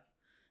 Yeah.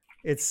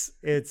 It's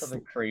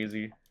something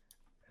crazy.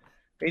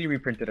 They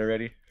reprinted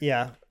already.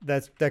 Yeah,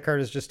 that card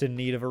is just in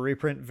need of a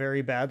reprint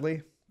very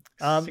badly.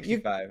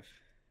 65.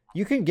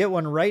 You can get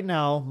one right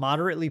now,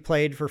 moderately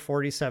played, for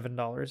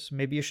 $47.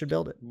 Maybe you should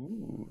build it.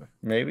 Ooh,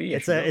 maybe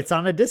it's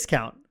on a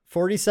discount.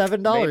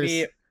 $47.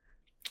 Maybe.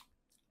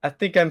 I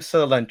think I'm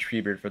settled on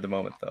Treebeard for the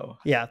moment, though.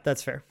 Yeah,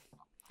 that's fair.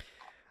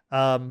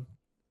 I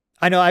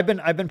know I've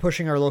been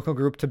pushing our local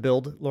group to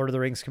build Lord of the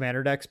Rings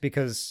commander decks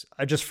because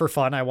just for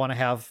fun, I want to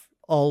have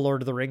all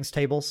Lord of the Rings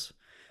tables.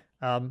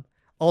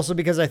 Also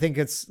because I think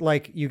it's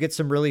like you get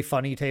some really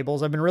funny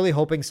tables. I've been really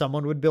hoping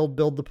someone would build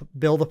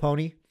the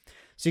pony.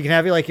 So you can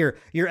have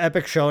your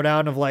epic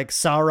showdown of like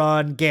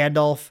Sauron,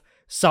 Gandalf,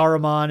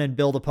 Saruman, and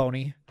Build a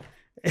Pony.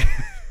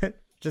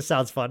 Just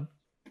sounds fun.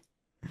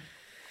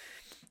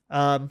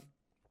 Have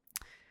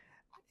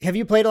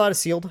you played a lot of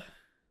Sealed,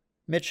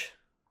 Mitch?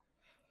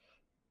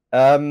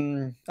 Of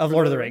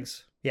Lord of the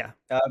Rings. Yeah.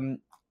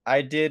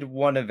 I did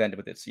one event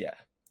with it, yeah.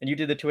 And you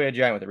did the 2-headed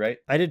giant with it, right?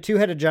 I did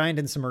 2-headed giant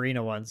and some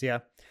arena ones, yeah.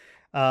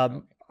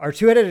 Our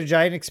 2-headed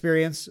giant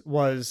experience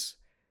was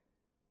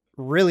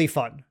really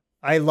fun.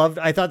 I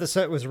thought the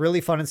set was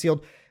really fun and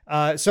Sealed.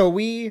 So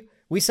we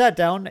sat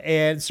down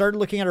and started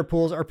looking at our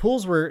pools. Our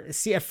pools were,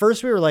 at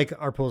first we were like,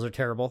 our pools are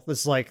terrible.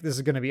 This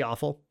is going to be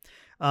awful.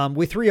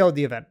 We 3-0'd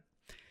the event.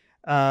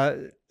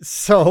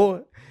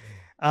 So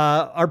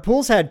our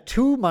pools had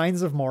 2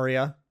 Mines of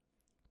Moria,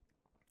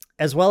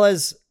 as well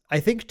as I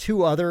think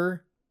 2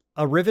 other,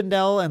 a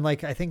Rivendell and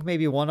like I think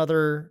maybe 1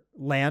 other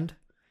land,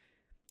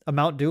 a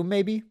Mount Doom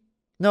maybe.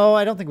 No,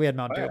 I don't think we had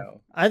Mount Doom.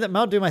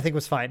 Mount Doom I think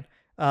was fine.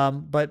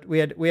 But we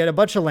had a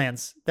bunch of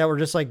lands that were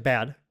just like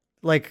bad,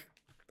 like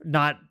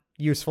not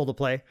useful to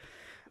play,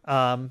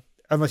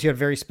 unless you had a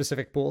very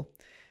specific pool.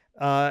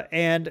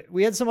 And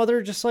we had some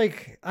other just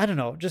like, I don't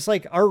know, just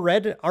like our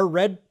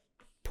red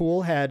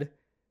pool had,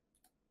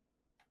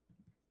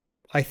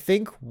 I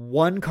think,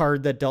 1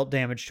 card that dealt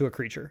damage to a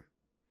creature.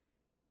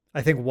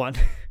 I think 1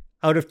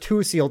 out of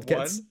 2 sealed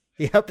kits.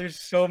 Yep. There's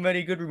so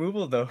many good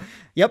removal though.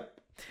 Yep.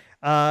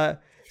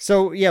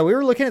 So yeah, we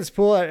were looking at this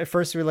pool at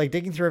first. We were like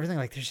digging through everything.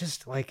 Like there's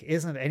just like,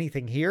 isn't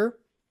anything here.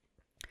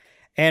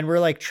 And we're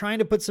like trying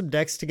to put some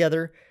decks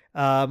together.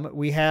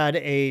 We had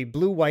a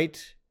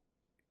blue-white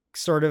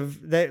sort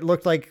of, that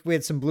looked like we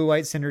had some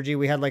blue-white synergy.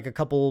 We had like a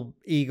couple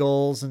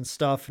eagles and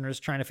stuff, and we're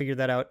just trying to figure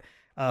that out.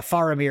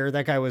 Faramir,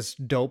 that guy was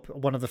dope.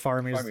 One of the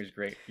Faramirs. Faramir's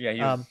great. Yeah,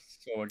 he was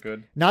so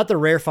good. Not the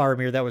rare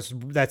Faramir,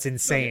 that's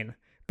insane. Okay.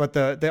 But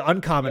the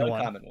uncommon one.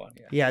 Uncommon one.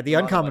 Yeah, the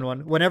uncommon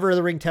one. Whenever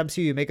the ring tempts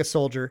you, you make a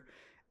soldier,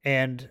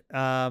 and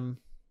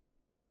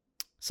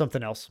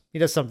something else. He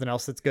does something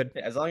else that's good.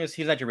 Yeah, as long as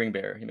he's not your ring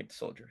bearer, you make the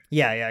soldier.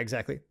 Yeah,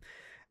 exactly.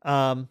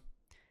 And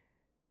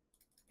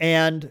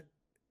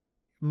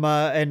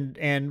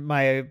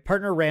my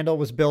partner Randall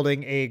was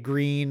building a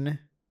green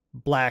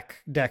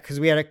black deck because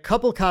we had a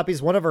couple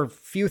copies. One of our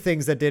few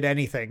things that did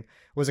anything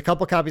was a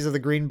couple copies of the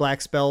green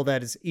black spell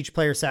that is each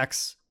player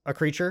sacks a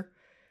creature.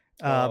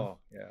 Yeah.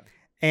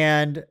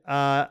 And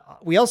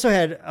we also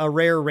had a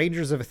rare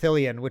Rangers of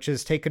Ithilien, which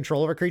is take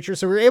control of a creature.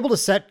 So we were able to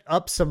set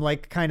up some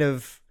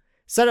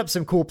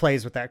cool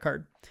plays with that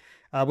card,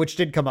 which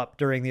did come up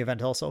during the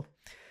event also.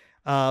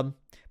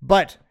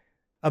 But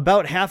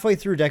about halfway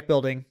through deck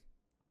building,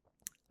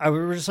 we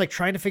were just like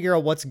trying to figure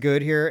out what's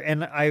good here.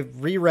 And I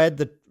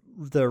reread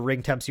the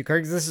ring tempts you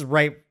card because this is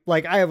right.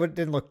 Like I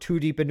didn't look too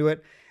deep into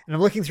it. And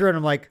I'm looking through it and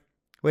I'm like,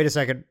 wait a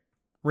second,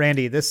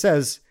 Randy, this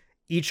says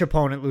each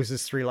opponent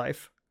loses 3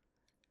 life.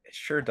 It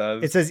sure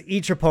does. It says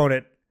each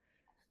opponent.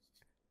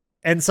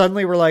 And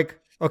suddenly we're like,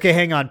 okay,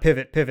 hang on,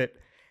 pivot.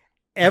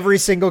 Every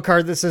single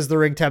card that says the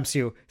ring tempts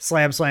you,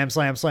 slam.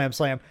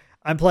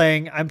 I'm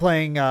playing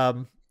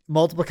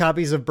multiple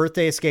copies of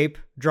Birthday Escape,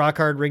 draw a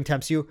card, ring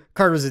tempts you.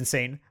 Card was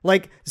insane.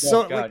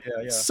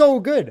 So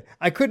good.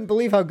 I couldn't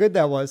believe how good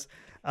that was.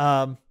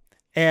 And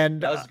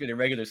that was good in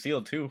regular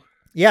sealed too.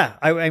 Yeah,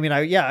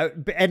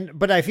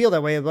 but I feel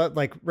that way about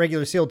like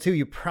regular sealed too.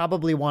 You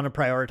probably want to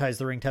prioritize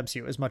the ring tempts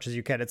you as much as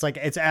you can. It's like,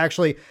 it's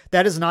actually,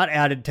 that is not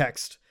added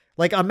text.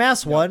 Like a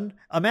mass one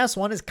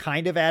is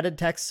kind of added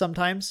text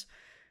sometimes.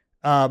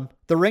 The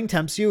ring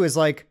tempts you is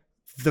like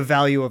the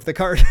value of the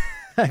card.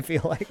 I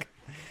feel like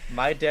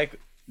my deck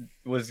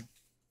was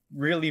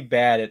really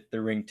bad at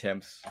the ring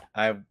temps.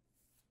 I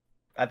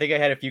think I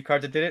had a few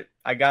cards that did it.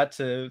 I got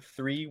to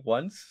 3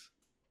 once.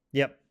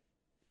 Yep.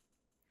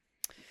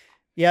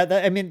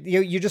 Yeah,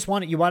 you just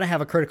want to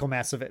have a critical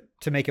mass of it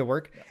to make it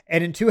work. Yeah.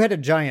 And in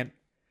Two-Headed Giant,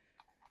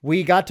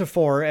 we got to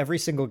 4 every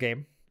single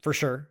game for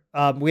sure.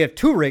 We have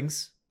 2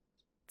 rings,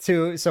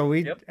 so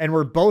we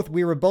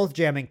were both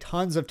jamming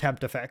tons of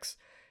tempt effects.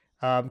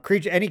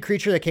 Any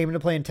creature that came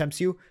into play and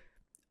tempts you,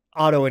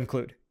 auto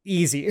include,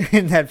 easy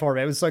in that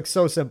format. It was like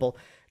so simple.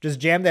 Just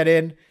jam that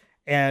in,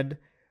 and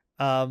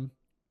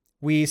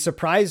we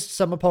surprised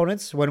some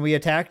opponents when we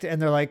attacked,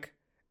 and they're like,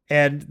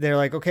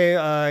 okay,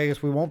 I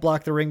guess we won't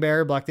block the ring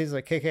bearer, block these,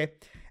 like, okay.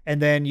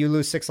 And then you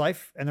lose 6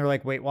 life. And they're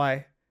like, wait,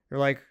 why? You're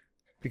like,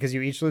 because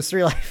you each lose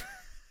 3 life.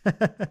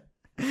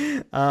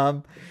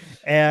 And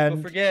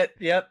don't forget,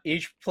 yep,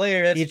 each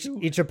player,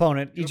 each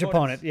opponent.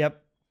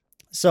 Yep.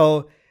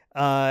 So,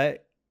 we,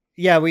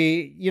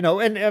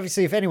 and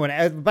obviously if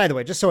anyone, by the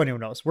way, just so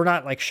anyone knows, we're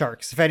not like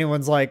sharks. If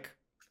anyone's like,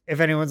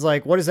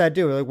 what does that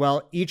do? We're like,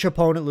 well, each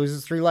opponent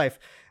loses 3 life.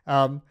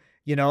 But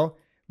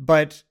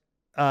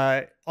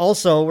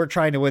also we're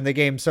trying to win the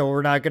game, so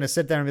we're not going to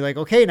sit there and be like,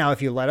 okay, now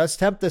if you let us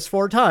tempt this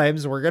 4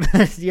 times, we're gonna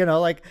well,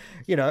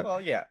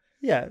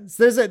 yeah,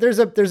 so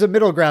there's a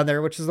middle ground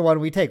there, which is the one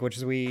we take, which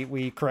is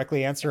we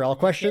correctly answer all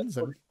questions.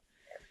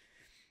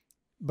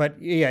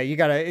 But yeah, you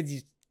gotta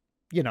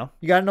know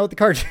what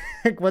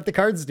the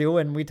cards do,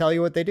 and we tell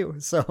you what they do.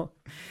 So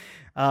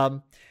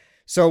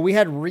we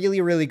had really,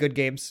 really good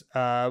games.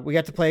 We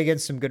got to play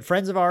against some good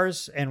friends of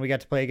ours, and we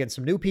got to play against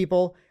some new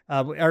people.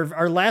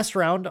 Our last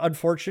round,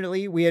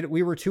 unfortunately, we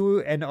were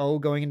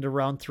 2-0 going into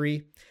round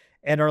 3,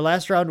 and our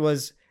last round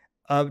was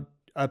a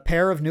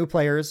pair of new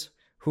players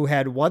who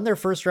had won their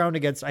first round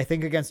against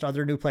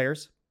other new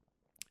players,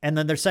 and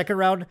then their second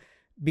round,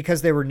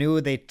 because they were new,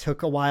 they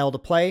took a while to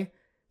play,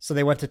 so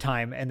they went to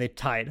time and they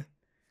tied.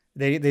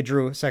 They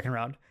drew second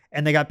round,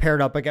 and they got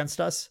paired up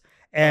against us.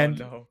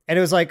 And it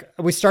was like,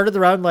 we started the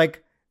round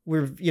like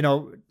we're,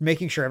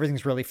 making sure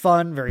everything's really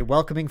fun, very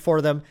welcoming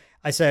for them.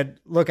 I said,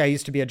 look, I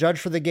used to be a judge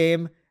for the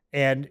game,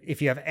 and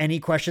if you have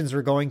any questions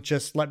or going,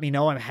 just let me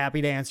know. I'm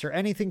happy to answer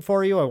anything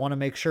for you. I want to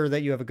make sure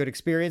that you have a good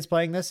experience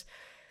playing this.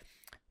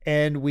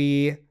 And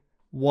we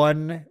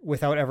won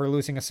without ever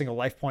losing a single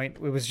life point.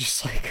 It was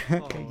just like,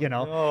 it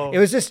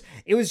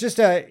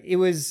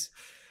was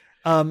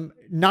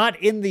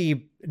not in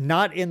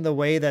the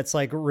way that's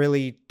like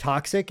really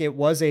toxic. It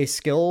was a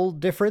skill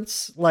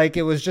difference. Like,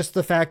 it was just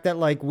the fact that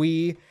like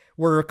we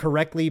were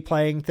correctly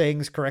playing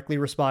things, correctly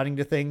responding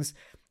to things.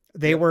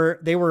 They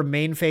were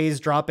main phase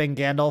dropping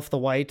Gandalf the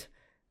White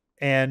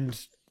and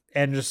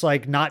just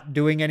like not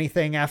doing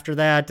anything after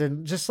that.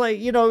 And just like,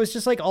 it was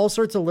just like all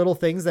sorts of little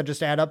things that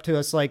just add up to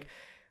us. Like,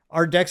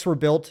 our decks were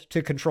built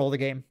to control the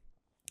game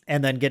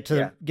and then get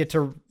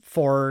to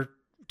 4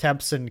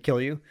 temps and kill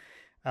you.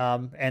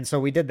 And so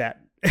we did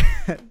that,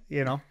 Did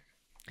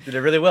it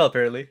really well,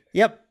 apparently.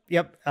 Yep.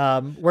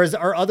 Whereas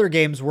our other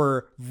games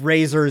were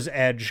razor's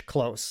edge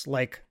close,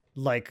 like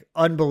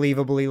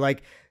unbelievably,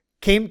 like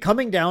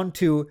coming down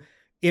to,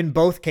 in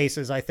both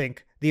cases, I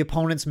think the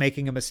opponent's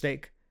making a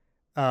mistake,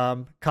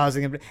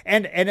 causing them.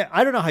 And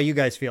I don't know how you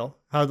guys feel,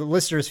 how the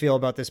listeners feel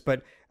about this,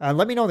 but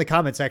let me know in the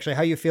comments actually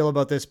how you feel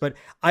about this. But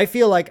I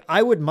feel like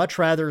I would much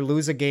rather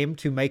lose a game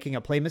to making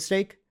a play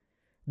mistake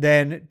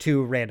than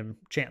to random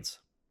chance.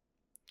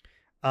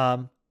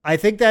 I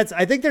think there's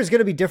going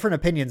to be different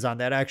opinions on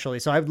that actually.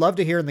 So I'd love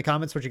to hear in the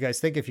comments what you guys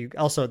think. If you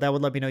also, that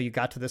would let me know you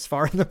got to this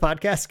far in the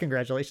podcast.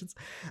 Congratulations.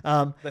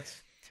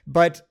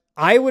 But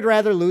I would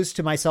rather lose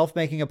to myself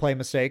making a play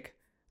mistake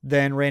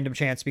than random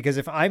chance, because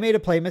if I made a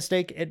play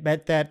mistake, it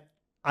meant that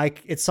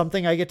it's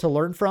something I get to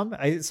learn from.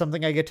 It's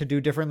something I get to do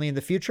differently in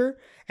the future.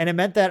 And it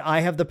meant that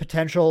I have the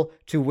potential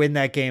to win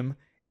that game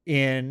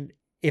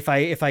if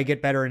I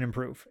get better and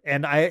improve.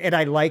 And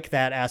I like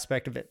that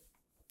aspect of it.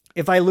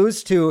 If I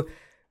lose to,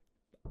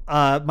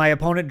 my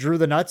opponent drew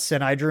the nuts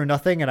and I drew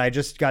nothing and I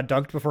just got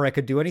dunked before I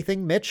could do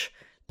anything, Mitch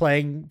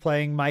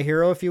playing my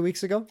hero a few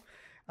weeks ago,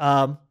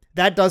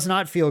 that does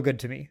not feel good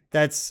to me.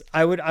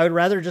 I would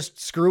rather just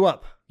screw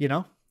up, you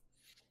know?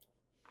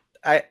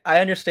 I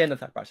understand the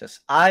thought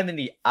process. I'm in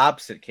the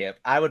opposite camp.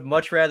 I would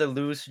much rather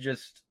lose to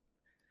just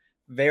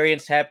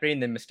variance happening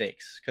than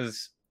mistakes.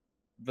 Because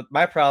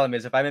my problem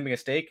is if I make a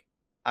mistake,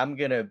 I'm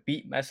going to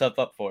beat myself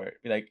up for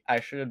it. Be like, I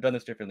should have done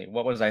this differently.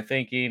 What was I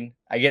thinking?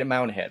 I get in my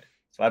own head.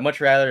 So I'd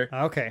much rather.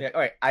 Okay. Yeah,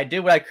 all right. I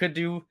did what I could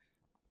do.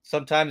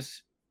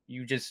 Sometimes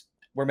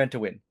we're meant to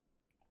win.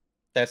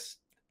 That's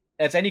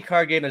any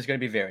card game that's going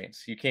to be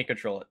variance. You can't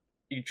control it.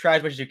 You can try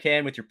as much as you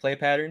can with your play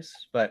patterns,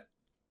 but.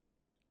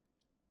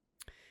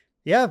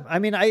 Yeah, I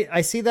mean,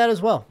 I see that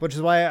as well, which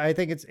is why I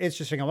think it's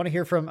interesting. I want to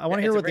hear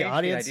what the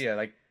audience idea.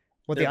 Like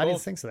what the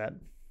audience thinks of that.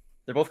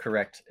 They're both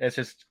correct. It's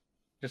just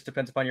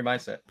depends upon your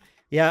mindset.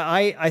 Yeah,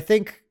 I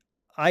think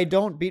I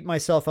don't beat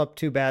myself up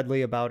too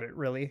badly about it,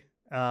 really.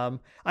 I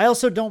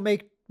also don't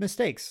make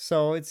mistakes,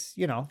 so it's,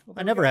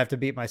 I never have to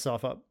beat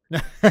myself up.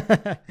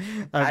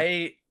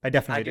 I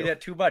definitely do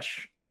that too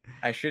much.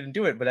 I shouldn't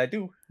do it, but I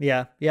do.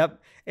 Yeah. Yep.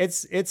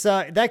 It's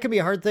that can be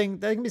a hard thing.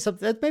 That can be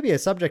something that may be a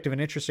subject of an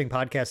interesting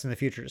podcast in the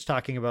future, just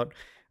talking about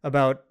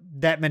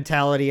that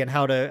mentality and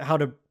how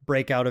to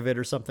break out of it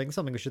or something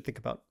we should think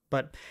about.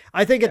 But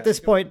I think at this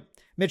point,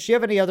 Mitch, do you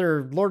have any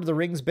other Lord of the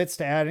Rings bits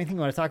to add? Anything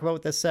you want to talk about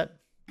with this set?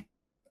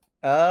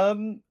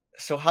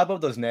 So how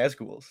about those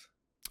Nazguls?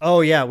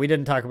 Oh yeah, we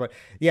didn't talk about.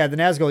 Yeah, the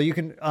Nazgul, you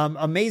can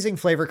amazing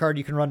flavor card.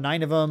 You can run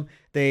 9 of them.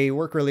 They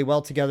work really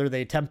well together.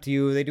 They tempt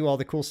you. They do all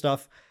the cool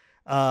stuff.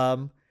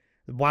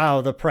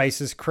 Wow, the price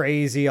is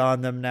crazy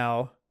on them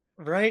now.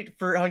 Right,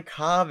 for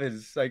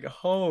uncommons, like,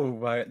 oh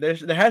my, there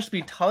has to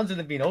be tons of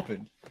them being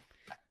opened.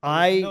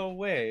 No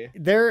way.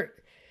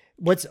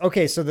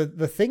 So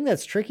the thing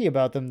that's tricky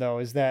about them though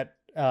is that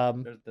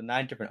there's the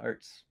 9 different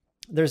arts.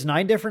 There's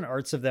 9 different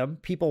arts of them.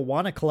 People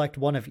want to collect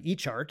one of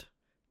each art,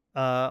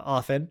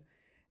 often,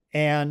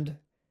 and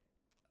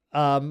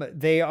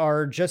they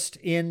are just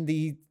in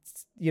the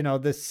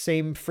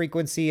same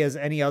frequency as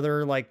any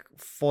other like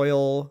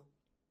foil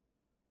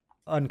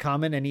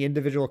uncommon, any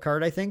individual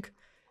card, I think.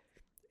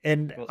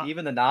 And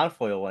even the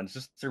non-foil ones,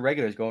 just the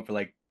regulars, going for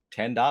like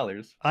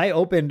 $10. I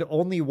opened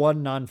only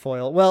one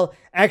non-foil. Well,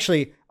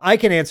 actually, I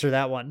can answer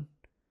that one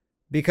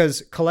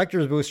because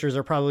collector's boosters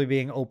are probably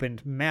being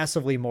opened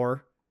massively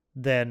more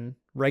than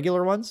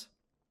regular ones.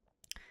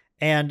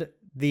 And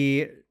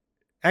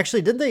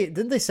didn't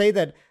they say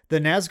that the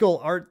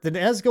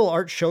Nazgul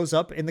art shows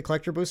up in the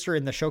collector booster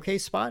in the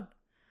showcase spot?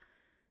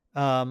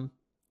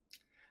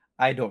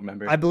 I don't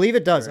remember. I believe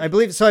it does. I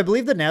believe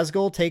the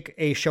Nazgul take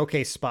a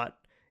showcase spot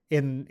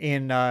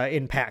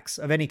in packs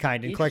of any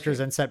kind, in collectors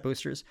and set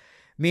boosters,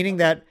 meaning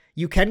that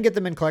you can get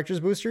them in collectors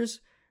boosters,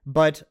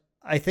 but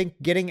I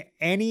think getting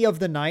any of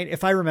the 9,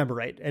 if I remember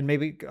right, and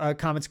maybe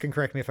comments can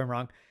correct me if I'm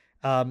wrong,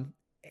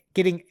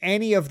 getting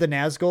any of the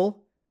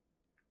Nazgul,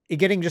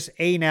 getting just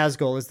a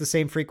Nazgul is the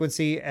same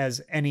frequency as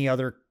any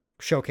other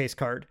showcase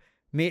card.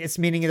 It's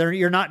meaning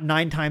you're not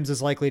 9 times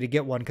as likely to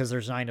get one because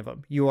there's 9 of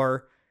them. You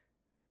are,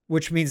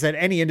 which means that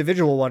any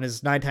individual one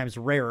is 9 times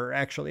rarer,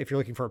 actually, if you're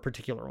looking for a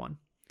particular one.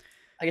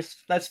 I guess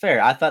that's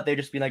fair. I thought they'd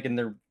just be like in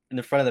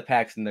the front of the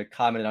packs in the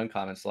common and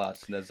uncommon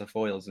slots, and there's the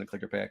foils in the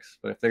collector packs.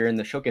 But if they're in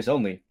the showcase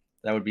only,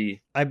 that would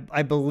be.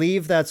 I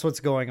believe that's what's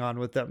going on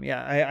with them.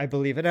 Yeah, I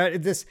believe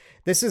it. This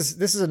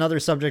is another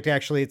subject.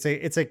 Actually,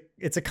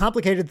 it's a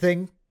complicated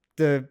thing.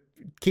 The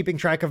keeping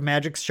track of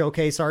Magic's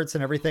showcase arts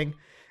and everything.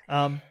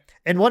 And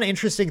one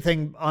interesting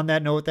thing on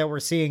that note that we're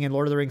seeing in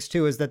Lord of the Rings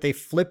 2 is that they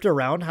flipped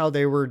around how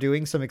they were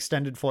doing some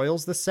extended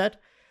foils this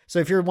set. So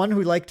if you're one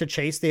who liked to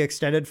chase the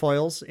extended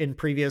foils in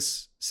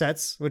previous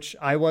sets, which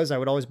I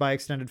would always buy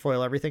extended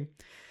foil everything.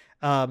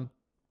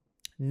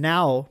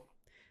 Now,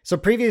 so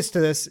previous to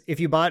this, if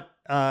you bought,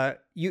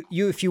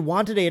 if you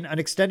wanted an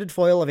extended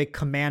foil of a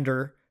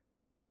commander,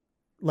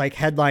 like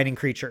headlining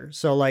creature,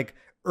 so like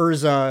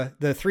Urza,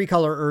 the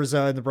 3-color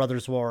Urza in the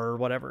Brothers' War or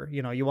whatever,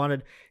 if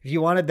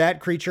you wanted that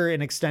creature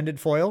in extended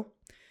foil,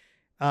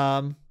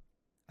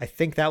 I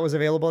think that was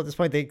available at this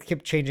point. They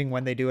keep changing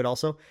when they do it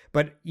also,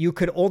 but you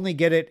could only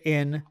get it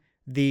in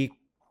the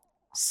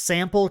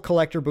sample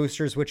collector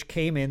boosters, which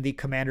came in the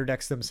commander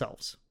decks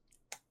themselves.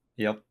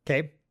 Yep.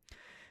 Okay.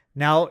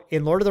 Now,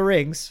 in Lord of the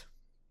Rings,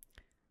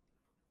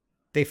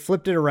 they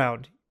flipped it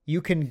around.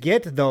 You can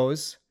get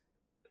those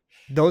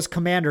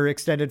commander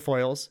extended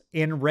foils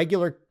in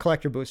regular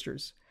collector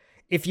boosters.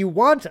 If you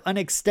want an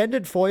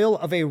extended foil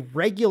of a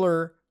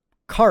regular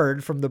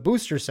card from the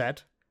booster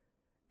set,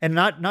 and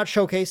not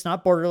showcase,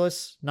 not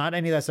borderless, not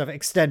any of that stuff,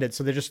 extended,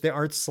 so the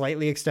art's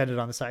slightly extended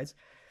on the sides,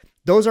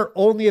 those are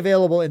only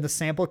available in the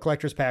sample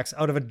collector's packs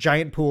out of a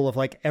giant pool of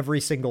like every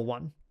single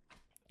one.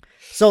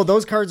 So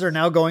those cards are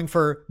now going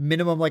for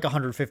minimum like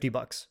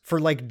 $150 for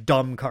like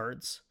dumb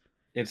cards.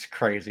 It's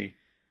crazy.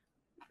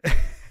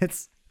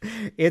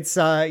 It's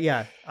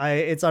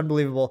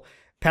unbelievable.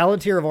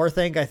 Palantir of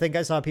Orthanc, I think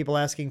I saw people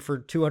asking for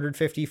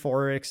 $250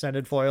 for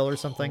extended foil or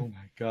something. Oh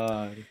my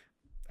god.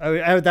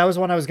 That was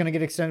one I was going to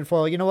get extended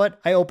foil. You know what?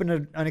 I opened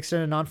an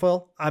extended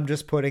non-foil. I'm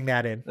just putting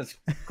that in. That's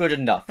good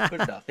enough.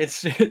 Good enough.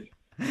 It's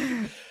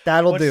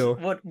that'll do.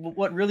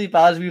 What really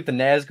bothers me with the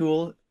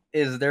Nazgul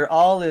is they're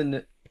all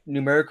in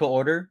numerical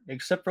order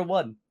except for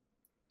one.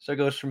 So it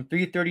goes from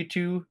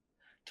 332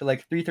 to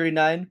like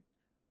 339.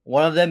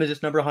 One of them is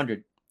just number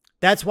 100.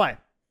 That's why.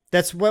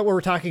 That's what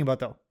we're talking about,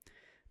 though.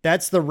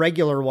 That's the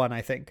regular one,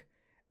 I think.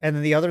 And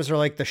then the others are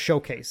like the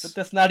showcase. But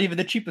that's not even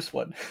the cheapest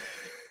one.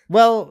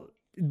 Well,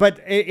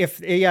 but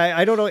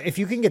I don't know if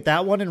you can get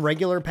that one in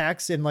regular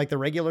packs in like the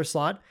regular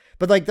slot.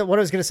 But like what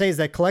I was going to say is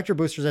that collector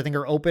boosters, I think,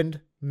 are opened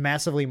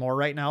massively more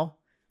right now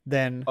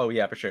than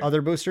for sure.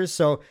 Other boosters.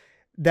 So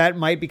that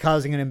might be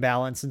causing an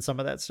imbalance in some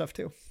of that stuff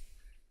too.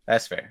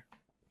 That's fair.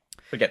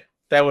 Again,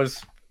 that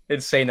was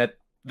insane that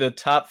the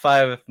top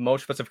 5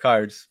 most expensive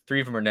cards,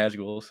 3 of them are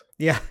Nazguls.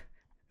 Yeah.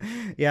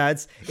 Yeah,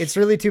 it's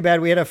really too bad.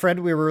 We had a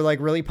friend we were like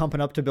really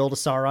pumping up to build a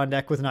Sauron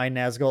deck with 9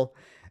 Nazgul.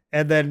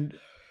 And then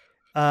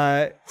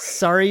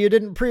sorry you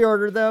didn't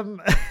pre-order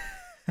them.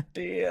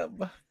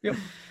 Damn. Yep.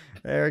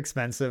 They're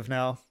expensive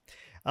now.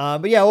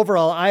 But yeah,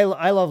 overall, I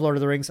love Lord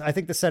of the Rings. I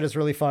think the set is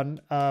really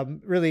fun,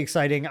 really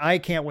exciting. I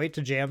can't wait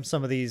to jam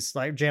some of these,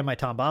 like jam my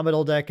Tom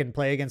Bombadil deck and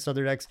play against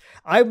other decks.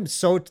 I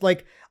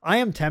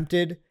am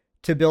tempted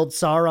to build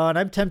Sauron.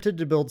 I'm tempted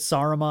to build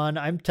Saruman.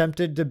 I'm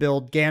tempted to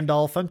build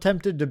Gandalf. I'm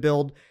tempted to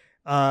build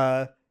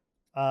Radagast.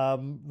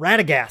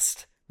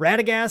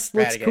 Radagast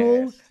looks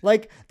cool.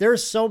 Like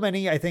there's so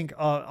many, I think,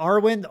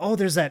 Arwen. Oh,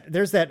 there's that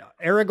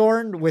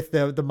Aragorn with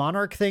the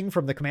Monarch thing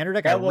from the Commander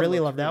deck. I really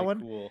love that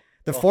one. Cool.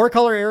 The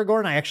 4-color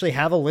Aragorn, I actually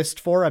have a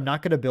list for. I'm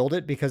not going to build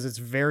it because it's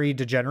very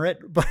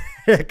degenerate, but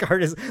that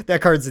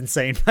card's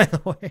insane, by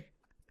the way.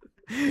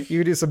 You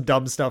can do some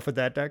dumb stuff with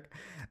that deck.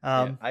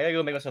 I gotta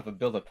go make myself a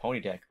build a pony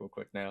deck real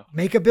quick now.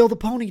 Make a build a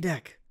pony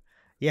deck.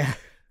 Yeah.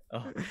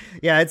 Oh.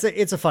 Yeah,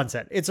 it's a fun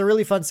set. It's a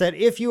really fun set.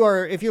 If you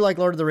like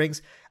Lord of the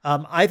Rings,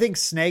 I think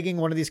snagging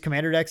one of these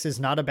commander decks is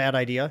not a bad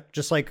idea.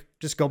 Just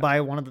go buy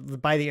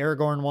buy the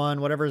Aragorn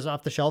one, whatever is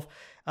off the shelf.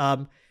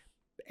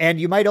 And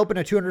you might open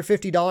a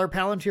 $250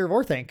 Palantir of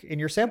Orthanc in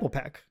your sample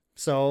pack.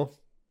 So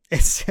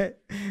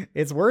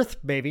it's worth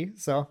maybe.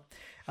 So,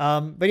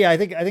 but yeah, I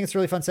think it's a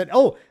really fun set.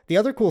 Oh, the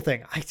other cool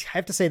thing, I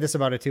have to say this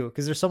about it too,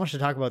 because there's so much to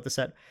talk about the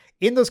set.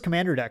 In those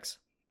commander decks,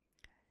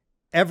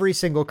 every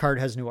single card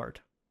has new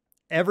art.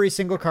 Every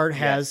single card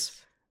has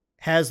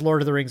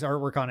Lord of the Rings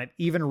artwork on it,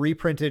 even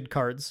reprinted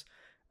cards.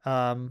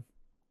 And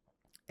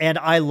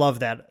I love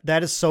that.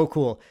 That is so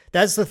cool.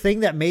 That's the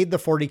thing that made the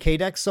 40K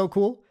decks so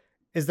cool,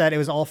 is that it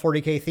was all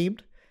 40K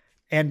themed.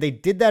 And they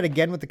did that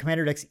again with the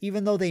commander decks,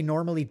 even though they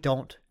normally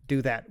don't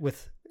do that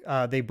with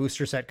the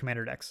booster set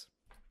commander decks.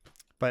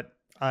 But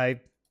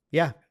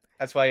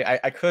that's why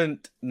I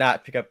couldn't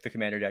not pick up the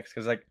commander decks,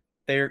 because like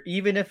they're,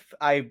 even if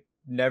I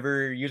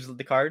never use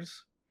the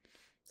cards,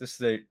 this is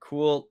the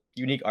cool,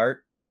 unique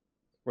art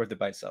worth it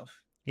by itself.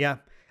 Yeah,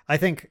 I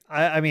think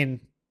I mean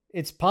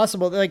it's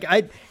possible. Like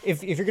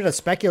if you're gonna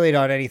speculate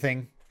on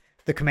anything,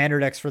 the commander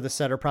decks for the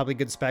set are probably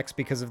good specs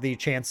because of the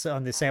chance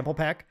on the sample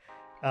pack.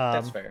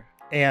 That's fair.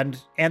 And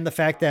the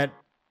fact that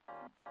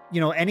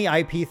any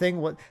IP thing,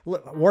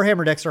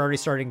 Warhammer decks are already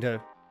starting to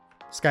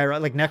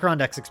skyrocket. Like Necron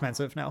deck's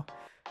expensive now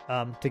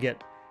to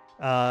get.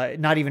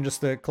 Not even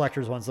just the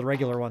collector's ones, the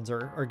regular ones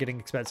are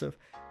getting expensive.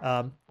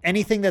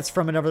 Anything that's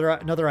from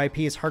another IP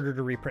is harder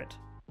to reprint.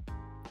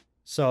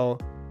 So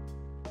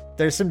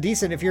there's some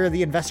decent, if you're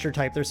the investor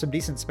type, there's some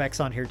decent specs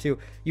on here too.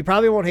 You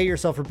probably won't hate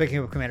yourself for picking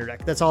up a commander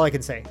deck. That's all I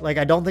can say. Like,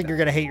 I don't think you're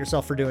going to hate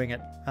yourself for doing it.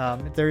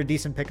 They're a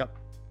decent pickup.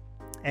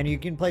 And you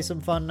can play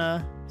some fun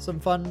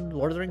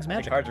Lord of the Rings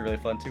Magic. The cards are really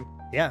fun too.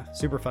 Yeah,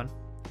 super fun.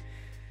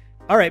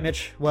 All right,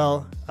 Mitch.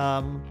 Well,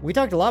 we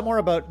talked a lot more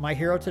about my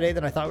hero today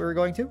than I thought we were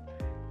going to.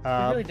 We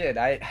really did.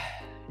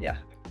 Yeah.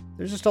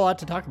 There's just a lot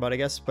to talk about, I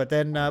guess. But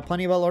then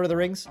plenty about Lord of the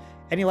Rings.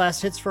 Any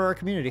last hits for our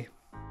community?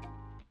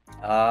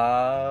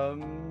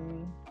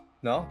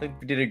 No, I think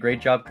we did a great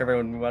job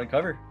covering what we want to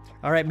cover.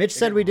 All right, Mitch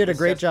said we did a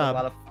great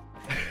job.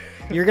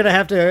 You're gonna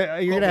have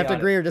to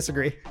agree or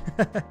disagree.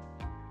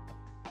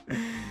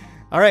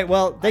 All right,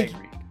 well, thank you.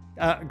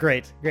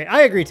 Great.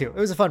 I agree too. It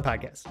was a fun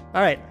podcast.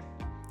 All right,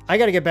 I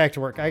got to get back to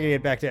work. I got to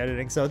get back to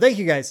editing. So thank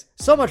you guys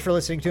so much for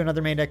listening to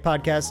another Main Deck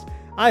podcast.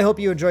 I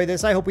hope you enjoyed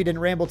this. I hope we didn't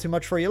ramble too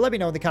much for you. Let me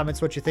know in the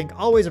comments what you think.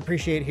 Always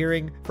appreciate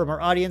hearing from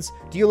our audience.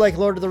 Do you like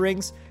Lord of the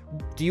Rings?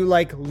 Do you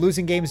like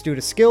losing games due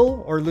to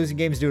skill or losing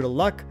games due to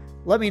luck?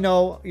 Let me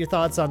know your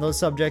thoughts on those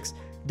subjects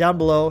down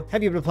below.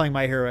 Have you been playing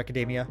My Hero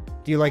Academia?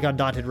 Do you like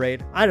Undaunted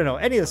Raid? I don't know,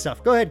 any of the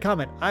stuff. Go ahead,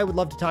 comment. I would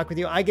love to talk with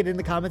you. I get in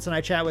the comments and I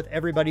chat with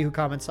everybody who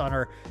comments on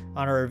our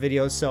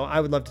videos, so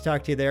I would love to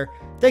talk to you there.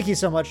 Thank you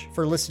so much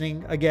for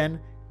listening again.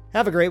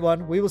 Have a great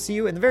one. We will see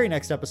you in the very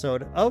next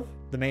episode of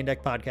the Main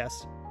Deck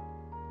Podcast.